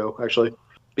Oingo Boingo actually.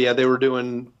 But yeah, they were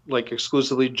doing like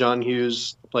exclusively John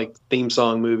Hughes like theme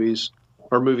song movies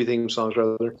or movie theme songs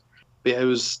rather. But yeah, it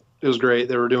was great.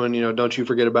 They were doing Don't You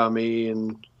Forget About Me,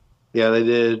 and yeah, they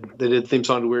did theme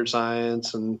song to Weird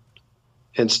Science, and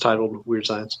hence titled Weird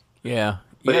Science. Yeah.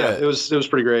 But yeah, it was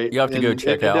pretty great. You have to go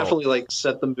check out. It definitely like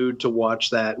set the mood to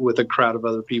watch that with a crowd of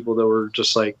other people that were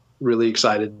just like really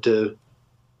excited to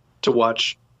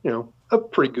watch, a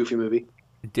pretty goofy movie.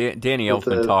 Danny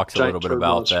Elfman talks a little bit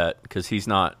about that because he's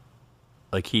not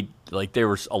there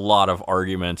was a lot of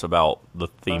arguments about the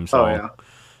theme song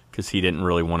because he didn't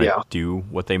really want to do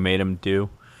what they made him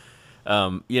do.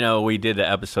 We did the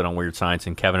episode on Weird Science,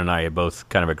 and Kevin and I had both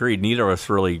kind of agreed. Neither of us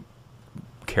really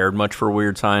cared much for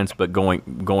Weird Science, but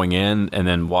going in and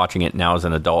then watching it now as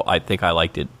an adult, I think I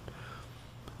liked it.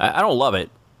 I don't love it,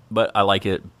 but I like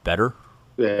it better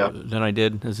than I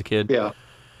did as a kid. Yeah.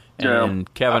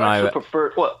 And Kevin and I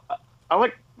prefer. Well, I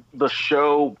like the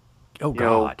show. Oh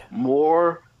God,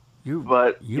 more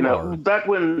But back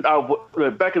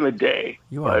in the day,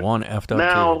 you are one effed up.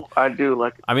 Now kid. I do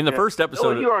like. I mean, the first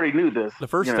episode. You already knew this. The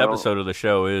first episode of the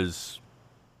show is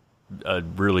a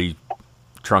really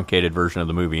truncated version of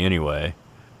the movie, anyway.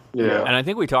 Yeah, and I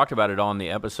think we talked about it on the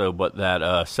episode, but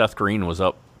that Seth Green was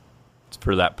up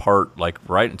for that part, like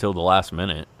right until the last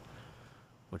minute,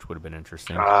 which would have been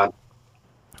interesting. That'd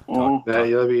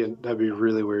be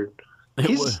really weird.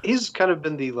 He's kind of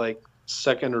been the like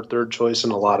second or third choice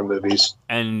in a lot of movies,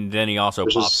 and then he also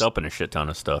pops up in a shit ton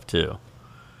of stuff too.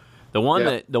 The one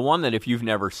that if you've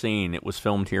never seen, it was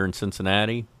filmed here in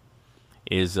Cincinnati,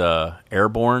 is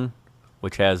Airborne,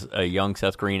 which has a young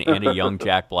Seth Green and a young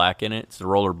Jack Black in it. It's a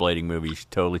rollerblading movie. You should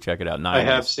totally check it out. I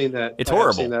have seen that. It's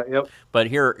horrible. Seen that, yep. But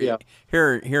here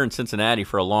in Cincinnati,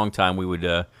 for a long time,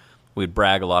 we'd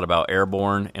brag a lot about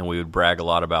Airborne, and we would brag a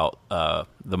lot about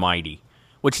The Mighty.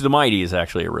 Which The Mighty is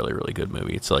actually a really, really good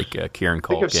movie. It's like Kieran Culkin.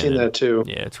 I think I've seen that too.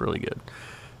 Yeah, it's really good.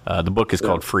 The book is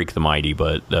called Freak the Mighty,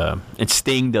 but and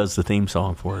Sting does the theme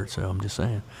song for it, so I'm just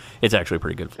saying. It's actually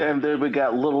pretty good. And then we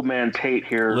got Little Man Tate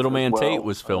here. Little Man Tate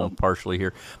was filmed partially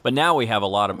here. But now we have a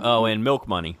lot of... Oh, and Milk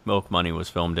Money. Milk Money was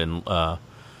filmed in...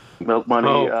 Milk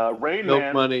Money. Rain Milk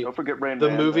Man. Money. Don't forget Rain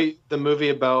Man. The movie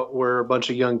about where a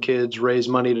bunch of young kids raise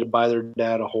money to buy their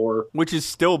dad a whore. Which is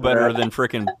still better than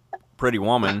frickin' Pretty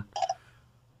Woman.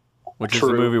 Which is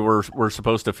the movie where we're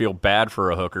supposed to feel bad for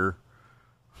a hooker.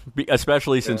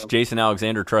 Especially since Jason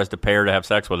Alexander tries to pay her to have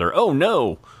sex with her. Oh,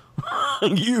 no.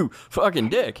 You fucking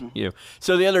dick. You.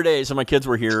 So the other day, my kids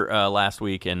were here last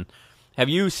week, and have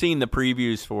you seen the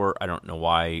previews for, I don't know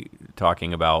why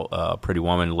talking about Pretty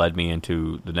Woman led me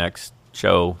into the next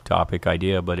show topic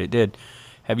idea, but it did.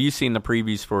 Have you seen the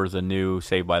previews for the new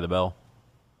Saved by the Bell?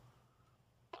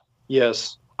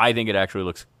 Yes. I think it actually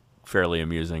looks fairly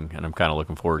amusing, and I'm kind of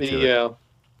looking forward to it. Yeah.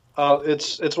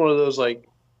 It's one of those, like,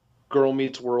 Girl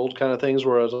Meets World kind of things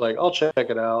where I was like, I'll check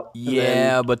it out.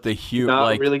 Yeah, but the not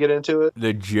like really get into it.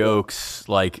 The jokes,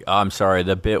 like, I'm sorry,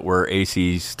 the bit where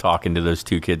AC's talking to those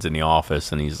two kids in the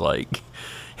office, and he's like,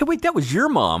 "Hey, wait, that was your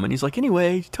mom," and he's like,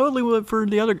 "Anyway, totally went for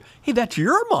the other. Hey, that's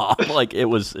your mom." Like, it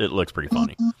looks pretty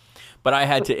funny. But I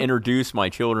had to introduce my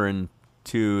children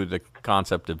to the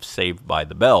concept of Saved by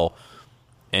the Bell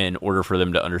in order for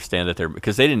them to understand that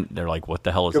they're like, what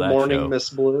the hell is that show? Good Morning,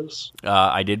 Miss Bliss.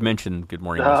 I did mention Good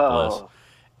Morning, Miss Bliss.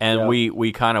 And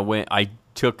we kind of went, I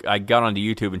got onto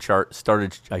YouTube and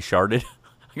sharded.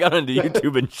 I got onto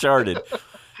YouTube and sharded.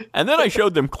 And then I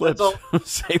showed them clips.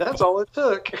 That's all it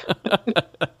took.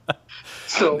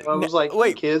 So I was like,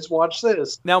 "Wait, kids, watch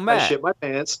this." Now, Matt. I shit my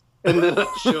pants, and then I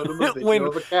showed them a video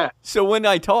of a cat. So when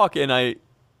I talk and I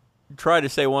try to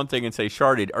say one thing and say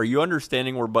sharded, are you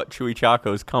understanding where Butt Chewy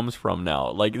Chacos comes from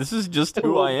now? Like, this is just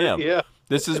who I am. Yeah.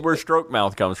 This is where Stroke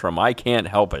Mouth comes from. I can't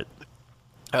help it.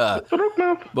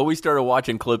 But we started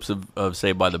watching clips of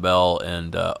Saved by the Bell,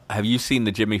 and have you seen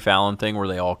the Jimmy Fallon thing where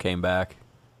they all came back?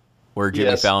 Where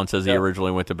Jimmy Fallon says he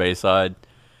originally went to Bayside?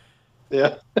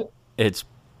 Yeah. It's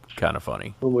kind of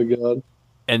funny. Oh, my God.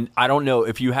 And I don't know,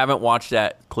 if you haven't watched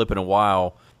that clip in a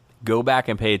while, go back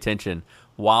and pay attention.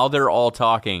 While they're all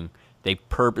talking, they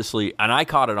purposely, and I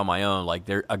caught it on my own, like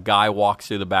a guy walks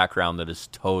through the background that is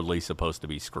totally supposed to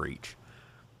be Screech.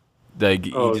 He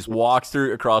just walks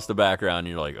through across the background, and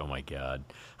you're like, oh my God.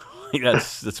 that's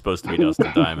supposed to be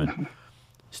Dustin Diamond.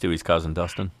 Stewie's cousin,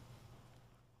 Dustin.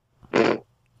 That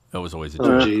was always a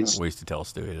joke. We used to tell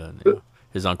Stewie that. You know,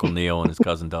 his Uncle Neil and his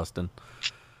cousin Dustin.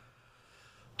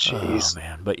 Jeez. Oh,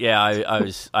 man. But yeah,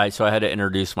 I had to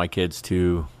introduce my kids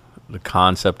to the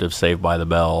concept of Saved by the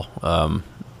Bell.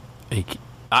 I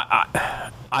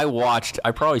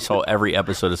probably saw every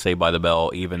episode of Saved by the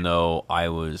Bell, even though I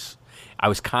was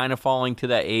kind of falling to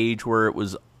that age where it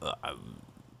was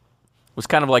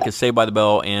kind of like a Saved by the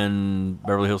Bell and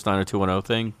Beverly Hills 90210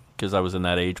 thing, because I was in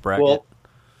that age bracket. Well,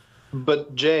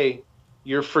 but Jay,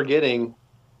 you're forgetting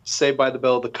Saved by the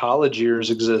Bell, the college years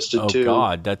existed too. Oh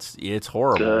God, it's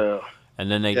horrible. And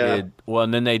then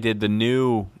they did the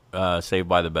new Saved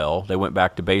by the Bell. They went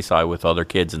back to Bayside with other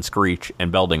kids, and Screech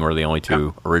and Belding were the only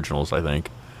two originals, I think.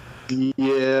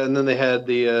 Yeah, and then they had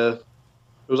it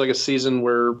was like a season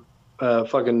where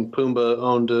fucking Pumbaa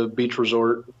owned a beach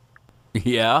resort.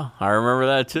 Yeah, I remember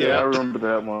that too. Yeah, I remember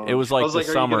that one. It was like the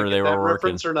summer they were working.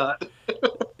 Reference or not?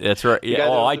 That's right. Yeah.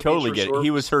 Oh, I totally get it.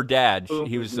 He was her dad.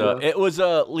 He was. It was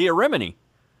Leah Remini.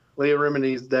 Leah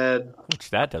Remini's dad. Which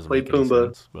that doesn't played make any Pumbaa.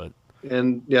 sense, but.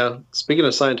 And yeah, speaking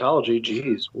of Scientology,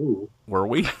 geez, ooh. Were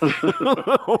we?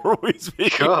 Were we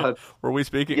speaking? God. Were we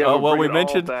speaking? Yeah, oh well, we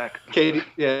mentioned Katie.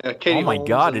 Oh my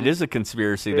God, it is a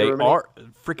conspiracy. They are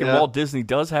freaking. Walt Disney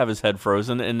does have his head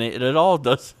frozen, and it all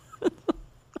does.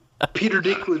 Peter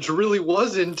Dinklage really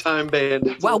was in Time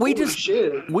Bandits. Well, we Holy just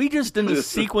shit. in the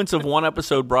sequence of one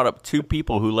episode brought up 2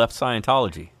 people who left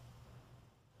Scientology.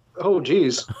 Oh,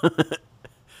 geez.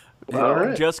 All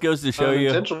right. Just goes to show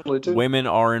you, women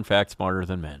are in fact smarter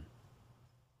than men.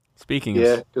 Speaking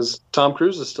of, because Tom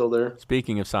Cruise is still there.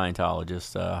 Speaking of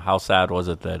Scientologists, how sad was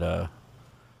it that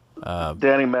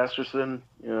Danny Masterson,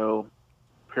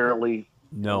 apparently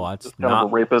that's not a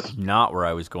rapist. Not where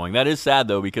I was going. That is sad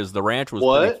though, because The Ranch was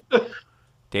what?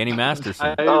 Danny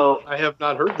Masterson. I have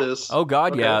not heard this. Oh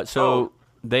God, okay. Yeah. So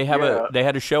they had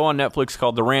a show on Netflix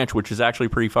called The Ranch, which is actually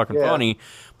pretty fucking funny.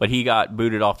 But he got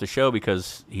booted off the show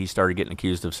because he started getting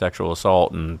accused of sexual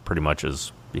assault, and pretty much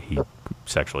he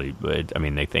sexually. I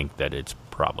mean, they think that it's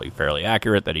probably fairly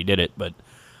accurate that he did it, but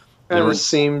it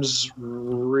seems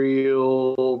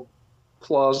real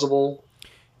plausible.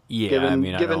 Yeah,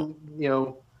 given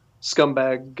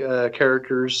scumbag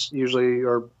characters usually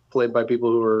are played by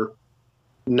people who are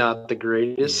not the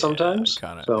greatest sometimes.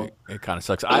 It kind of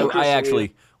sucks. I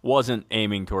actually wasn't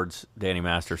aiming towards Danny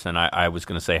Masterson. I was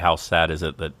going to say, how sad is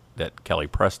it that Kelly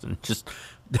Preston just...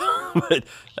 but,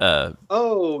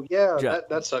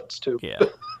 that sucks too. Yeah,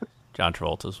 John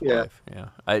Travolta's wife. Yeah,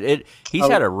 he's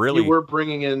had a really... You were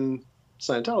bringing in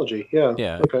Scientology.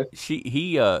 Yeah. Okay.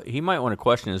 He might want to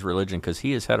question his religion because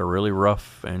he has had a really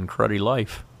rough and cruddy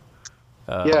life.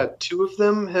 2 of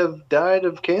them have died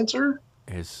of cancer.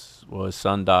 His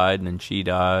son died, and then she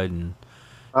died, and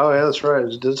oh yeah, that's right.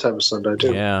 He does have a son die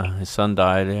too. Yeah, his son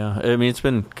died. Yeah, I mean it's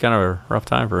been kind of a rough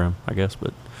time for him, I guess.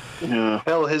 But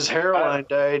hell, his hairline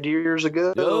died years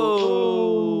ago.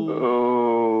 Oh,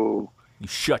 you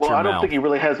shut your mouth. I don't think he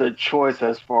really has a choice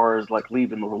as far as like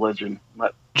leaving the religion.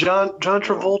 John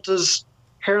Travolta's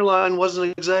hairline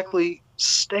wasn't exactly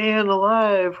staying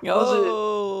alive, was it?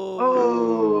 Oh.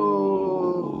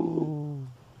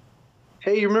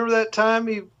 Hey, you remember that time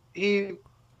he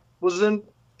was in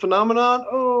Phenomenon?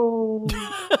 Oh.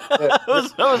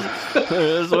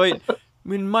 Wait. I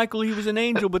mean, Michael, he was an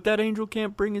angel, but that angel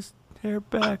can't bring his hair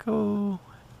back. Oh.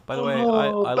 By the way,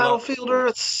 I Battlefield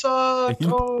Earth sucked.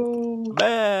 Oh.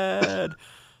 Bad.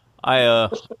 I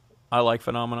like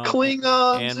Phenomenon.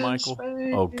 Klingons and Michael.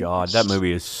 Oh God, that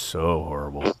movie is so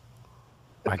horrible.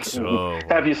 Like so.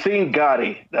 Have you seen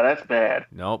Gotti? No, that's bad.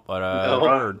 Nope, but I've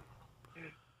heard.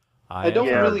 I don't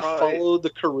really follow the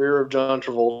career of John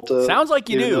Travolta. Sounds like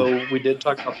you do. We did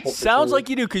talk about Pulp Fiction. Sounds like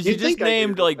you do, because you just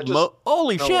named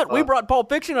holy shit, we brought Pulp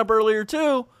Fiction up earlier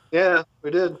too. Yeah,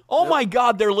 we did. Oh my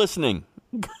God, they're listening.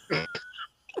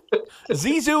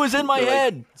 Zizou is in my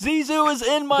head. Zizou is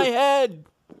in my head.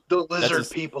 The lizard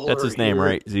people. That's his name,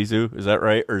 right? Zizou, is that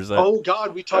right, or is that? Oh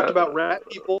God, we talked about rat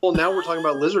people. Now we're talking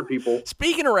about lizard people.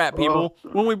 Speaking of rat people,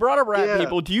 when we brought up rat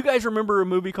people, do you guys remember a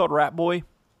movie called Rat Boy?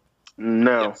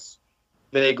 No. Yes.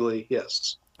 Vaguely,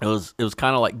 yes. It was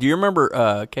kind of like. Do you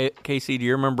remember Casey? Do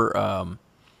you remember?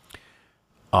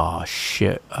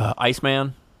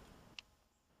 Iceman.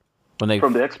 From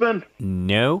the X-Men?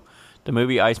 No. The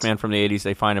movie Iceman from the 80s,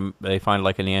 they find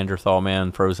like a Neanderthal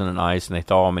man frozen in ice, and they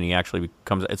thaw him, and he actually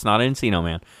becomes... It's not Encino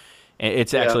Man.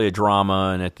 It's actually a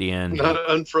drama, and at the end... Not an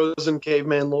unfrozen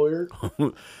caveman lawyer?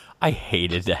 I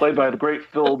hated that. Played by the great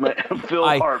Phil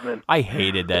Hartman. I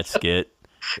hated that skit.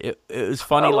 It was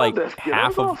funny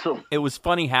It was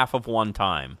funny half of one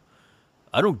time.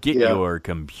 I don't get your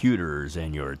computers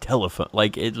and your telephone.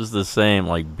 Like, it was the same,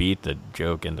 like, beat the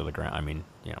joke into the ground. I mean,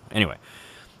 anyway...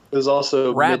 It was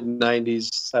also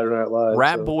mid-90s Saturday Night Live.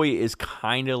 Rat Boy is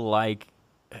kind of like...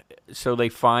 So they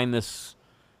find this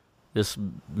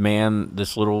man,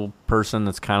 this little person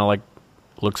that's kind of like...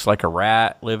 Looks like a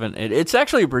rat living... It's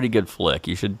actually a pretty good flick.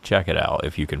 You should check it out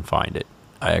if you can find it.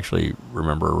 I actually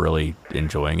remember really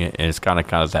enjoying it. And it's kind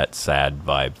of that sad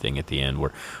vibe thing at the end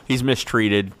where he's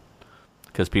mistreated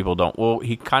because people don't... Well,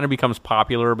 he kind of becomes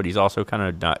popular, but he's also kind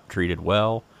of not treated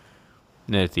well.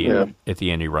 And then at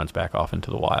the end, he runs back off into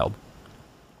the wild.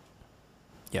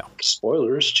 Yeah.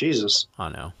 Spoilers, Jesus. I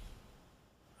know.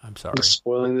 I'm sorry. I'm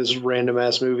spoiling this random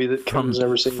ass movie that Kevin's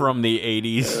never seen. From the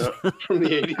 80s. Yeah. From the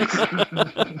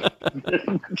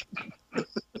 80s.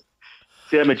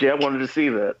 Damn it, I wanted to see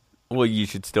that. Well, you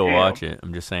should still watch it.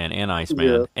 I'm just saying. And Iceman.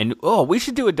 Yeah. And, we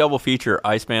should do a double feature.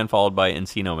 Iceman followed by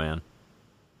Encino Man.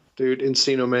 Dude,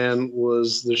 Encino Man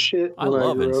was the shit. I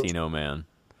love Encino Man.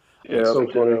 Yeah, so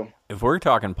funny. If we're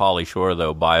talking Pauly Shore,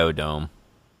 though, Biodome.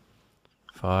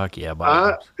 Fuck yeah,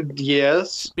 Biodome.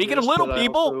 Yes. Speaking of little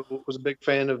people. I was a big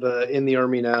fan of In the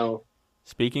Army Now.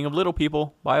 Speaking of little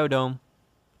people, Biodome.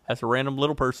 That's a random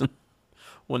little person.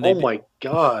 When my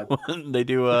God. When they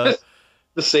do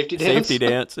the safety dance? Safety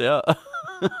dance, yeah.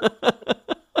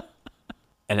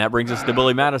 And that brings us to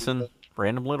Billy Madison.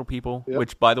 Random Little People,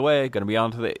 which, by the way, going to be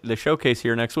on to the showcase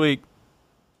here next week.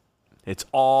 It's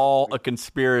all a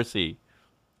conspiracy.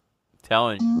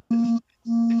 Telling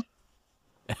you.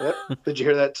 Yep. Did you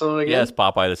hear that tone again? Yes,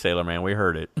 Popeye the Sailor Man. We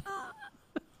heard it.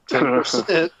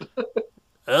 10%.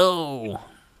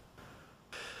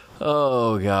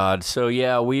 Oh, God. So,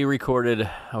 yeah, we recorded,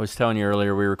 I was telling you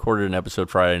earlier, we recorded an episode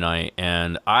Friday night,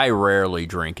 and I rarely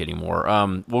drink anymore.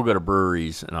 We'll go to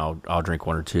breweries, and I'll drink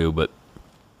one or two, but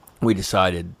we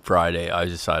decided Friday,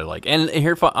 and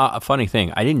here's a funny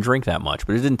thing. I didn't drink that much,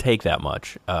 but it didn't take that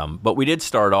much. But we did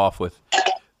start off with,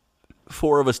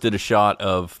 4 of us did a shot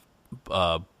of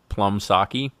plum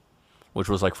sake, which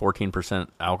was like 14%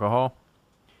 alcohol.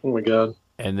 Oh, my God.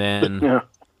 And then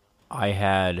I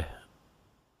had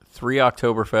 3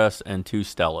 Oktoberfest and 2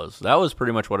 Stellas. That was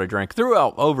pretty much what I drank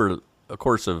throughout over a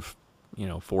course of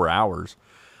 4 hours,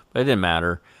 but it didn't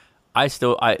matter.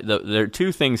 There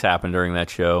 2 things happened during that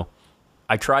show.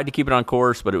 I tried to keep it on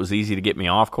course, but it was easy to get me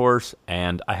off course,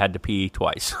 and I had to pee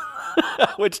twice,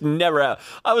 which never happened.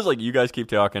 I was like, "You guys keep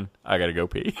talking. I gotta go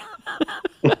pee."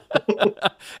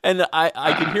 And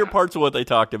I can hear parts of what they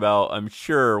talked about. I'm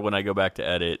sure when I go back to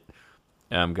edit,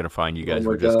 I'm gonna find you guys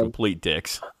were just complete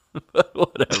dicks.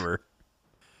 Whatever.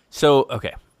 So,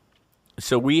 okay.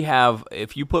 So we have,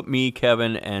 if you put me,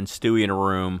 Kevin, and Stewie in a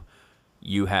room,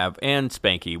 you have, and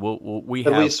Spanky, we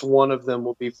have. At least one of them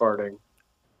will be farting.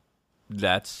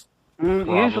 That's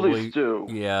usually Stu.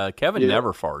 Yeah, Kevin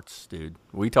never farts, dude.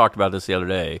 We talked about this the other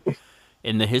day.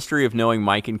 In the history of knowing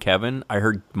Mike and Kevin, I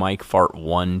heard Mike fart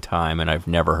one time, and I've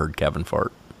never heard Kevin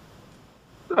fart.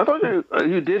 I thought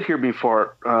you did hear me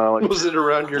fart. Was it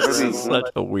around your This such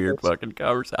a weird fucking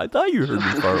conversation. I thought you heard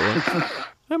me fart once.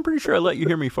 I'm pretty sure I let you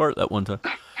hear me fart that one time.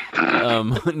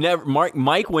 Never.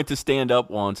 Mike went to stand up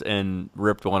once and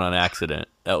ripped one on accident.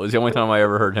 That was the only time I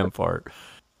ever heard him fart.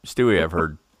 Stewie, I've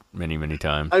heard many, many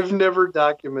times. I've never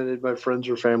documented my friends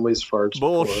or family's farts.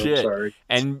 Bullshit. I'm sorry.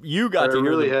 And you got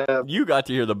you got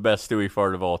to hear the best Stewie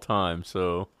fart of all time.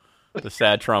 So the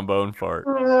sad trombone fart.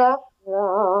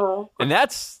 And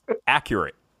that's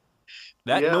accurate.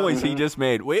 That noise he just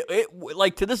made.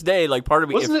 Like to this day, like part of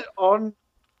me wasn't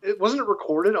it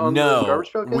recorded on the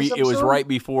Garbage Pail Kids episode? It was right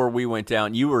before we went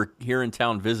down. You were here in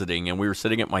town visiting, and we were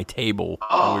sitting at my table,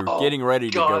 and we were getting ready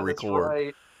to go record.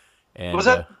 Right. And, was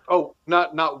that?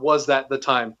 Was that the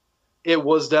time? It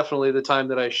was definitely the time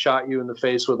that I shot you in the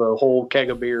face with a whole keg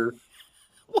of beer.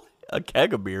 A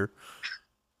keg of beer?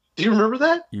 Do you remember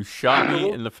that? You shot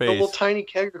me in the face. The little tiny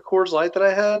keg of Coors Light that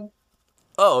I had.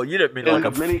 Oh, you didn't mean like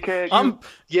a mini keg?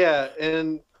 Yeah,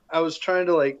 and I was trying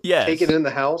to take it in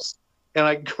the house, and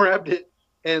I grabbed it,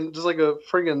 and just like a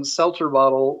friggin' seltzer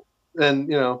bottle, and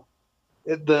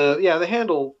the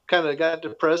handle kind of got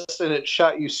depressed, and it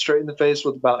shot you straight in the face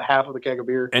with about half of the keg of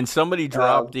beer. And somebody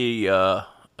dropped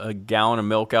a gallon of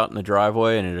milk out in the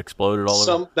driveway, and it exploded all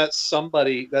over. That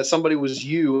somebody was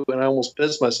you, and I almost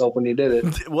pissed myself when you did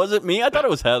it. Was it me? I thought it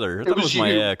was Heather. I thought it was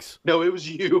my ex. No, it was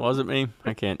you. Was it me?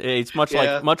 I can't. It's much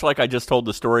like I just told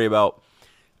the story about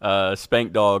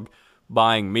Spank Dog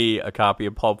buying me a copy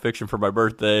of Pulp Fiction for my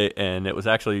birthday, and it was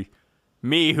actually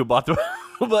me who bought the.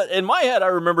 But in my head, I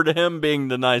remembered him being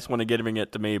the nice one and giving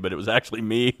it to me, but it was actually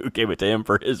me who gave it to him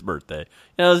for his birthday.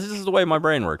 This is the way my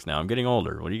brain works now. I'm getting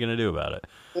older. What are you going to do about it?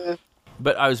 Yeah.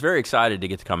 But I was very excited to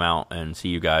get to come out and see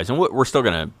you guys, and we're still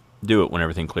going to do it when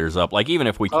everything clears up. Like, even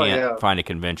if we can't find a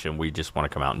convention, we just want to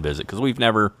come out and visit, because we've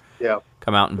never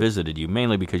come out and visited you,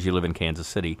 mainly because you live in Kansas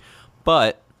City.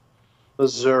 But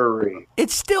Missouri.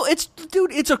 It's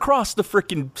across the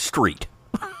freaking street.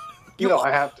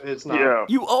 I have to. It's not. Yeah.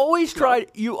 You always try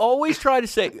to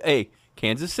say, "Hey,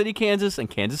 Kansas City, Kansas, and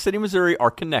Kansas City, Missouri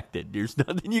are connected." There's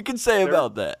nothing you can say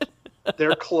about that.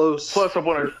 They're close. Plus, I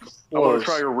want to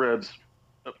try your ribs.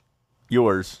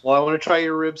 Yours. Well, I want to try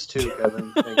your ribs too,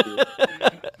 Kevin. Thank you.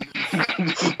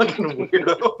 Fucking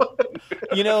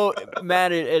weirdo.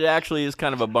 Matt, it actually is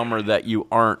kind of a bummer that you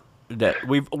aren't. That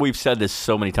we've said this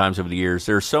so many times over the years.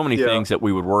 There are so many things that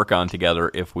we would work on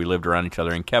together if we lived around each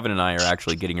other. And Kevin and I are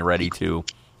actually getting ready to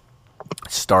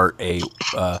start a.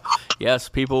 Yes,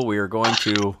 people, we are going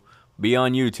to be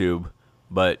on YouTube,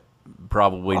 but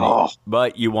probably,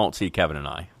 but you won't see Kevin and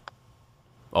I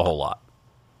a whole lot.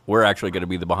 We're actually going to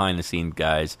be the behind the scenes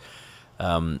guys.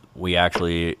 We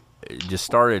actually just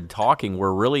started talking.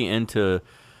 We're really into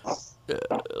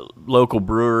local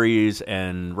breweries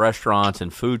and restaurants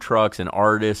and food trucks and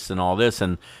artists and all this,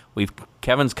 and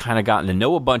Kevin's kind of gotten to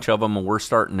know a bunch of them, and we're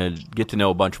starting to get to know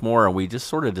a bunch more, and we just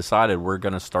sort of decided we're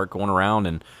going to start going around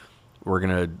and we're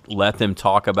going to let them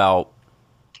talk about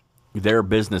their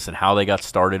business and how they got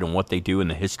started and what they do and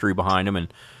the history behind them,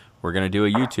 and We're going to do a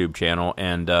YouTube channel,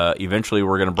 and eventually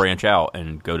we're going to branch out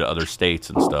and go to other states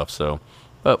and stuff. So,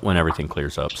 but when everything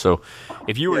clears up. So,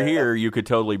 if you were here, you could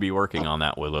totally be working on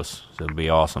that with us. So it'd be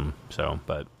awesome. So,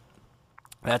 but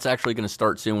that's actually going to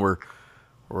start soon.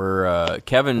 We're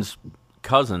Kevin's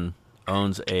cousin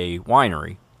owns a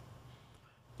winery,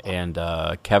 and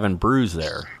Kevin brews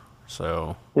there.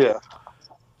 So yeah,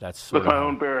 that's with my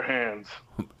own bare hands.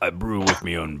 I brew with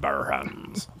my own bare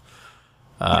hands.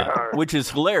 Which is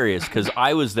hilarious because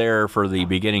I was there for the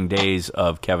beginning days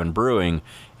of Kevin brewing,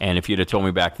 and if you'd have told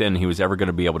me back then he was ever going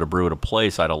to be able to brew at a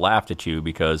place, I'd have laughed at you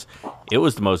because it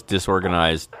was the most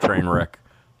disorganized train wreck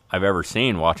I've ever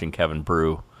seen watching Kevin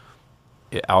brew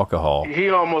alcohol. He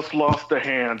almost lost a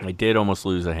hand. I did almost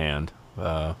lose a hand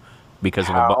because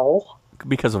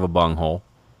of a bunghole.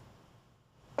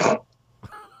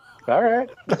 All right.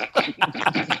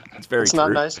 It's very It's true.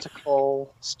 not nice to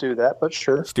call Stu that, but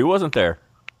sure. Stu wasn't there.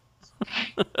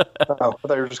 Oh, I thought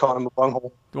you were just calling him a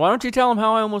bunghole. Why don't you tell him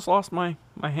how I almost lost my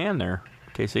hand there,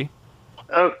 Casey?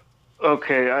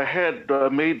 Okay, I had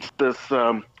made this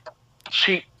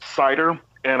cheap cider,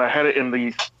 and I had it in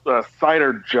the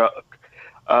cider jug,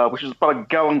 which is about a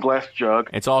gallon glass jug.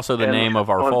 It's also the name of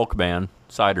our folk band,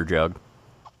 Cider Jug.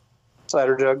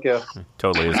 Cider jug, yeah.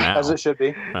 Totally is now. As it should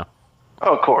be. No.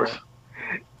 Oh, of course.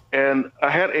 And I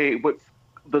had with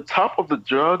the top of the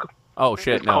jug. Oh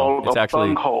shit! It's No, called it's a actually.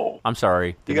 bunghole. I'm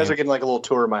sorry. You guys are getting like a little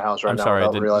tour of my house right I'm now. sorry.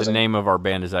 without The realizing. name of our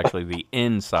band is actually the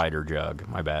Insider Jug.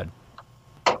 My bad.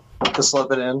 To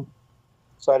slip it in.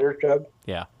 Cider jug?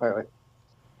 Yeah. Anyway.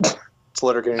 It's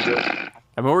letter getting to it.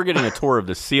 I mean, we're getting a tour of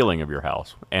the ceiling of your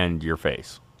house and your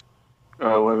face.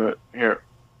 Oh, wait a minute. Here,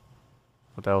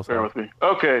 What the hell's bear that? with me.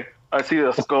 Okay, I see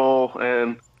a skull,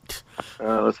 and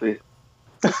let's see.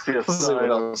 I see a Let's see what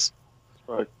sign. else.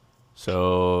 Right.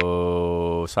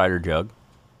 So, Cider Jug.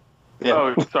 Yeah.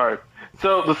 Oh, sorry.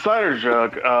 So the cider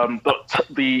jug, let's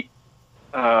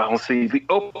see, the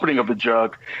opening of the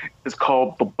jug is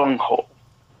called the bunghole,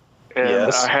 and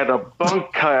Yes. I had a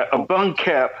bung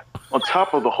cap on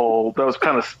top of the hole that was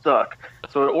kind of stuck.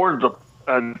 So in order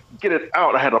to get it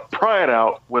out, I had to pry it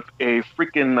out with a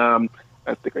freaking,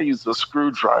 I think I used a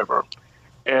screwdriver.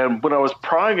 And when I was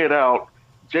prying it out,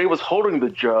 Jay was holding the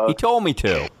jug. He told me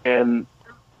to. And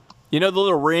You know the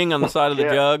little ring on the side of the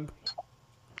Yeah. jug?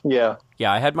 Yeah.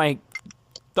 Yeah, I had my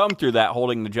thumb through that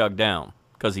holding the jug down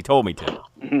because he told me to.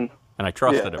 Mhm. And I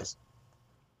trusted him. Yes.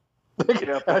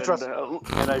 Yep, I and, trust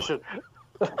and I should.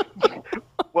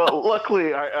 well,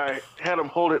 luckily I had him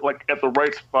hold it like at the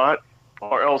right spot,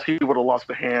 or else he would have lost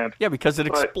a hand. Yeah, because it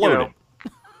But, you exploded.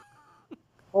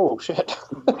 Oh, shit.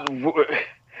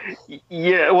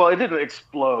 Yeah, well, it didn't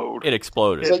explode. It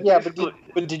exploded. So, yeah,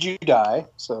 but did you die?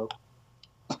 So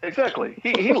Exactly.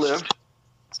 He lived.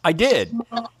 I did.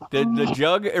 The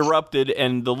jug erupted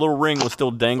and the little ring was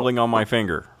still dangling on my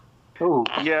finger. Ooh.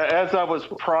 Yeah, as I was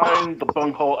prying the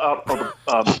bunghole out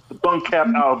of the bung cap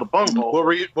out of the bunghole, What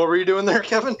were you doing there,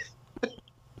 Kevin?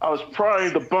 I was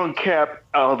prying the bung cap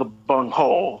out of the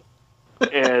bunghole,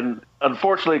 and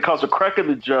unfortunately, it caused a crack in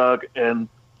the jug and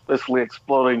basically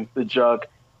exploding the jug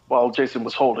while Jason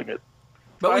was holding it.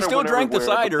 But we Cider still went drank the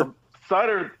everywhere, but cider. the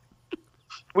cider.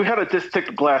 We had to just take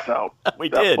the glass out. We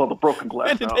did. Well, the broken We glass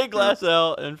had to out. take glass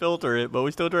out and filter it, but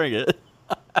we still drank it.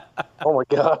 Oh my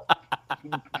god.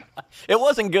 It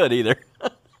wasn't good either.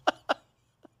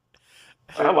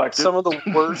 I liked it. Some of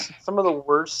the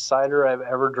worst cider I've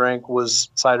ever drank was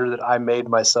cider that I made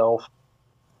myself.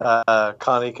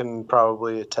 Connie can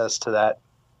probably attest to that.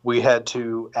 We had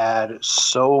to add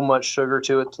so much sugar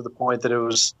to it to the point that it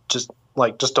was just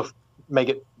to make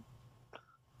it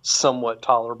somewhat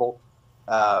tolerable.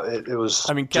 It was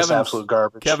just absolute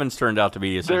garbage. Kevin's turned out to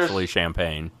be essentially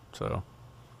champagne. So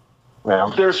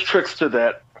Yeah. There's tricks to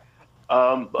that.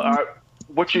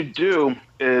 What you do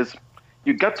is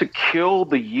you got to kill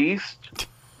the yeast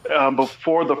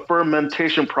before the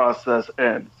fermentation process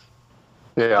ends.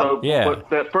 Yeah. So, Yeah. But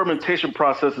that fermentation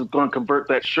process is going to convert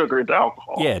that sugar into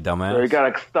alcohol. yeah, dumbass. So you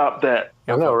got to stop that.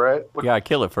 I know, right? Yeah, I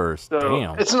kill it first. So-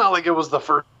 Damn. It's not like it was the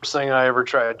first thing I ever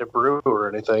tried to brew or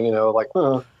anything,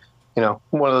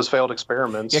 one of those failed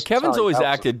experiments. Yeah, Kevin's It's not always like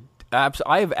acted.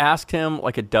 I have asked him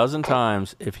like a dozen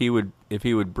times if he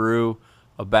would brew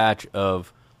a batch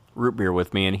of root beer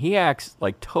with me, and he acts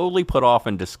like totally put off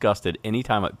and disgusted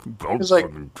anytime He's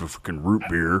like- fucking root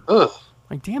beer. Ugh.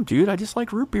 Like, damn, dude, I just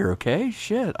like root beer. Okay,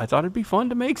 shit, I thought it'd be fun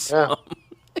to make some. Yeah.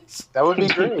 That would be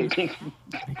great. Like,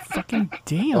 fucking That would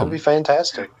damn. be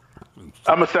fantastic.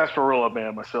 I'm a sarsaparilla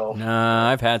man myself. Nah,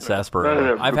 I've had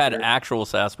sarsaparilla. No, I've had root beer. actual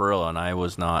sarsaparilla, and I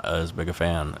was not as big a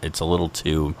fan. It's a little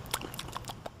too.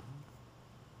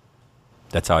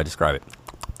 That's how I describe it.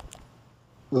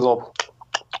 The little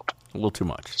A little too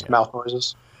much. Yeah. mouth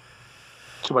noises.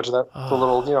 Too much of that. The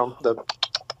little, the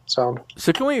sound.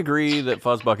 So can we agree that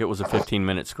Fuzzbucket was a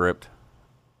 15-minute script?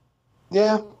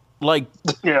 Yeah. Like,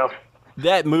 Yeah.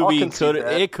 that movie concede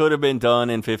that. could have been done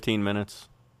in 15 minutes,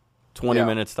 20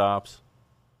 minute stops.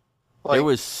 Like, there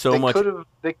was so much.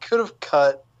 They could have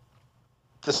cut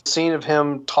the scene of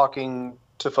him talking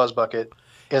to Fuzzbucket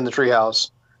in the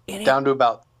treehouse down to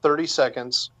about 30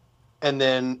 seconds, and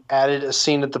then added a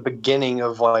scene at the beginning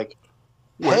of like,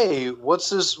 "Hey,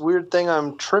 what's this weird thing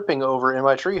I'm tripping over in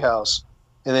my treehouse?"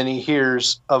 And then he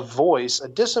hears a voice, a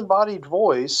disembodied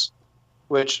voice,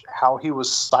 which how he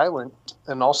was silent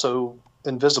and also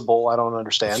invisible, I don't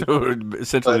understand. So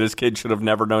essentially, this kid should have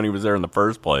never known he was there in the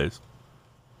first place.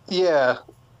 Yeah.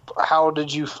 How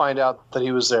did you find out that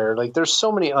he was there? Like, there's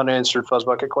so many unanswered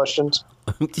Fuzzbucket questions.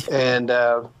 And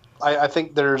I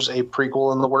think there's a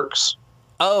prequel in the works.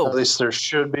 Oh. At least there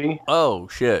should be. Oh,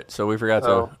 shit. So we forgot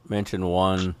to mention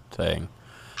one thing.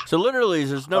 So literally,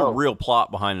 there's no real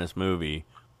plot behind this movie.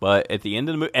 But at the end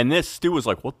of the movie, and this, Stu was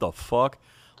like, what the fuck?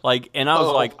 Like, and I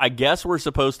was like, I guess we're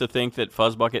supposed to think that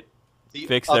Fuzzbucket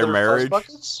fixed their marriage.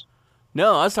 Fuzzbuckets?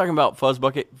 No, I was talking about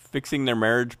Fuzzbucket fixing their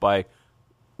marriage by...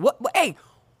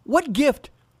 What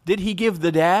gift did he give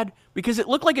the dad? Because it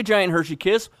looked like a giant Hershey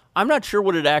kiss. I'm not sure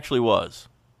what it actually was.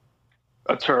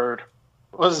 A turd.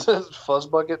 Was it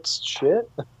Fuzzbucket's shit?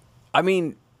 I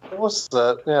mean... What's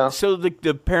that? Yeah. So the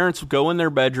parents go in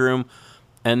their bedroom,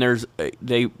 and there's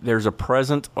a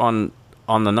present on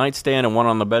the nightstand and one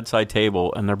on the bedside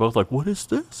table, and they're both like, what is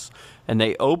this? And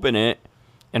they open it,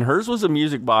 and hers was a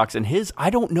music box, and his, I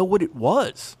don't know what it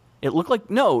was. It looked like,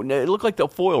 it looked like the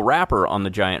foil wrapper on the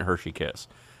giant Hershey Kiss.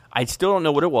 I still don't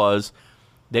know what it was.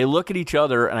 They look at each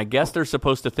other, and I guess they're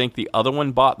supposed to think the other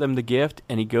one bought them the gift,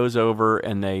 and he goes over,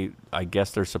 and I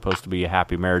guess they're supposed to be a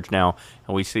happy marriage now,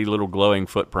 and we see little glowing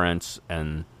footprints,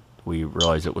 and we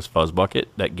realize it was Fuzzbucket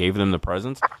that gave them the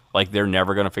presents. Like, they're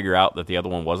never going to figure out that the other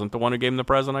one wasn't the one who gave them the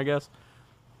present, I guess.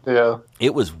 Yeah.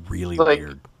 It was really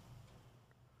weird.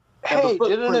 Hey,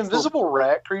 did an invisible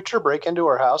rat creature break into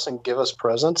our house and give us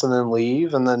presents and then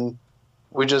leave, and then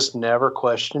we just never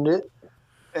questioned it?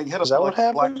 And you had Is that what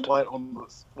happened? black light on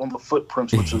the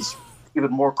footprints, which is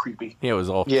even more creepy. Yeah, it was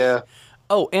all... Yeah.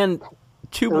 Oh, and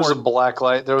there was a black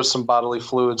light. There was some bodily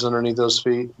fluids underneath those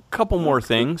feet. Couple more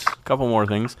things.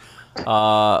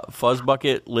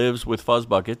 Fuzzbucket lives with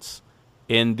Fuzzbuckets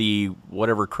in the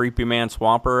whatever creepy man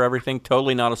swamp or everything.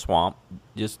 Totally not a swamp.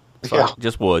 Just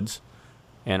woods.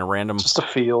 And a just a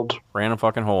field. Random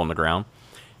fucking hole in the ground.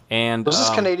 And was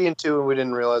this Canadian too, and we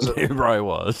didn't realize it? It probably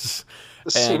was.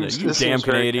 You damn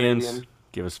Canadians. Canadian.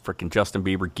 Give us freaking Justin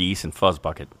Bieber, Geese, and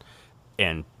Fuzzbucket.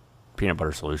 And Peanut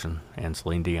Butter Solution. And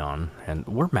Celine Dion. And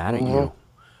we're mad at you.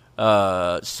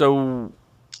 So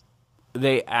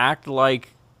they act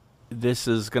like this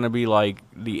is going to be like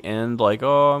the end. Like,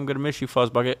 oh, I'm going to miss you,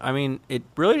 Fuzzbucket. I mean, it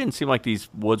really didn't seem like these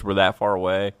woods were that far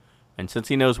away. And since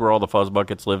he knows where all the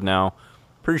Fuzzbuckets live now,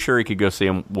 pretty sure he could go see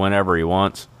him whenever he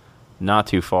wants. Not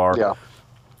too far. Yeah.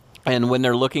 And when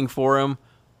they're looking for him,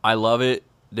 I love it.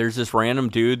 There's this random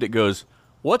dude that goes,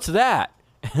 "What's that?"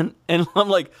 And I'm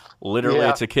like, literally,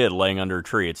 it's a kid laying under a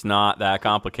tree. It's not that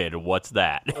complicated. What's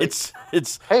that? It's.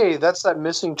 Hey, that's that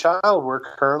missing child we're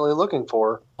currently looking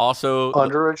for. Also,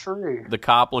 under a tree. The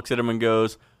cop looks at him and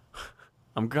goes,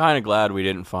 "I'm kind of glad we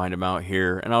didn't find him out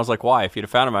here." And I was like, "Why? If you'd have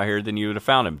found him out here, then you would have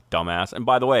found him, dumbass." And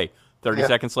by the way, 30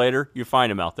 seconds later, you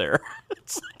find him out there.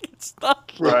 It's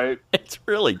not right. It's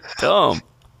really dumb.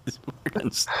 It's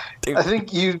stupid. I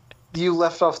think you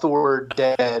left off the word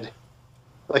dead.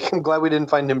 Like, I'm glad we didn't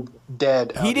find him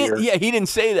dead. He didn't. Here. Yeah, he didn't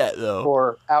say that though.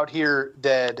 Or out here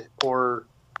dead, or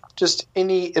just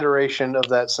any iteration of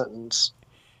that sentence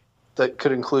that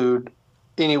could include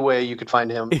any way you could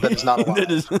find him that is not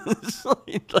alive.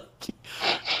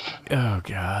 Oh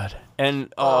God!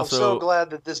 And also, I'm so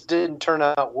glad that this didn't turn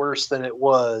out worse than it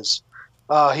was.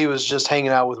 He was just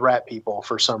hanging out with rat people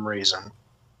for some reason.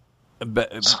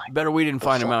 Better we didn't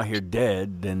find him out here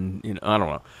dead than, I don't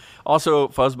know. Also,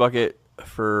 Fuzzbucket,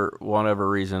 for whatever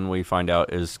reason we find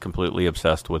out, is completely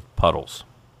obsessed with puddles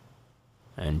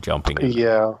and jumping in.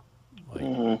 Yeah.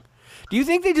 Do you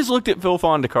think they just looked at Phil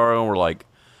Fondacaro and were like,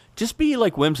 just be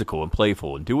like whimsical and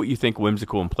playful and do what you think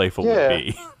whimsical and playful would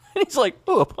be? And he's like,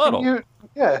 oh, a puddle.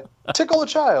 Tickle a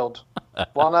child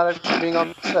while not actually being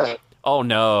on set. Oh,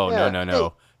 no.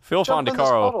 Hey, Phil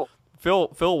Fondacaro.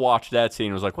 Phil watched that scene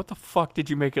and was like, what the fuck did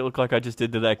you make it look like I just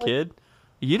did to that kid?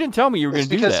 You didn't tell me you were going to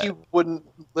do that. Because he wouldn't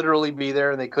literally be there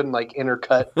and they couldn't,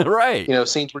 intercut, right.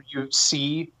 Scenes where you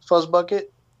see Fuzzbucket,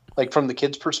 from the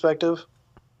kid's perspective.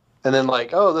 And then,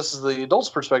 oh, this is the adult's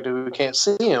perspective. We can't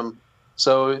see him.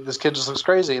 So this kid just looks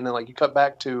crazy, and then like you cut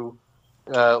back to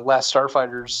Last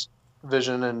Starfighter's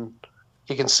vision, and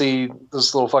he can see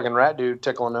this little fucking rat dude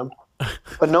tickling him,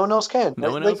 but no one else can.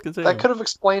 No one else can see That him. could have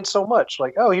explained so much.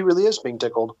 Like, oh, he really is being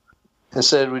tickled.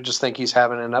 Instead, we just think he's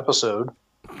having an episode,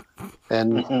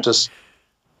 and just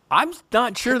I'm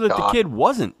not sure that the kid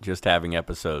wasn't just having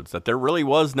episodes. That there really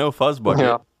was no Fuzzbucket.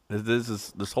 Yeah.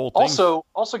 This whole thing.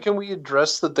 Also, can we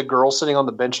address that the girl sitting on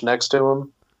the bench next to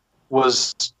him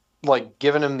was like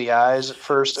giving him the eyes at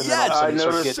first, and Yes, then all of a I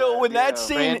sudden he noticed. so when that Yeah.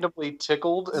 scene, randomly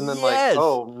tickled, and then Yes. like,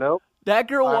 oh nope, that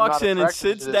girl I'm walks not in and attracted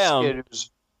sits to this down. kid who's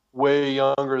way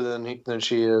younger than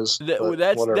she is. But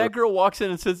whatever. That girl walks in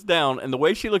and sits down, and the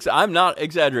way she looks, I'm not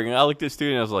exaggerating. I looked at this dude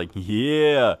and I was like,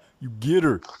 "Yeah, you get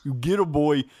her,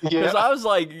 boy." Because Yeah. I was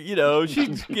like,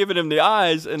 she's giving him the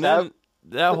eyes, and then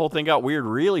that whole thing got weird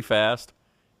really fast,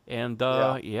 and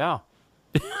yeah.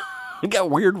 It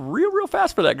got weird real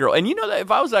fast for that girl. And you know that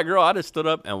if I was that girl, I'd have stood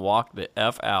up and walked the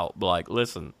F out. Like,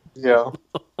 listen. Yeah.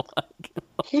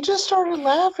 He just started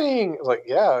laughing. I was like,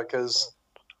 yeah, because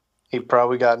he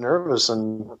probably got nervous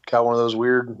and got one of those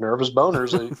weird nervous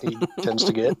boners that he tends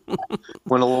to get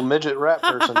when a little midget rat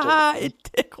person tickles. It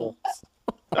tickles.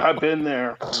 I've been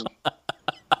there.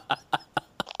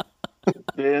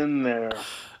 Been there.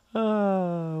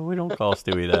 We don't call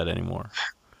Stewie that anymore.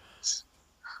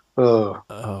 Oh,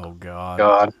 Oh, God.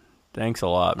 God. Thanks a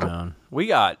lot, man.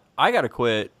 I got to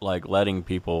quit, like, letting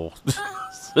people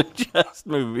suggest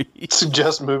movies.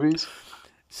 Suggest movies?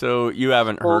 So you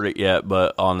haven't heard it yet,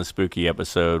 but on the spooky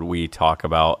episode, we talk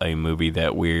about a movie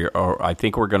that I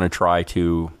think we're going to try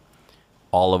to,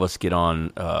 all of us get on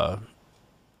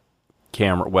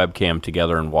webcam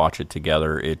together and watch it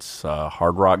together. It's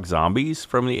Hard Rock Zombies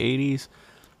from the 80s.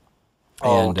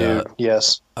 Oh, And, dude,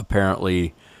 yes.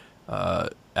 Apparently,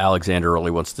 Alexander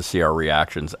really wants to see our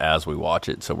reactions as we watch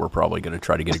it, so we're probably going to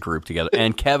try to get a group together.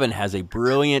 And Kevin has a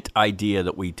brilliant idea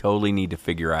that we totally need to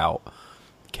figure out.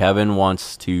 Kevin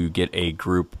wants to get a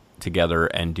group together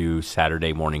and do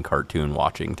Saturday morning cartoon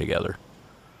watching together.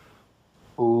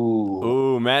 Ooh.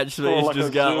 Ooh, Matt's face Like just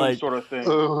a got Zoom like sort of thing.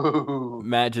 Ooh.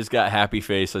 Matt just got happy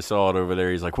face. I saw it over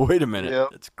there. He's like, "Wait a minute, Yep.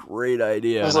 that's a great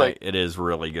idea." I was And like- it is a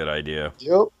really good idea.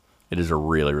 Yep. It is a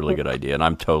really, really good idea, and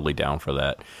I'm totally down for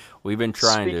that. We've been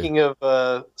trying Speaking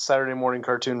of Saturday morning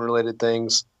cartoon related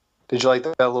things, did you like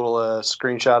that little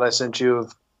screenshot I sent you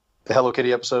of the Hello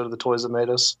Kitty episode of The Toys That Made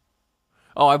Us?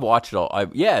 Oh, I've watched it all.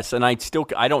 Yes, and I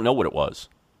don't know what it was.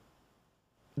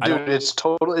 Dude,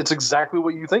 it's exactly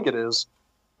what you think it is.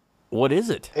 What is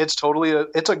it? It's totally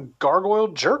it's a gargoyle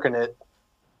jerking it.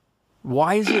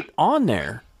 Why is it on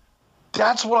there?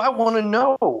 That's what I want to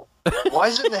know. Why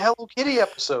is it in the Hello Kitty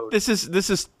episode? This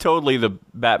is totally the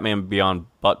Batman Beyond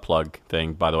butt plug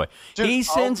thing, by the way. Dude, He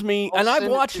sends me, I'll and I've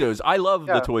send it watched to you. those. I love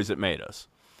the Yeah. Toys That Made Us.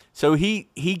 So he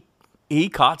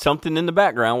caught something in the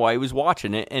background while he was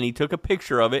watching it, and he took a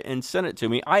picture of it and sent it to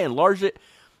me. I enlarged it.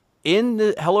 In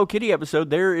the Hello Kitty episode,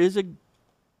 there is a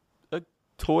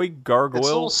toy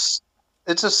gargoyle.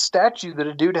 It's a statue that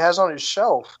a dude has on his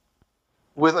shelf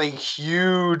with a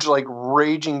huge, like,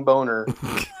 raging boner.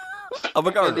 Of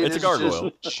a gargoyle. And It's a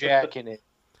gargoyle. just jacking it.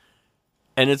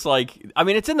 And it's like, I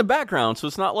mean, it's in the background, so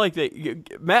it's not like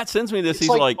that. Matt sends me this. It's He's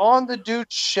like, on the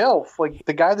dude's shelf, like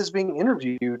the guy that's being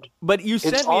interviewed. but you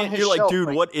sent me on it, and his you're like, shelf, dude,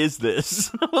 like- what is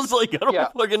this? I was like, I don't Yeah.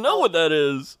 fucking know what that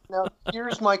is. Now,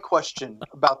 here's my question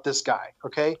about this guy,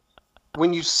 okay?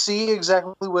 When you see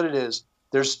exactly what it is,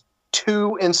 there's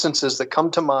two instances that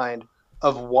come to mind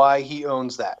of why he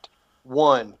owns that.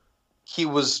 One, he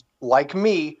was, like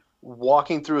me,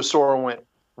 walking through a store and went,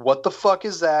 what the fuck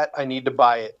is that? I need to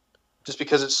buy it. Just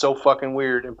because it's so fucking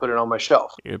weird, and put it on my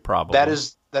shelf. It probably. That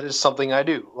is something I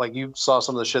do. Like, you saw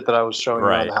some of the shit that I was showing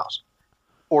around Right. the house.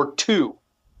 Or two,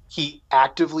 he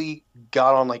actively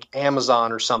got on like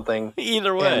Amazon or something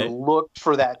Either way. and looked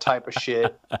for that type of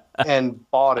shit and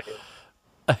bought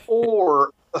it. Or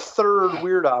a third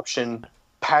weird option,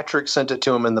 Patrick sent it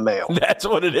to him in the mail. That's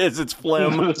what it is. It's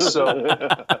phlegm. So,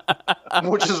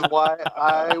 which is why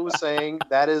I was saying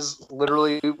that is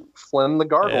literally Flynn the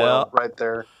Gargoyle Yeah. right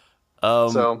there.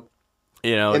 So,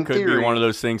 it in could be theory, one of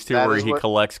those things, too, that where is he what-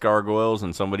 collects gargoyles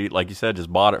and somebody, like you said,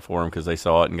 just bought it for him because they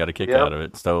saw it and got a kick Yep. out of it.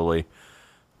 It's totally.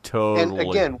 And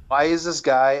again, why is this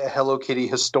guy a Hello Kitty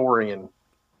historian?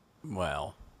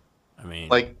 Well, I mean.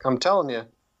 Like, I'm telling you,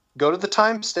 go to the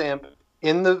timestamp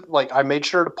in the, like, I made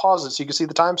sure to pause it so you can see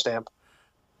the timestamp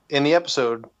in the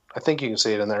episode. I think you can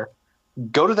see it in there.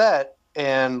 Go to that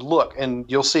and look, and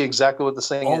you'll see exactly what this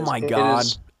thing is. Oh, my It God.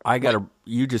 is- I got to.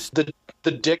 You just.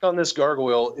 the dick on this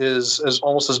gargoyle is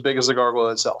almost as big as the gargoyle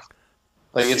itself.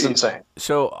 Like, it's insane.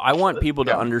 So I want people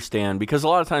to understand, because a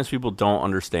lot of times people don't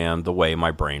understand the way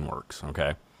my brain works,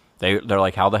 okay? They're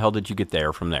like, how the hell did you get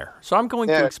there from there? So I'm going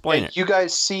to explain it. You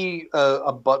guys see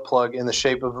a butt plug in the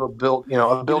shape of a building in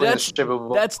the shape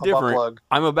of that's a different. butt plug.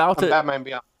 I'm about to Batman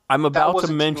Beyond. I'm about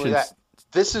to mention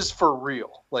this is for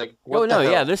real. Like, what the hell?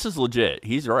 Yeah, this is legit.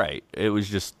 He's right. It was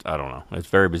just, I don't know. It's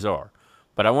very bizarre.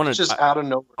 But I want to just out of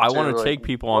nowhere. I want to take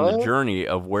people on the journey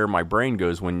of where my brain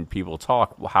goes when people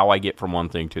talk, how I get from one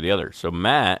thing to the other. So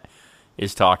Matt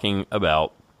is talking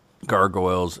about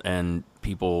gargoyles and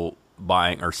people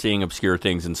buying or seeing obscure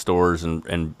things in stores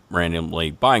and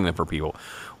randomly buying them for people,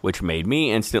 which made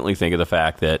me instantly think of the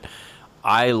fact that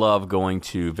I love going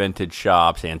to vintage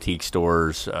shops, antique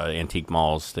stores, antique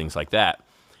malls, things like that.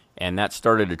 And that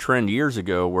started a trend years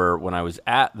ago where when I was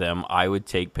at them, I would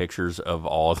take pictures of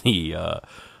all the,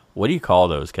 what do you call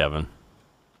those, Kevin?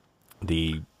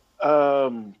 The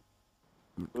overtly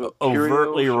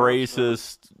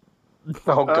racist,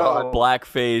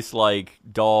 blackface, like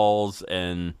dolls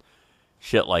and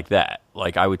shit like that.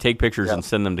 Like, I would take pictures and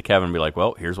send them to Kevin and be like,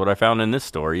 well, here's what I found in this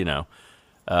store, you know.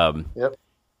 Yep.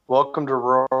 Welcome to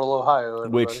rural Ohio,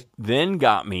 everybody. Which then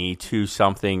got me to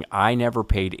something I never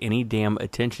paid any damn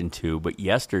attention to, but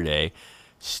yesterday,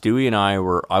 Stewie and I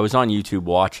was on YouTube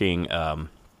watching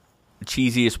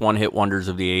cheesiest one-hit wonders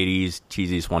of the 80s,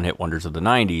 cheesiest one-hit wonders of the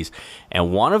 90s,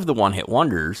 and one of the one-hit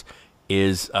wonders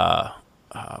is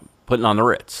Putting on the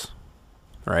Ritz,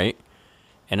 right?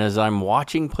 And as I'm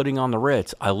watching Putting on the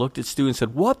Ritz, I looked at Stu and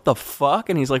said, what the fuck?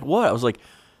 And he's like, what? I was like,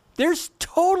 there's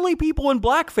totally people in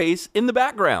blackface in the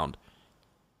background.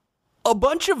 A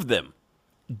bunch of them.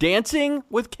 Dancing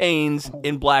with canes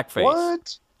in blackface.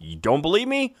 What? You don't believe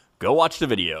me? Go watch the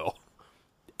video.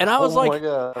 And I was like,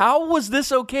 how was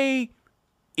this okay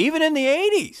even in the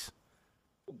 80s?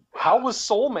 How was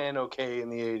Soul Man okay in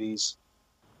the 80s?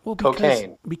 Well,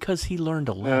 cocaine. Because he learned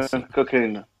a lesson.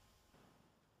 Cocaine.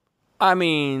 I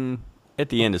mean, at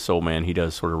the end of Soul Man, he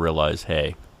does sort of realize,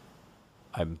 hey,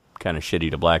 I'm kind of shitty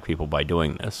to black people by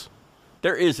doing this.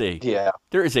 There is a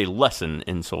lesson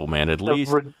in Soul Man, at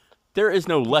least. There is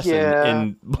no lesson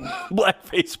in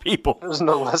blackface people. There's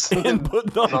no lesson in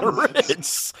Putting on the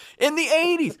Ritz in the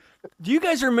 80s. Do you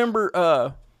guys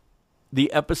remember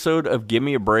the episode of Give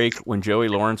Me a Break when Joey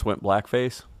Lawrence went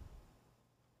blackface?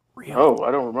 I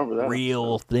don't remember that.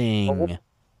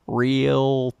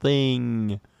 Real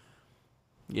thing.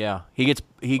 Yeah, he gets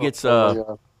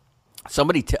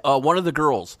somebody one of the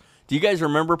girls. Do you guys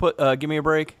remember Give Me a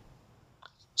Break?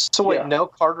 So wait, Nell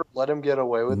Carter let him get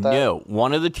away with that? No,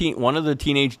 one of the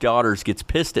teenage daughters gets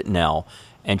pissed at Nell,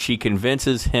 and she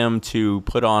convinces him to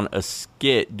put on a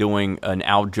skit doing an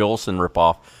Al Jolson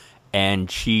ripoff,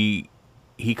 and he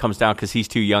comes down because he's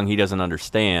too young, he doesn't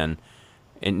understand.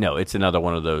 And no, it's another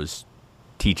one of those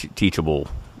teachable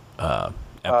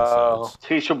episodes.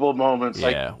 Teachable moments.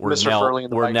 Yeah, like Mr. Furley in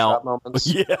the bike shop moments.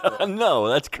 Yeah, no,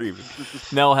 that's creepy.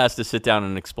 Nell has to sit down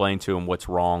and explain to him what's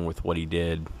wrong with what he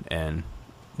did, and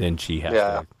then she has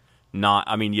to not.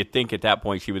 I mean, you'd think at that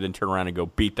point she would then turn around and go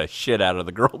beat the shit out of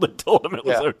the girl that told him it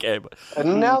was okay. But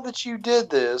and now that you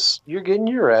did this, you're getting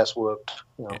your ass whooped.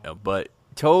 You know. Yeah, but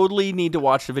totally need to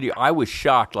watch the video. I was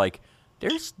shocked. Like,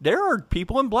 there are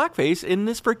people in blackface in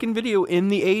this freaking video in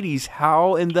the 80s.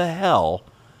 How in the hell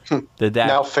did that?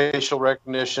 Now facial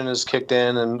recognition is kicked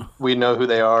in, and we know who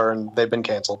they are, and they've been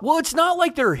canceled. Well, it's not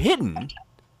like they're hidden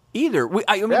either.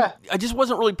 I just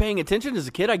wasn't really paying attention as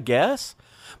a kid, I guess.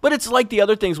 But it's like the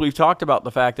other things we've talked about, the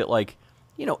fact that, like,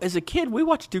 you know, as a kid, we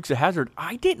watched Dukes of Hazzard.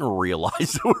 I didn't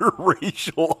realize there were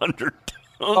racial undertones.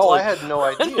 Oh, I had no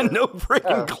idea. I had no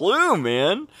freaking clue,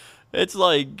 man. It's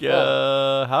like,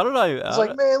 how did I... It's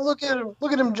like, man, look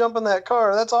at him jump in that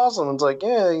car. That's awesome. It's like,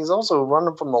 yeah, he's also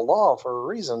running from the law for a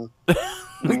reason.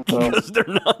 Because they're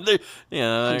not... they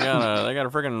got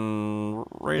a freaking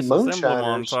racist emblem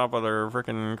on top of their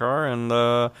freaking car, and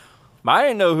I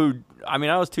didn't know who... I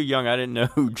mean, I was too young. I didn't know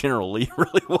who General Lee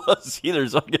really was either,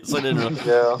 so I guess I didn't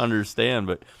understand.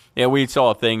 But, yeah, we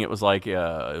saw a thing. It was like, do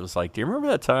you remember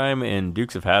that time in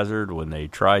Dukes of Hazzard when they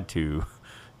tried to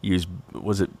use...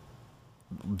 Was it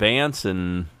Vance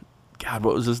and... God,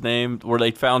 what was his name? Where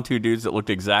they found two dudes that looked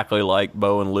exactly like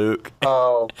Bo and Luke.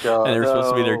 Oh, God. And they were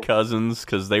supposed to be their cousins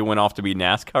because they went off to be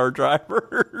NASCAR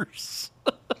drivers.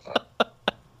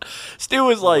 Stu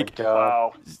was like...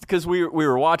 Wow. Because we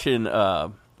were watching...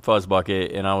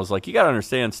 Fuzzbucket, and I was like, you got to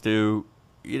understand, Stu,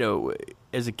 you know,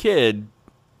 as a kid,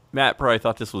 Matt probably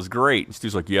thought this was great. And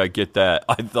Stu's like, yeah, I get that.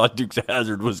 I thought Dukes of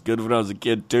Hazzard was good when I was a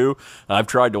kid, too. I've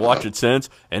tried to watch it since,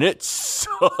 and it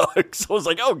sucks. I was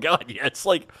like, oh, God, yeah, it's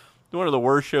like one of the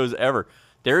worst shows ever.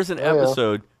 There's an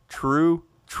episode, true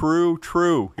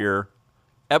here,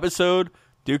 episode,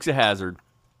 Dukes of Hazzard.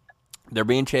 They're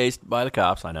being chased by the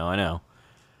cops. I know.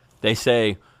 They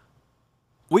say,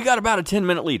 we got about a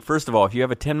 10-minute lead. First of all, if you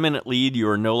have a 10-minute lead, you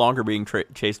are no longer being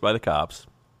chased by the cops.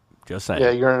 Just saying.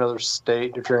 Yeah, you're in another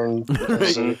state if you're in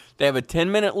Tennessee. They have a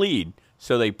 10-minute lead,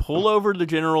 so they pull over to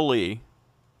General Lee,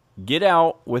 get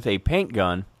out with a paint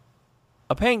gun.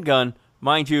 A paint gun,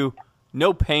 mind you,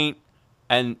 no paint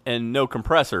and no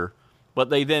compressor, but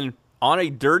they then, on a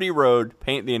dirty road,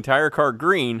 paint the entire car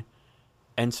green,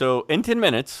 and so in 10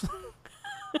 minutes,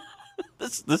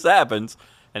 this happens,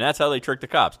 and that's how they trick the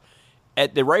cops.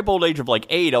 At the ripe old age of like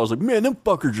 8, I was like, man, them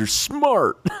fuckers are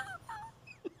smart.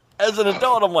 As an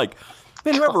adult, I'm like,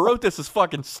 man, whoever wrote this is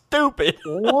fucking stupid.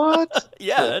 What?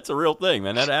 Yeah, that's a real thing,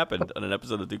 man. That happened on an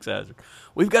episode of Dukes of Hazzard.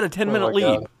 We've got a 10-minute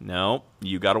lead. God. No,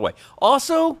 you got away.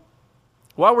 Also,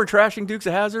 while we're trashing Dukes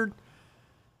of Hazzard,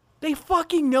 they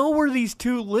fucking know where these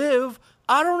two live.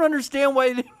 I don't understand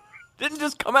why they didn't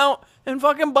just come out and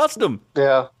fucking bust them.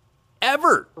 Yeah.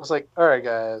 Ever. I was like, all right,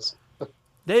 guys.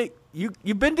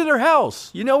 You've been to their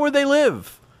house. You know where they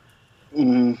live.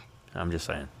 Mm. I'm just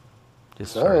saying.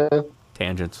 Just All right.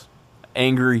 tangents.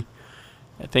 Angry.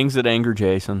 Things that anger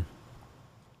Jason.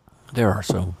 There are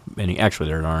so many. Actually,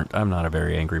 there aren't. I'm not a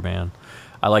very angry man.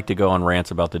 I like to go on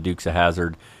rants about the Dukes of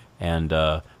Hazzard and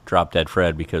Drop Dead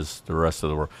Fred because the rest of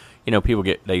the world, people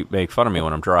they make fun of me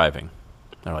when I'm driving.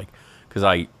 They're like, because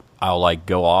I'll like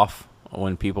go off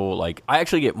when people like. I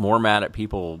actually get more mad at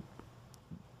people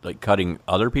like cutting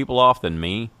other people off than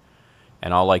me,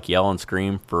 and I'll like yell and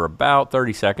scream for about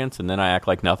 30 seconds, and then I act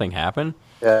like nothing happened.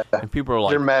 Yeah. And people are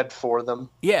like, you're mad for them.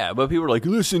 Yeah, but people are like,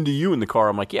 listen to you in the car.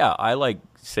 I'm like, yeah, I like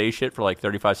say shit for like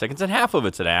 35 seconds, and half of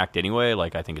it's an act anyway.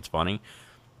 Like, I think it's funny.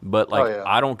 But like,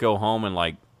 I don't go home and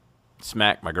like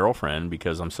smack my girlfriend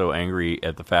because I'm so angry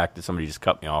at the fact that somebody just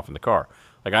cut me off in the car.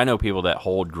 Like, I know people that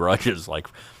hold grudges. Like,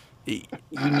 you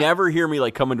never hear me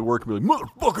like coming to work and be like,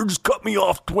 motherfucker just cut me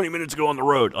off 20 minutes ago on the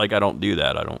road. Like, I don't do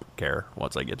that. I don't care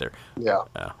once I get there. Yeah.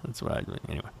 That's what I do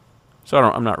anyway. So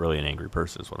I'm not really an angry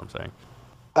person is what I'm saying.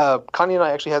 Connie and I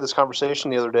actually had this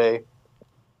conversation the other day.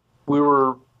 We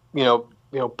were,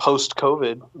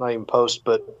 post-COVID, not even post,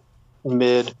 but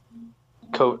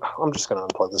mid-COVID. I'm just going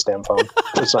to unplug this damn phone.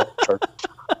 It's not charged.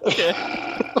 Okay.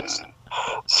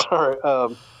 Sorry.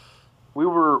 We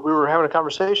were having a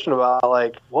conversation about,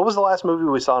 like, what was the last movie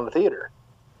we saw in the theater?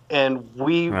 And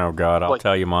we... Oh, God, I'll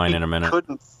tell you mine in a minute.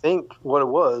 Couldn't think what it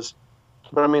was.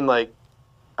 But I mean, like,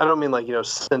 I don't mean like,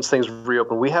 since things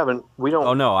reopened. We don't...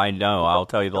 Oh, no, I know. I'll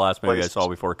tell you the last movie I saw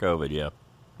before COVID, yeah.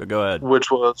 But go ahead.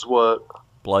 Which was what?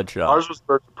 Bloodshot. Ours was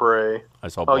Birds of Prey. I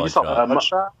saw Bloodshot. Oh, you saw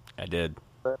Bloodshot? I did.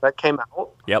 That came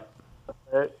out? Yep.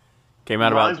 Right. Came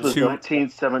out Mine about was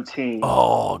 1917.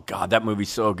 Oh, God, that movie's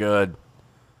so good.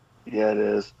 Yeah, it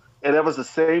is. And that was the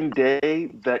same day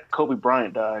that Kobe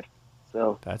Bryant died.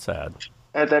 So that's sad.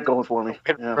 I had that going for me.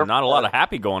 Yeah. Not a lot of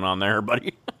happy going on there,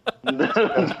 buddy.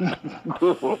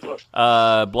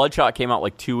 Bloodshot came out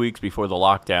like 2 weeks before the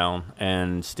lockdown,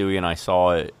 and Stewie and I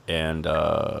saw it, and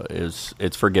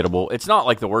it's forgettable. It's not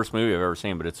like the worst movie I've ever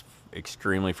seen, but it's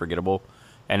extremely forgettable.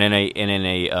 And in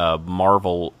a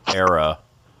Marvel era,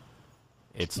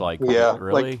 it's like,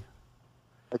 really?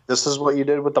 Like, this is what you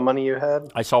did with the money you had?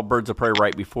 I saw Birds of Prey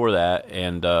right before that,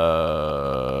 and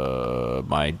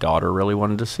my daughter really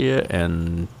wanted to see it,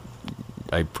 and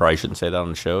I probably shouldn't say that on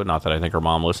the show. Not that I think her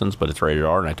mom listens, but it's rated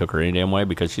R, and I took her any damn way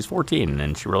because she's 14,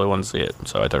 and she really wanted to see it,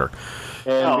 so I took her.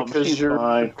 And because you're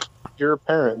a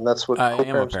parent, and that's what I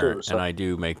am a parent, do, so. and I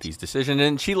do make these decisions,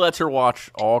 and she lets her watch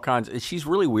all kinds. She's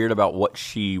really weird about what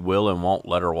she will and won't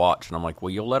let her watch, and I'm like, well,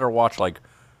 you'll let her watch, like,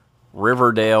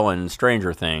 Riverdale and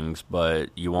Stranger Things, but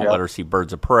you won't let her see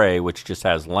Birds of Prey, which just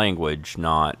has language,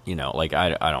 not, like, I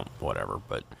don't, whatever,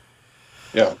 but...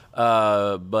 Yeah.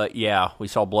 But, yeah, we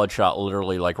saw Bloodshot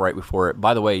literally, like, right before it.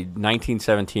 By the way,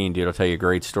 1917, dude, I'll tell you a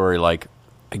great story. Like,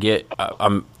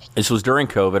 this was during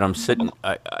COVID. I'm sitting,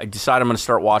 I decided I'm going to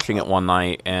start watching it one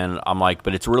night, and I'm like,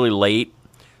 but it's really late,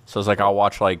 so it's like I'll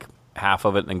watch, like, half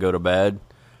of it and then go to bed,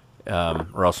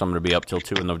 or else I'm going to be up till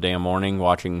 2 in the damn morning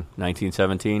watching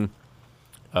 1917.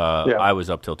 I was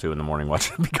up till 2 in the morning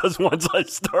watching it because once I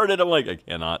started, I'm like,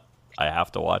 I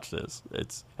have to watch this.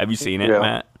 Have you seen it,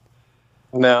 Matt?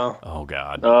 No. Oh,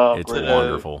 God. It's really?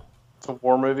 wonderful. It's a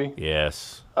war movie?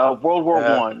 Yes. World War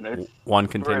One. One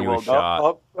continuous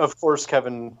shot. Of course,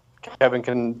 Kevin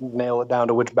can nail it down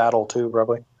to which battle, too,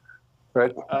 probably.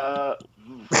 Right? I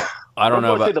don't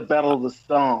know about... say the Battle of the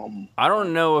Somme. I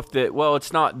don't know if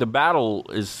it's not... The battle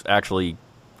is actually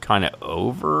kind of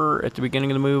over at the beginning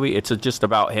of the movie. It's just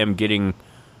about him getting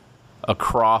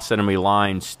across enemy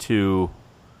lines to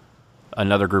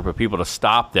another group of people to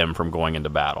stop them from going into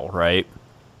battle, right?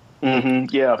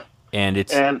 Yeah. And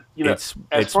it's as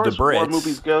it's far the as war Brits.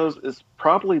 movies goes, it's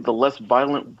probably the less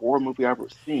violent war movie I've ever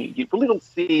seen. You really don't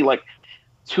see like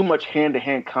too much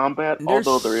hand-to-hand combat,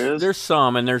 although there is. There's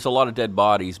some, and there's a lot of dead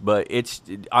bodies, but it's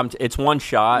one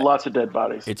shot. Lots of dead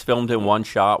bodies. It's filmed in one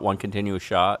shot, one continuous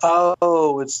shot.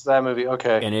 Oh, it's that movie.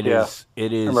 Okay. And it is. I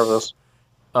remember this.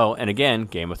 Oh, and again,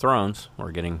 Game of Thrones.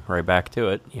 We're getting right back to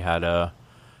it. You had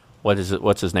what is it?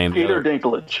 What's his name? Peter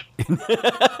Dinklage.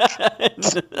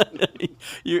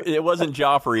 It wasn't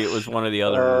Joffrey. It was one of the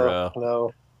other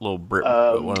no. one of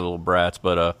the little brats.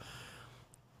 But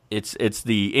it's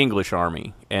the English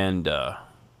army, and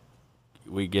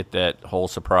we get that whole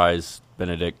surprise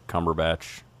Benedict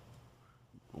Cumberbatch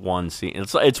one scene.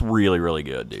 It's really, really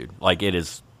good, dude. Like, it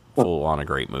is full on a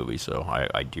great movie. So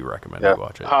I do recommend you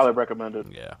watch it. Highly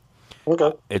recommended. Yeah.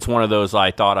 Okay. It's one of those I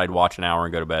thought I'd watch an hour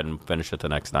and go to bed and finish it the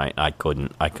next night. I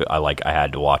couldn't. I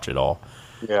had to watch it all.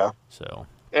 Yeah. So.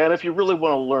 And if you really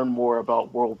want to learn more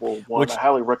about World War I, I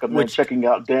highly recommend checking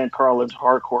out Dan Carlin's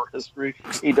Hardcore History.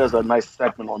 He does a nice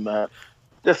segment on that.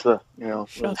 Just shut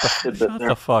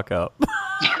the fuck up.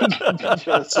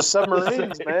 It's the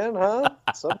submarines, man, huh?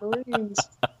 Submarines.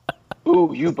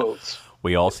 Ooh, U-boats.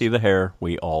 We all see the hair.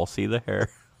 We all see the hair.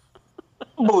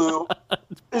 Blue.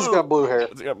 He's got blue hair.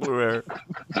 He's got blue hair.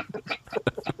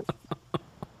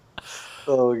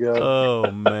 Oh, God.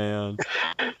 Oh, man.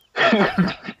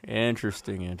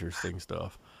 Interesting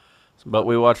stuff. But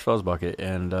we watched Fuzzbucket,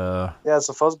 and yeah, it's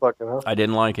a Fuzzbucket, huh? I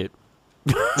didn't like it.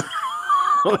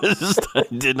 I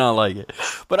did not like it,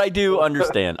 but I do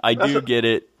understand. I do get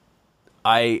it.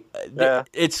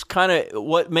 It's kind of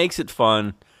what makes it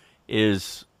fun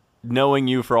is knowing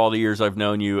you for all the years I've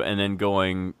known you, and then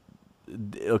going,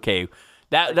 okay,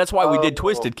 that's why we did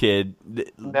Twisted Kid.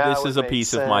 This is a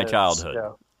piece of my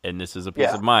childhood, and this is a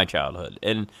piece of my childhood,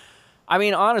 and I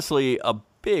mean, honestly, a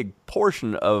big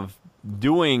portion of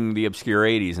doing the Obscure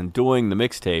 80s and doing the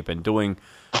mixtape and doing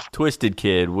Twisted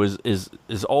Kid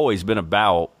has always been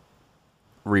about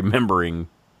remembering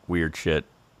weird shit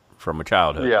from a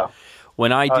childhood. Yeah.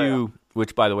 When I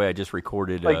which, by the way, I just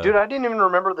recorded. Dude, I didn't even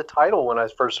remember the title when I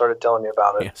first started telling you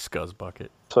about it. Yeah, Scuzzbucket.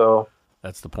 So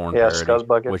that's the porn parody. Yeah,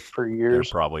 Scuzzbucket which for years.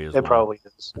 It probably is. It probably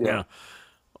is. Yeah.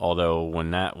 Although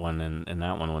when that one and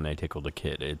that one when they tickle the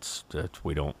kid, it's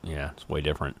way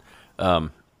different.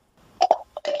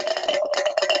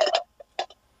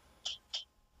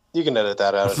 You can edit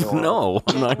that out if you want. No,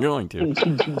 I'm not going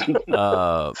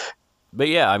to. But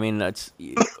yeah, I mean,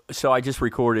 so I just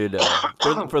recorded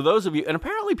for those of you, and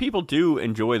apparently people do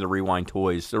enjoy the Rewind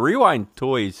Toys. The Rewind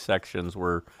Toys sections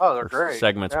they're great.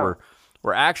 Segments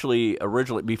were actually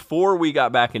originally, before we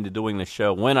got back into doing the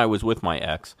show, when I was with my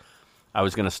ex, I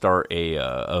was going to start a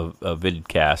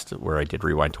vidcast where I did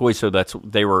Rewind Toys. So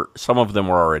some of them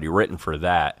were already written for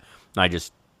that, and I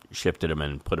just shifted them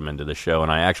and put them into the show.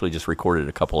 And I actually just recorded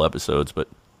a couple episodes, but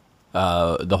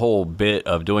the whole bit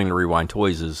of doing the Rewind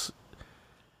Toys is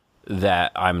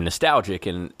that I'm nostalgic,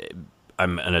 and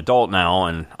I'm an adult now,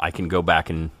 and I can go back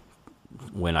and,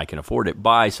 when I can afford it,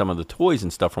 buy some of the toys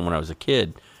and stuff from when I was a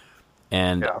kid.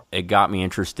 And it got me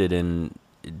interested in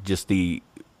just the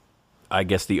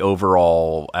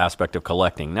overall aspect of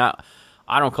collecting. Now,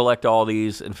 I don't collect all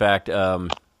these. In fact, an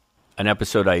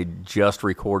episode I just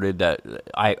recorded that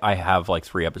I have like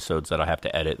 3 episodes that I have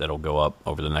to edit that'll go up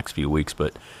over the next few weeks.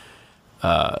 But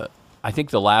I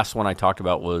think the last one I talked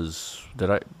about was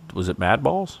it Mad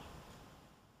Balls?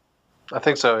 I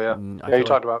think so. Yeah. You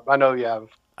talked about. I know you have.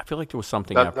 I feel like there was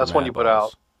something. After that's Mad one you put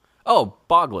Balls. out. Oh,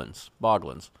 Boglins.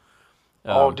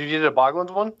 Did you do a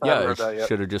Boglins one? I haven't heard that yet.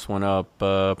 Should have just went up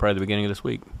probably the beginning of this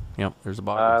week. Yep, there's a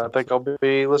Boglins. I think I'll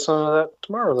be listening to that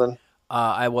tomorrow then.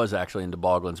 I was actually into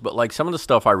Boglins, but like some of the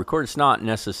stuff I record, it's not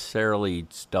necessarily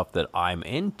stuff that I'm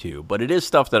into, but it is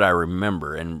stuff that I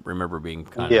remember being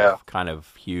kind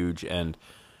of huge. And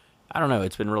I don't know,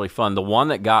 it's been really fun. The one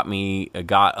that got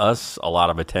us a lot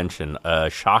of attention,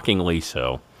 shockingly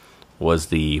so, was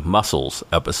the Muscles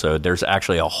episode. There's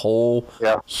actually a whole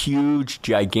huge,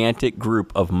 gigantic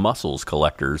group of Muscles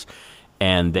collectors,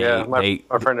 and my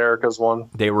friend Erica's one.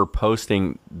 They were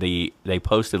posting they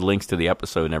posted links to the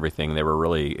episode and everything. They were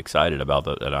really excited about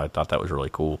that, and I thought that was really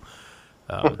cool.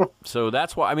 So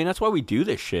that's why we do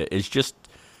this shit, is just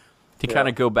to kind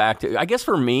of go back to. I guess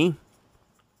for me,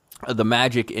 the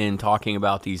magic in talking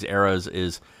about these eras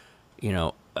is,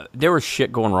 there was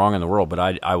shit going wrong in the world, but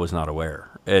I was not aware.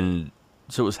 And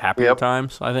so it was happier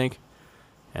times, I think.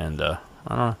 And I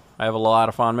don't know. I have a lot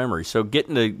of fond memories. So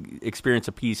getting to experience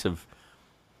a piece of,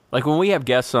 like when we have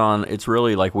guests on, it's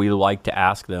really like we like to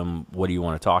ask them, what do you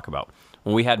want to talk about?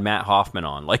 When we had Matt Hoffman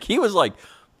on, like he was like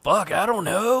fuck, I don't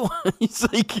know. He's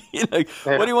like,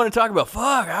 what do you want to talk about?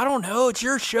 Fuck, I don't know. It's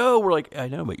your show. We're like, I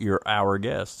know, but you're our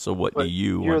guest. So what do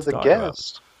you want to talk about? You're the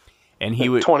guest. And he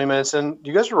would 20 minutes in.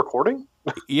 You guys are recording?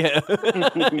 Yeah.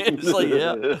 It's like,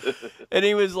 yeah. And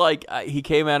he was like, he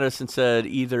came at us and said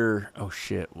either, oh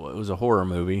shit, well, it was a horror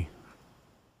movie.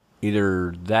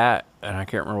 Either that, and I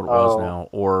can't remember what it was now,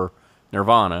 or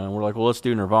Nirvana. And we're like, well, let's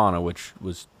do Nirvana, which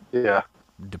was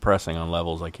depressing on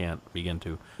levels I can't begin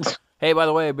to. Hey, by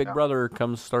the way, Big Brother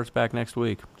starts back next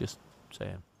week. Just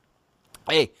saying.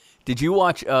 Hey, did you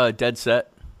watch Dead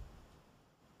Set?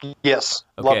 Yes,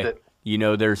 okay. Loved it. You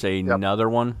know there's another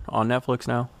one on Netflix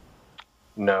now?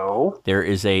 No. There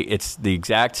is it's the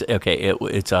exact,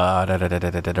 it's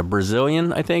a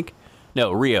Brazilian, I think.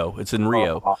 No, Rio. It's in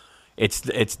Rio. Oh.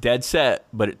 It's Dead Set,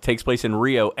 but it takes place in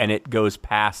Rio, and it goes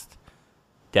past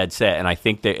Dead Set. And I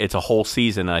think that it's a whole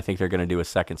season, and I think they're going to do a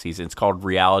second season. It's called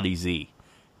Reality Z.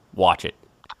 Watch it.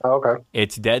 Oh, okay.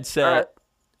 It's Dead Set,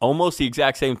 almost the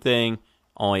exact same thing,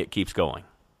 only it keeps going.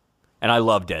 And I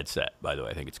love Dead Set, by the way.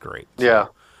 I think it's great.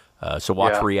 So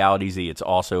watch Reality Z. It's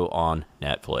also on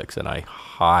Netflix, and I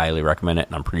highly recommend it.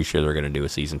 And I'm pretty sure they're going to do a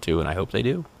season 2, and I hope they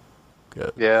do.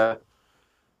 Good. Yeah.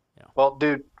 Well,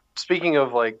 dude, speaking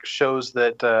of like shows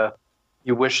that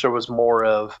you wish there was more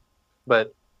of,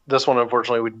 but this one,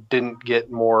 unfortunately, we didn't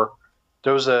get more.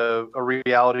 There was a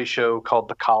reality show called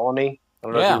The Colony. I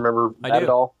don't know if you remember that at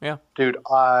all. Yeah. Dude,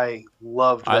 I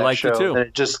loved that liked show. it too. And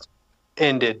it just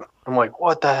ended. I'm like,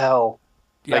 what the hell?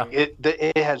 Yeah. Like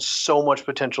it had so much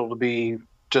potential to be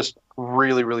just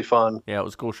really, really fun. Yeah, it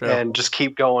was a cool show. And just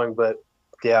keep going. But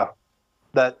yeah,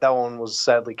 that one was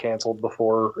sadly canceled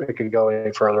before it could go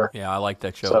any further. Yeah, I liked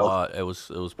that show a lot. It was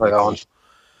pretty cool.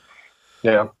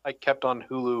 Yeah. I kept on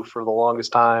Hulu for the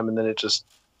longest time, and then it just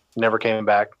never came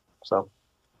back. So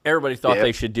everybody thought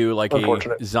they should do like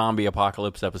a zombie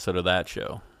apocalypse episode of that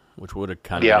show, which would have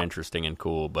kind of been interesting and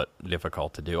cool, but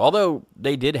difficult to do. Although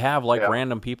they did have like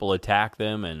random people attack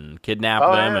them and kidnap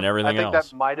them and everything else. I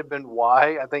think that might have been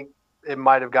why. I think it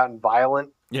might have gotten violent.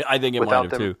 Yeah, I think it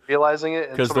might have too. Realizing it,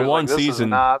 because the one season,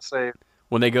 not safe.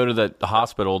 When they go to the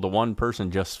hospital, the one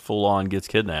person just full on gets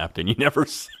kidnapped, and you never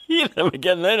see them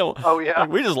again. They don't. Oh yeah, like,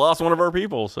 we just lost one of our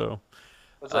people. So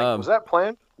it's like, was that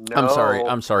planned? No.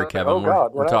 I'm sorry, Kevin.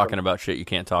 We're talking about shit you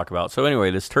can't talk about. So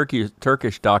anyway, this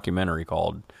Turkish documentary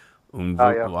called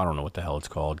I don't know what the hell it's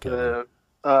called, Kevin.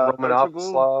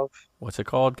 Romanov. What's it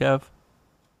called, Kev?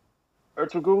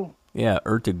 Ertugrul? Yeah,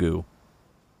 Ertugrul.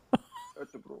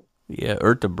 Ertugrul. Yeah,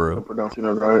 Ertugrul. I'm pronouncing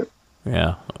it right.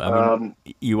 Yeah. I mean,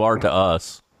 you are to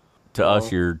us. To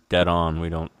us, you're dead on. We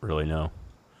don't really know.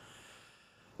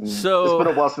 So it's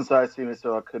been a while since I've seen it,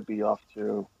 so I could be off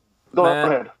too. Go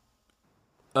ahead.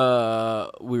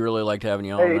 We really liked having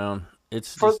you on around.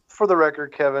 It's for the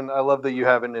record, Kevin. I love that you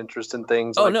have an interest in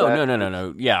things. Oh like no, that.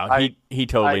 no. Yeah, he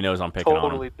totally knows I'm picking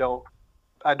on him.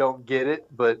 I don't get it,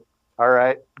 but all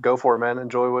right, go for it, man.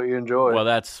 Enjoy what you enjoy. Well,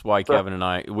 that's why Kevin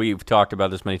and we've talked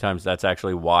about this many times. That's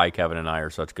actually why Kevin and I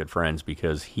are such good friends,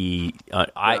 because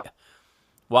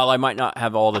while I might not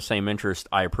have all the same interests,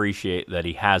 I appreciate that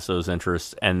he has those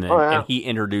interests, and and he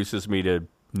introduces me to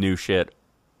new shit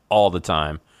all the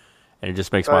time, and it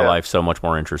just makes my life so much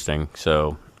more interesting.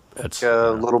 So it's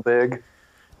Little Big.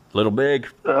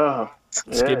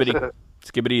 Skibbity.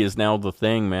 Skibbity is now the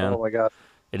thing, man. Oh my god,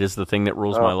 it is the thing that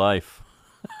rules my life.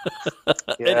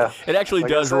 Yeah, it actually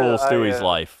does rule Stewie's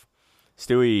life.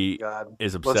 Stewie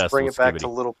is obsessed with Skibbity. Let's bring it back to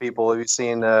little people. Have you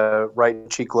seen Right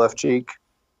Cheek, Left Cheek?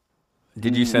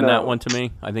 Did you send that one to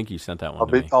me? I think you sent that one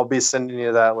to me. I'll be sending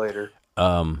you that later.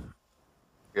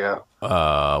 Yeah.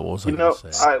 What was I going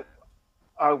to say?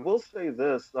 I will say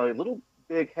this. Little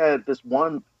Big had this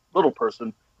one little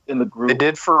person in the group. They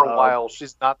did for a while.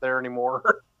 She's not there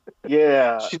anymore.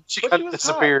 Yeah. she kind of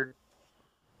disappeared.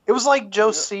 It was like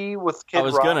Joe C with Kid Rock. I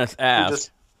was going to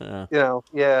ask.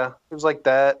 It was like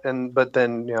that, but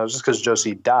then just because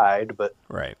Josie died, but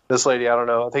this lady, I don't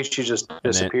know. I think she just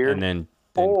disappeared, and then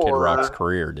Kid Rock's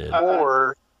career did.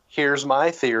 Or here's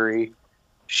my theory: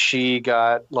 she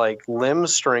got like limb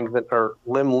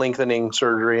lengthening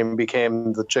surgery and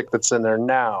became the chick that's in there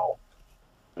now.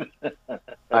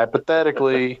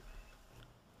 Hypothetically,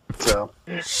 so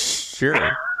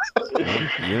sure. You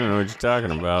don't know what you're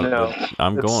talking about. But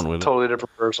I'm going with it. Totally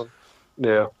different person.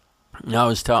 Yeah. No,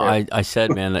 I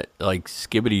said, man, that like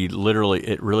Skibbity literally,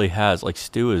 it really has, like,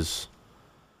 Stu is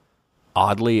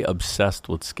oddly obsessed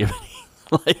with Skibbity.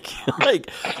 like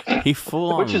he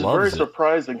full on loves it. Which is very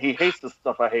surprising. He hates the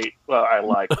stuff I hate. Well, I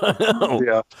like.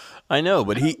 I know,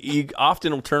 but he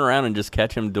often will turn around and just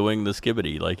catch him doing the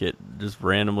Skibbity, like it just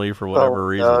randomly for whatever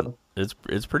reason.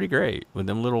 It's pretty great with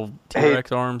them little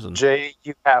T-Rex arms. And Jay,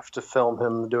 you have to film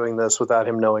him doing this without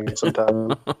him knowing it sometime.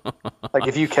 Like,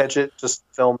 if you catch it, just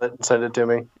film it and send it to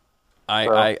me.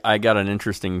 I got an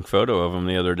interesting photo of him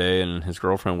the other day, and his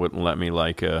girlfriend wouldn't let me,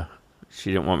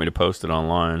 she didn't want me to post it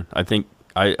online. I think,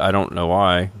 I don't know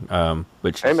why,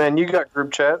 but hey, man, you got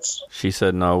group chats? She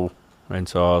said no, and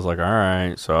so I was like, all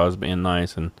right, so I was being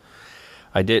nice, and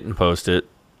I didn't post it,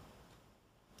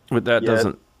 but that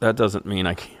doesn't mean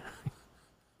I can't.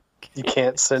 You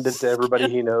can't send it to everybody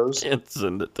he knows? Can't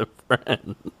send it to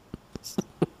friends.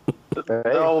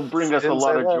 That'll bring us a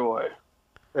lot of joy.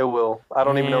 It will. I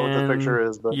don't even know what the picture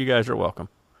is, but you guys are welcome.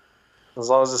 As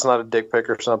long as it's not a dick pic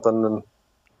or something. And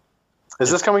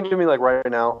is this coming to me like right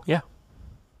now? Yeah.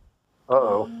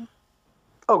 Uh-oh.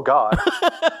 Oh, God.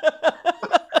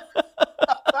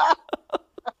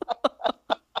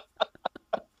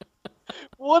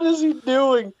 What is he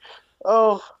doing?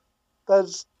 Oh,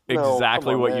 that's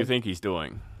exactly what you think he's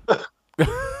doing. But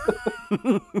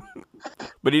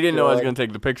he didn't know I was going to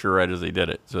take the picture right as he did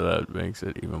it, so that makes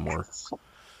it even more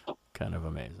kind of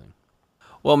amazing.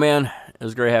 Well, man, it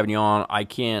was great having you on. I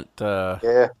can't.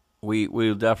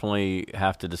 We'll definitely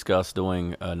have to discuss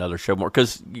doing another show more,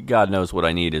 because God knows what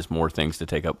I need is more things to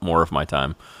take up more of my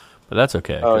time. But that's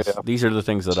okay. These are the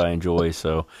things that I enjoy.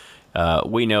 So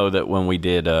we know that when we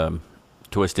did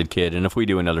Twisted Kid, and if we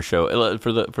do another show,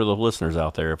 for the listeners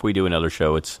out there, if we do another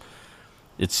show, it's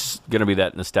going to be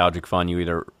that nostalgic fun.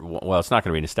 It's not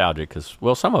going to be nostalgic because,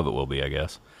 some of it will be, I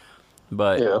guess.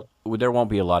 But there won't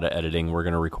be a lot of editing. We're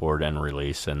going to record and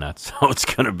release, and that's how it's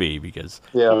going to be because,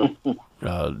 I'm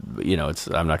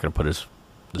not going to put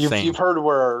the same. You've heard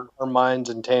where our minds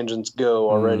and tangents go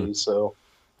already, so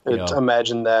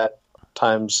imagine that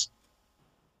times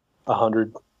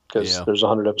 100 because there's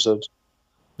 100 episodes.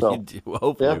 So,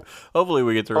 hopefully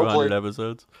we get through 100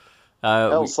 episodes.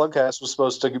 Slugcast was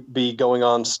supposed to be going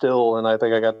on still, and I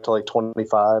think I got to like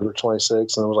 25 or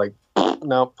 26, and I was like,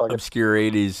 nope. Obscure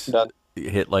 80s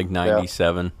hit like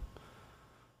 97.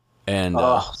 And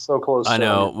so close. I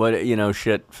know, but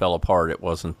shit fell apart. It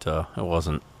wasn't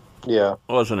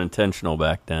intentional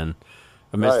back then.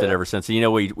 I missed it ever since.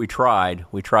 We tried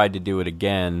to do it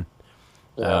again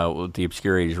with the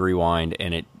Obscure 80s Rewind,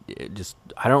 and it just,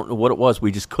 I don't know what it was.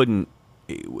 We just couldn't.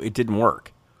 It didn't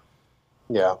work.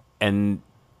 Yeah. And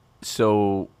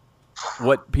so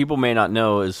what people may not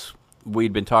know is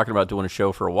we'd been talking about doing a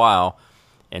show for a while,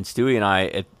 and Stewie and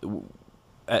I,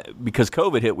 because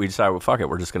COVID hit, we decided, well, fuck it,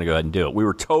 we're just going to go ahead and do it. We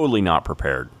were totally not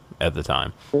prepared at the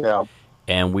time. Yeah.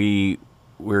 And we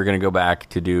were going to go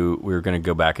back and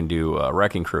do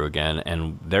Wrecking Crew again,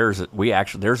 and there's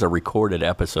a recorded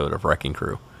episode of Wrecking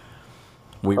Crew.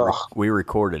 We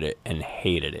recorded it and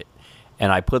hated it.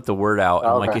 And I put the word out,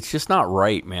 and I'm like, it's just not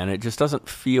right, man. It just doesn't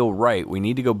feel right. We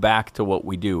need to go back to what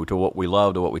we do, to what we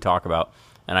love, to what we talk about.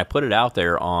 And I put it out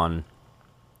there on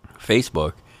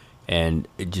Facebook, and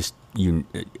it just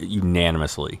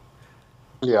unanimously.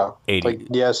 Yeah. 80. Like,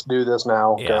 yes, do this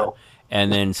now. Yeah. Go.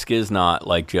 And then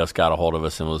Skiznot, just got a hold of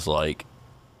us and was like,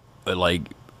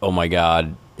 oh my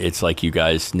God, it's like you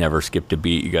guys never skipped a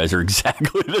beat. You guys are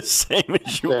exactly the same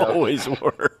as you always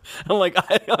were. I'm like,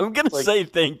 I'm going to say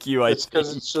thank you. It's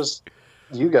because it's just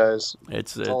you guys.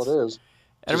 That's all it is.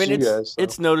 And I mean,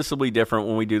 it's noticeably different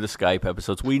when we do the Skype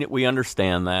episodes. We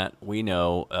understand that. We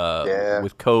know.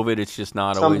 With COVID, it's just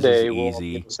not always as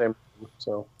easy. We'll the same,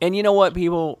 so. And you know what,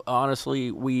 people? Honestly,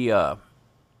 we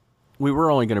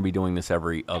were only going to be doing this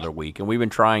every other week, and we've been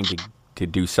trying to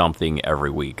do something every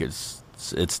week. It's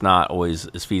not always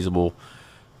as feasible,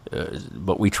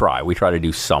 but we try. We try to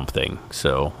do something.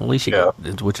 So at least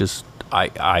which is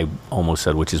I almost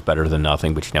said which is better than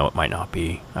nothing, but it might not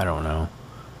be. I don't know.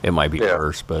 It might be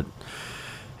worse, but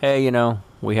hey,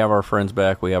 we have our friends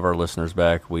back. We have our listeners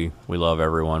back. We love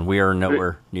everyone. We are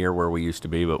nowhere near where we used to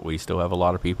be, but we still have a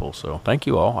lot of people. So thank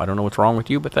you all. I don't know what's wrong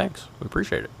with you, but thanks. We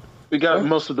appreciate it. We got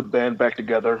most of the band back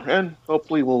together, and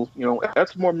hopefully we'll add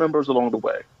some more members along the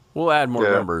way. We'll add more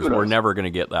members. We're never going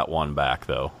to get that one back,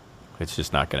 though. It's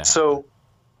just not going to happen.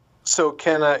 So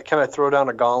can I throw down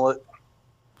a gauntlet?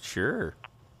 Sure.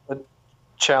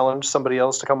 Challenge somebody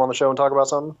else to come on the show and talk about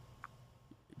something?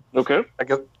 Okay. I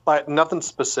guess nothing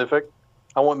specific.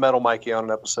 I want Metal Mikey on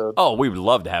an episode. Oh, we would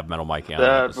love to have Metal Mikey on an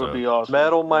episode. That would be awesome.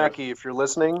 Metal Mikey, if you're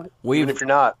listening, even if you're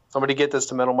not, somebody get this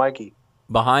to Metal Mikey.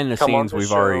 Behind the scenes,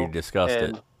 we've already discussed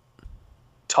it.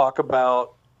 Talk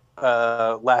about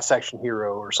Last Action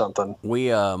Hero or something.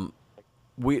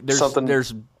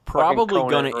 There's probably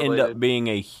going to end up being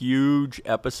a huge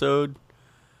episode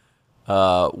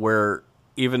where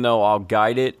even though I'll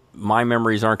guide it, my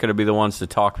memories aren't going to be the ones to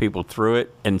talk people through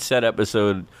it. And said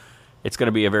episode It's going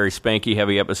to be a very spanky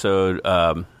heavy episode.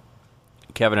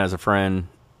 Kevin has a friend,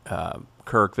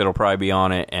 Kirk, that'll probably be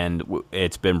on it, and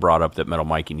it's been brought up that Metal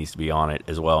Mikey needs to be on it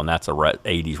as well, and that's a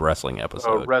 80s wrestling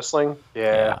episode. Oh, wrestling?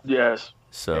 Yeah. Yes.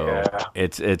 So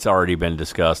it's already been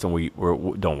discussed, and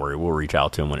we're don't worry, we'll reach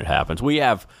out to him when it happens. We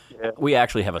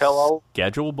actually have a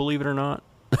schedule, believe it or not.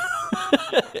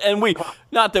 And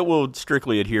not that we'll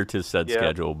strictly adhere to said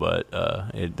schedule, but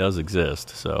it does exist.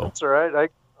 So that's all right.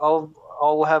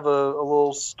 I'll have a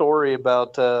little story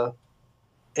about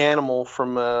Animal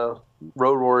from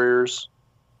Road Warriors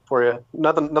for you.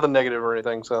 Nothing negative or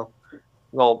anything. So,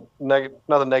 well,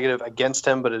 nothing negative against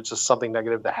him, but it's just something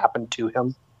negative that happened to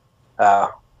him.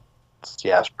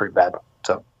 It's pretty bad.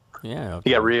 So yeah, okay.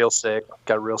 He got real sick.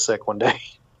 Got real sick one day.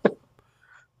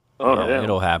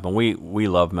 It'll happen. We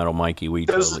love Metal Mikey.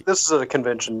 This is a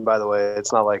convention, by the way.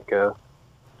 It's not like a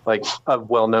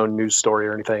well-known news story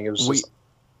or anything. It was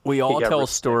we all tell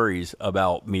stories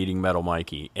about meeting Metal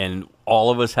Mikey, and all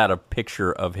of us had a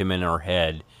picture of him in our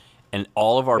head, and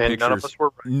all of our pictures.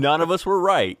 None of us were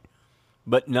right,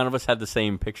 but none of us had the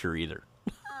same picture either.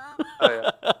 Oh,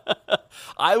 yeah.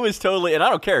 I was totally, and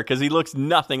I don't care because he looks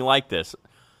nothing like this.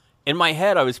 In my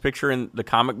head, I was picturing the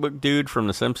comic book dude from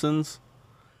The Simpsons.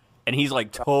 And he's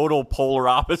like total polar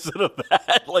opposite of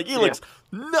that. Like he looks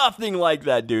nothing like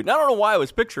that dude. And I don't know why I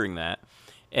was picturing that.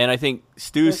 And I think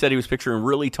Stu said he was picturing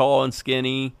really tall and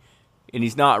skinny. And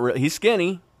he's not. He's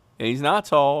skinny and he's not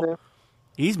tall. Yeah.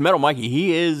 He's Metal Mikey.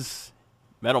 He is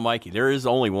Metal Mikey. There is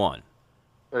only one.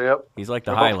 Yep. He's like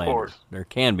the Highlander. There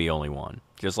can be only one.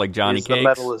 Just like Johnny Cakes. He's the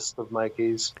medalist of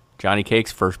Mikey's. Johnny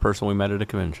Cakes, first person we met at a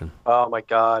convention. Oh my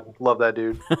God, love that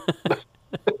dude.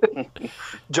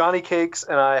 Johnny Cakes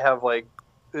and I have but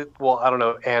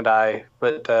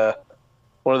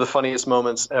one of the funniest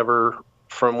moments ever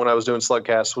from when I was doing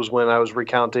Slugcast was when I was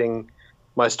recounting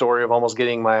my story of almost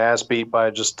getting my ass beat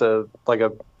by just a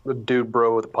dude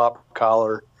bro with a pop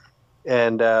collar,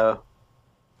 and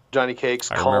Johnny Cakes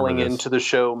calling into the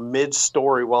show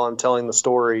mid-story while I'm telling the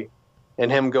story, and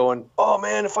him going, "Oh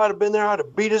man, if I'd have been there, I'd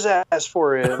have beat his ass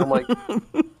for you." And I'm like,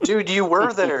 dude, you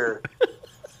were there.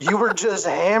 You were just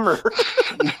hammered.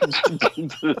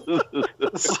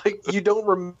 It's like you don't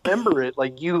remember it.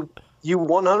 Like you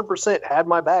 100% had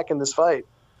my back in this fight.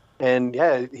 And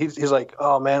yeah, he's like,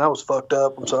 "Oh man, I was fucked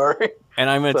up. I'm sorry." And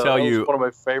I'm going to tell you, one of my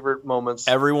favorite moments.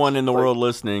 Everyone in the world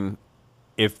listening,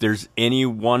 if there's any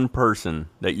one person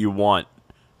that you want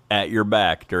at your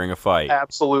back during a fight,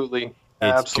 absolutely,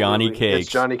 it's Johnny Cakes. It's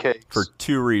Johnny Cakes for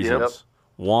two reasons. Yep.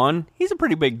 One, he's a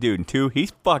pretty big dude, and two,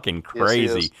 he's fucking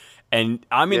crazy. Yes, and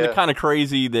I mean the kind of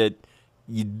crazy that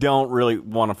you don't really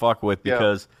want to fuck with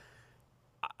because,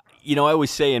 I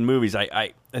always say in movies,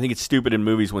 I think it's stupid in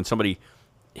movies when somebody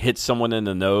hits someone in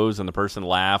the nose and the person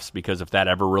laughs because if that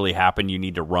ever really happened, you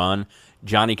need to run.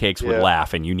 Johnny Cakes would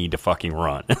laugh and you need to fucking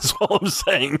run. That's all I'm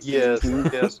saying. Yes.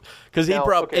 Because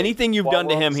anything you've done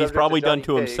to him, he's probably done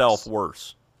to himself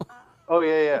worse. Oh,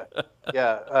 yeah.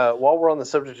 While we're on the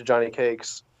subject of Johnny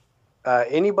Cakes,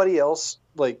 anybody else,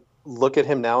 look at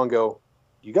him now and go,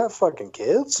 "You got fucking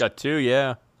kids?" Got two,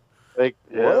 yeah.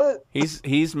 What?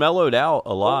 He's mellowed out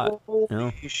a lot.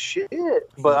 Holy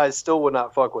shit! But I still would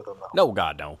not fuck with him though. No,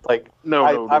 God,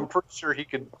 no. I'm pretty sure he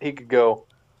could go,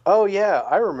 "Oh yeah,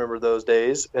 I remember those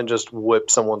days," and just whip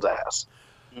someone's ass.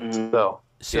 So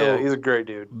yeah, he's a great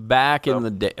dude. Back in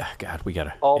the day, God, we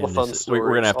gotta all the fun stories.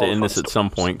 We're gonna have to end this at some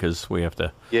point because we have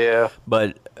to. Yeah,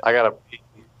 but I gotta pee.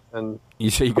 And you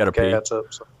say you gotta pee. That's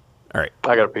up. So. All right,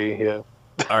 I gotta pee. Yeah.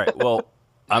 All right. Well,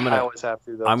 I always have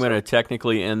to. Though, I'm gonna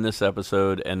technically end this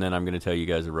episode, and then I'm gonna tell you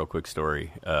guys a real quick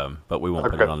story. But we won't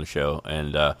put it on the show.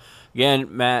 And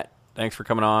again, Matt, thanks for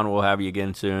coming on. We'll have you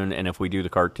again soon. And if we do the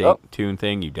cartoon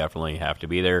thing, you definitely have to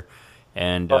be there.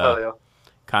 And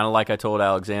kind of like I told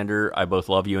Alexander, I both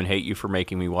love you and hate you for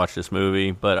making me watch this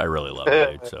movie, but I really love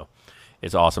you, dude. So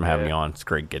it's awesome having you on. It's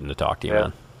great getting to talk to you,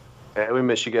 man. Yeah, we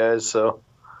miss you guys. So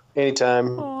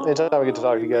anytime we get to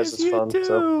talk to you guys, it's fun. Too.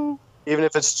 So even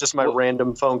if it's just my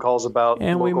random phone calls about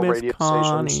local radio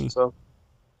stations. So.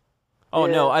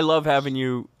 No, I love having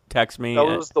you text me. That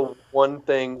was the one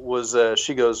thing was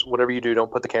she goes, "Whatever you do,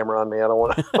 don't put the camera on me. I don't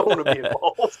want to be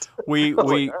involved."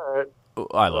 All right.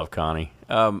 I love Connie.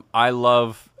 I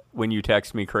love when you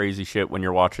text me crazy shit when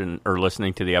you're watching or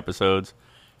listening to the episodes,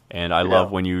 and I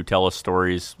love when you tell us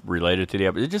stories related to the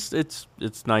episode.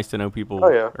 It's nice to know people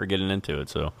are getting into it.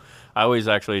 So I always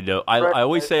actually do. I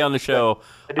always say on the show,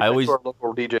 I always our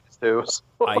local DJs too. So.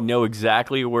 I know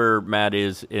exactly where Matt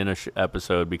is in a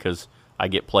episode because I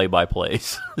get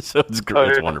play-by-plays. So it's great.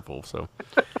 It's wonderful. So,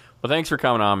 well, thanks for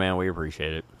coming on, man. We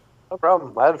appreciate it. No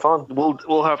problem. I had fun.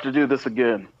 We'll have to do this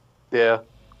again. Yeah.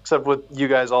 Except with you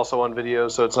guys also on video,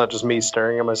 so it's not just me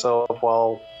staring at myself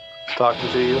while talking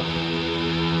to you.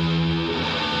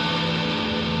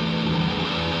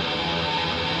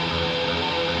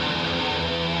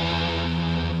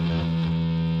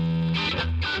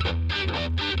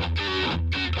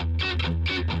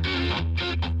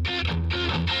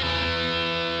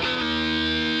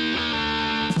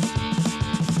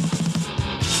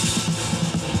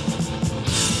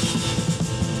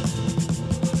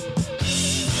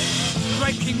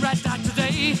 King Rat died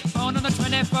today, born on the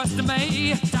 21st of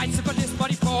May. Died to put his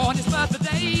body for on his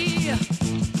birthday.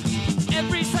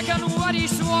 Every second what he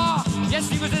swore, yes,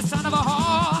 he was the son of a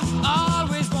whore,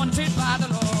 always wanted by the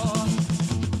law.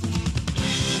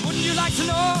 Wouldn't you like to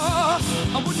know,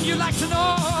 or wouldn't you like to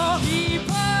know,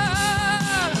 people?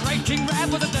 Great King Rat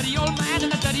was a dirty old man,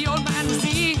 and a dirty old man was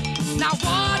he. Now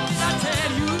what did I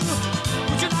tell you?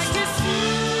 Would you like to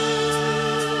see?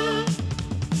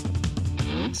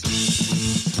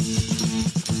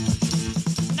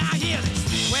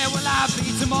 Where will I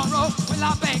be tomorrow? Will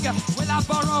I beg? Will I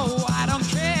borrow? I don't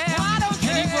care. I don't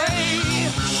care. Anyway,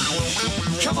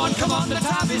 come on, the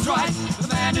time is right. The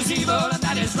man is evil, and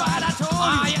that is right. I told you.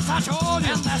 Ah, yes, I told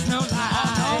you. And that's no lie.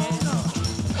 Oh, no.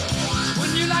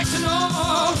 Wouldn't you like to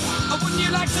know? Or wouldn't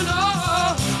you like to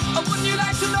know? Or wouldn't you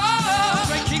like to know?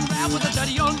 Great King Rat was a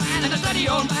dirty old man, and a dirty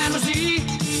old man was he.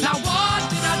 Now what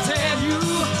did I tell you?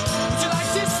 Would you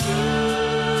like to see?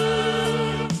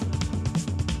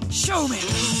 Show me.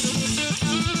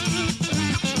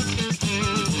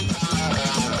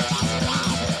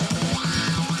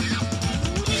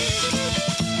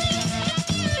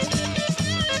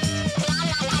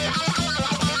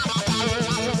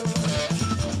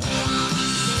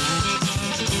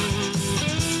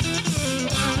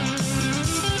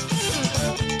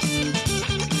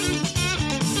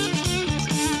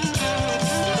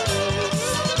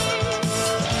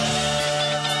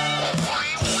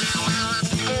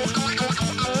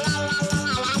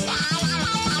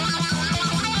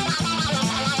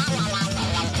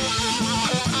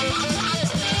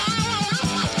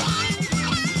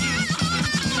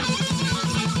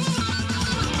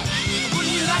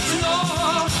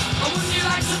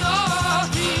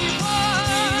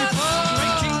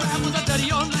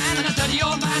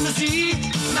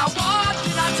 Now what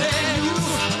did I tell you?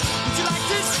 Would you like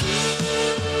to see?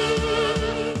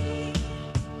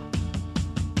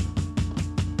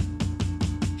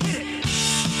 Hit it.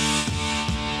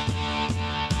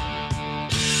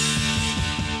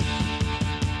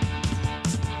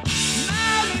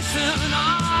 Now listen,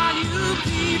 all you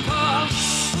people,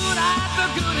 put out the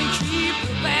good and keep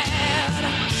the bad.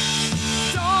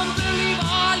 Don't believe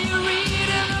all you read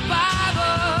in the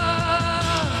Bible.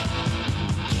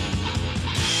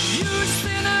 You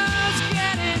sinners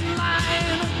get in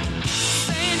line,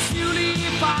 saints you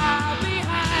leave far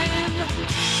behind.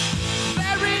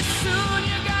 Very soon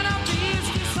you're gonna be his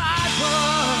disciple.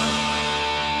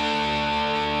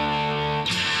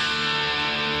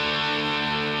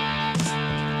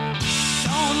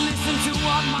 Don't listen to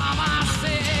what Mama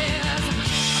says.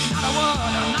 Not a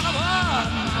word,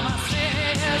 Mama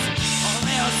says. Or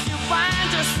else you find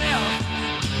yourself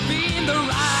being the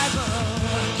rival.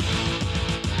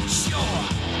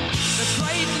 The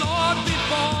great Lord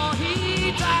before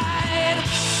he died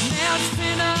nailed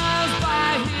sinners by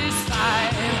his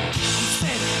side. He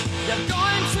said, you're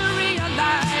going to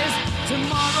realize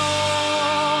tomorrow.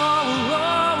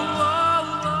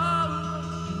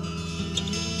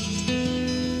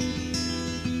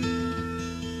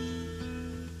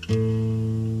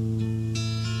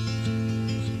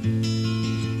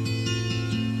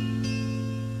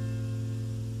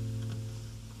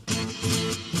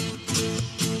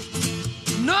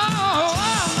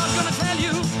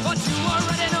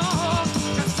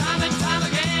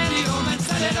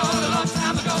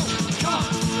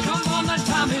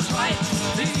 Right.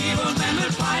 The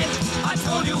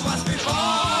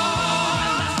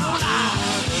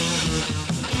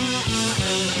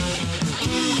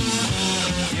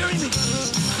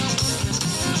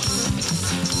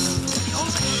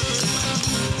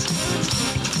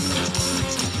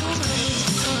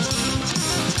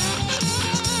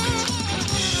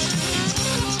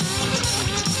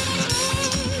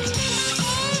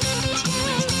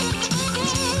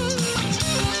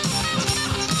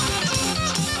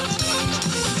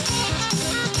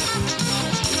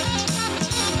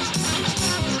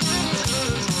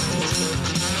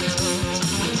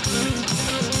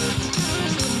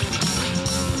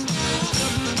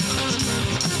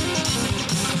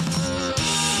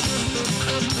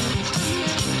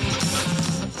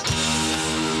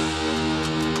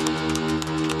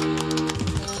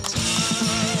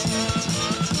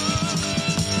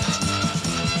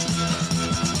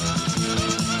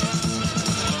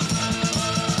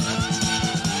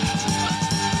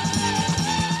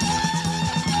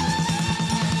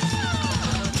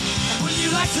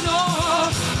to know?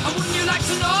 Wouldn't you like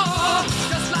to know?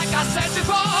 Just like I said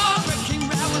before, Red King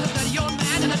Rat was a dirty old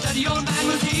man and a dirty old man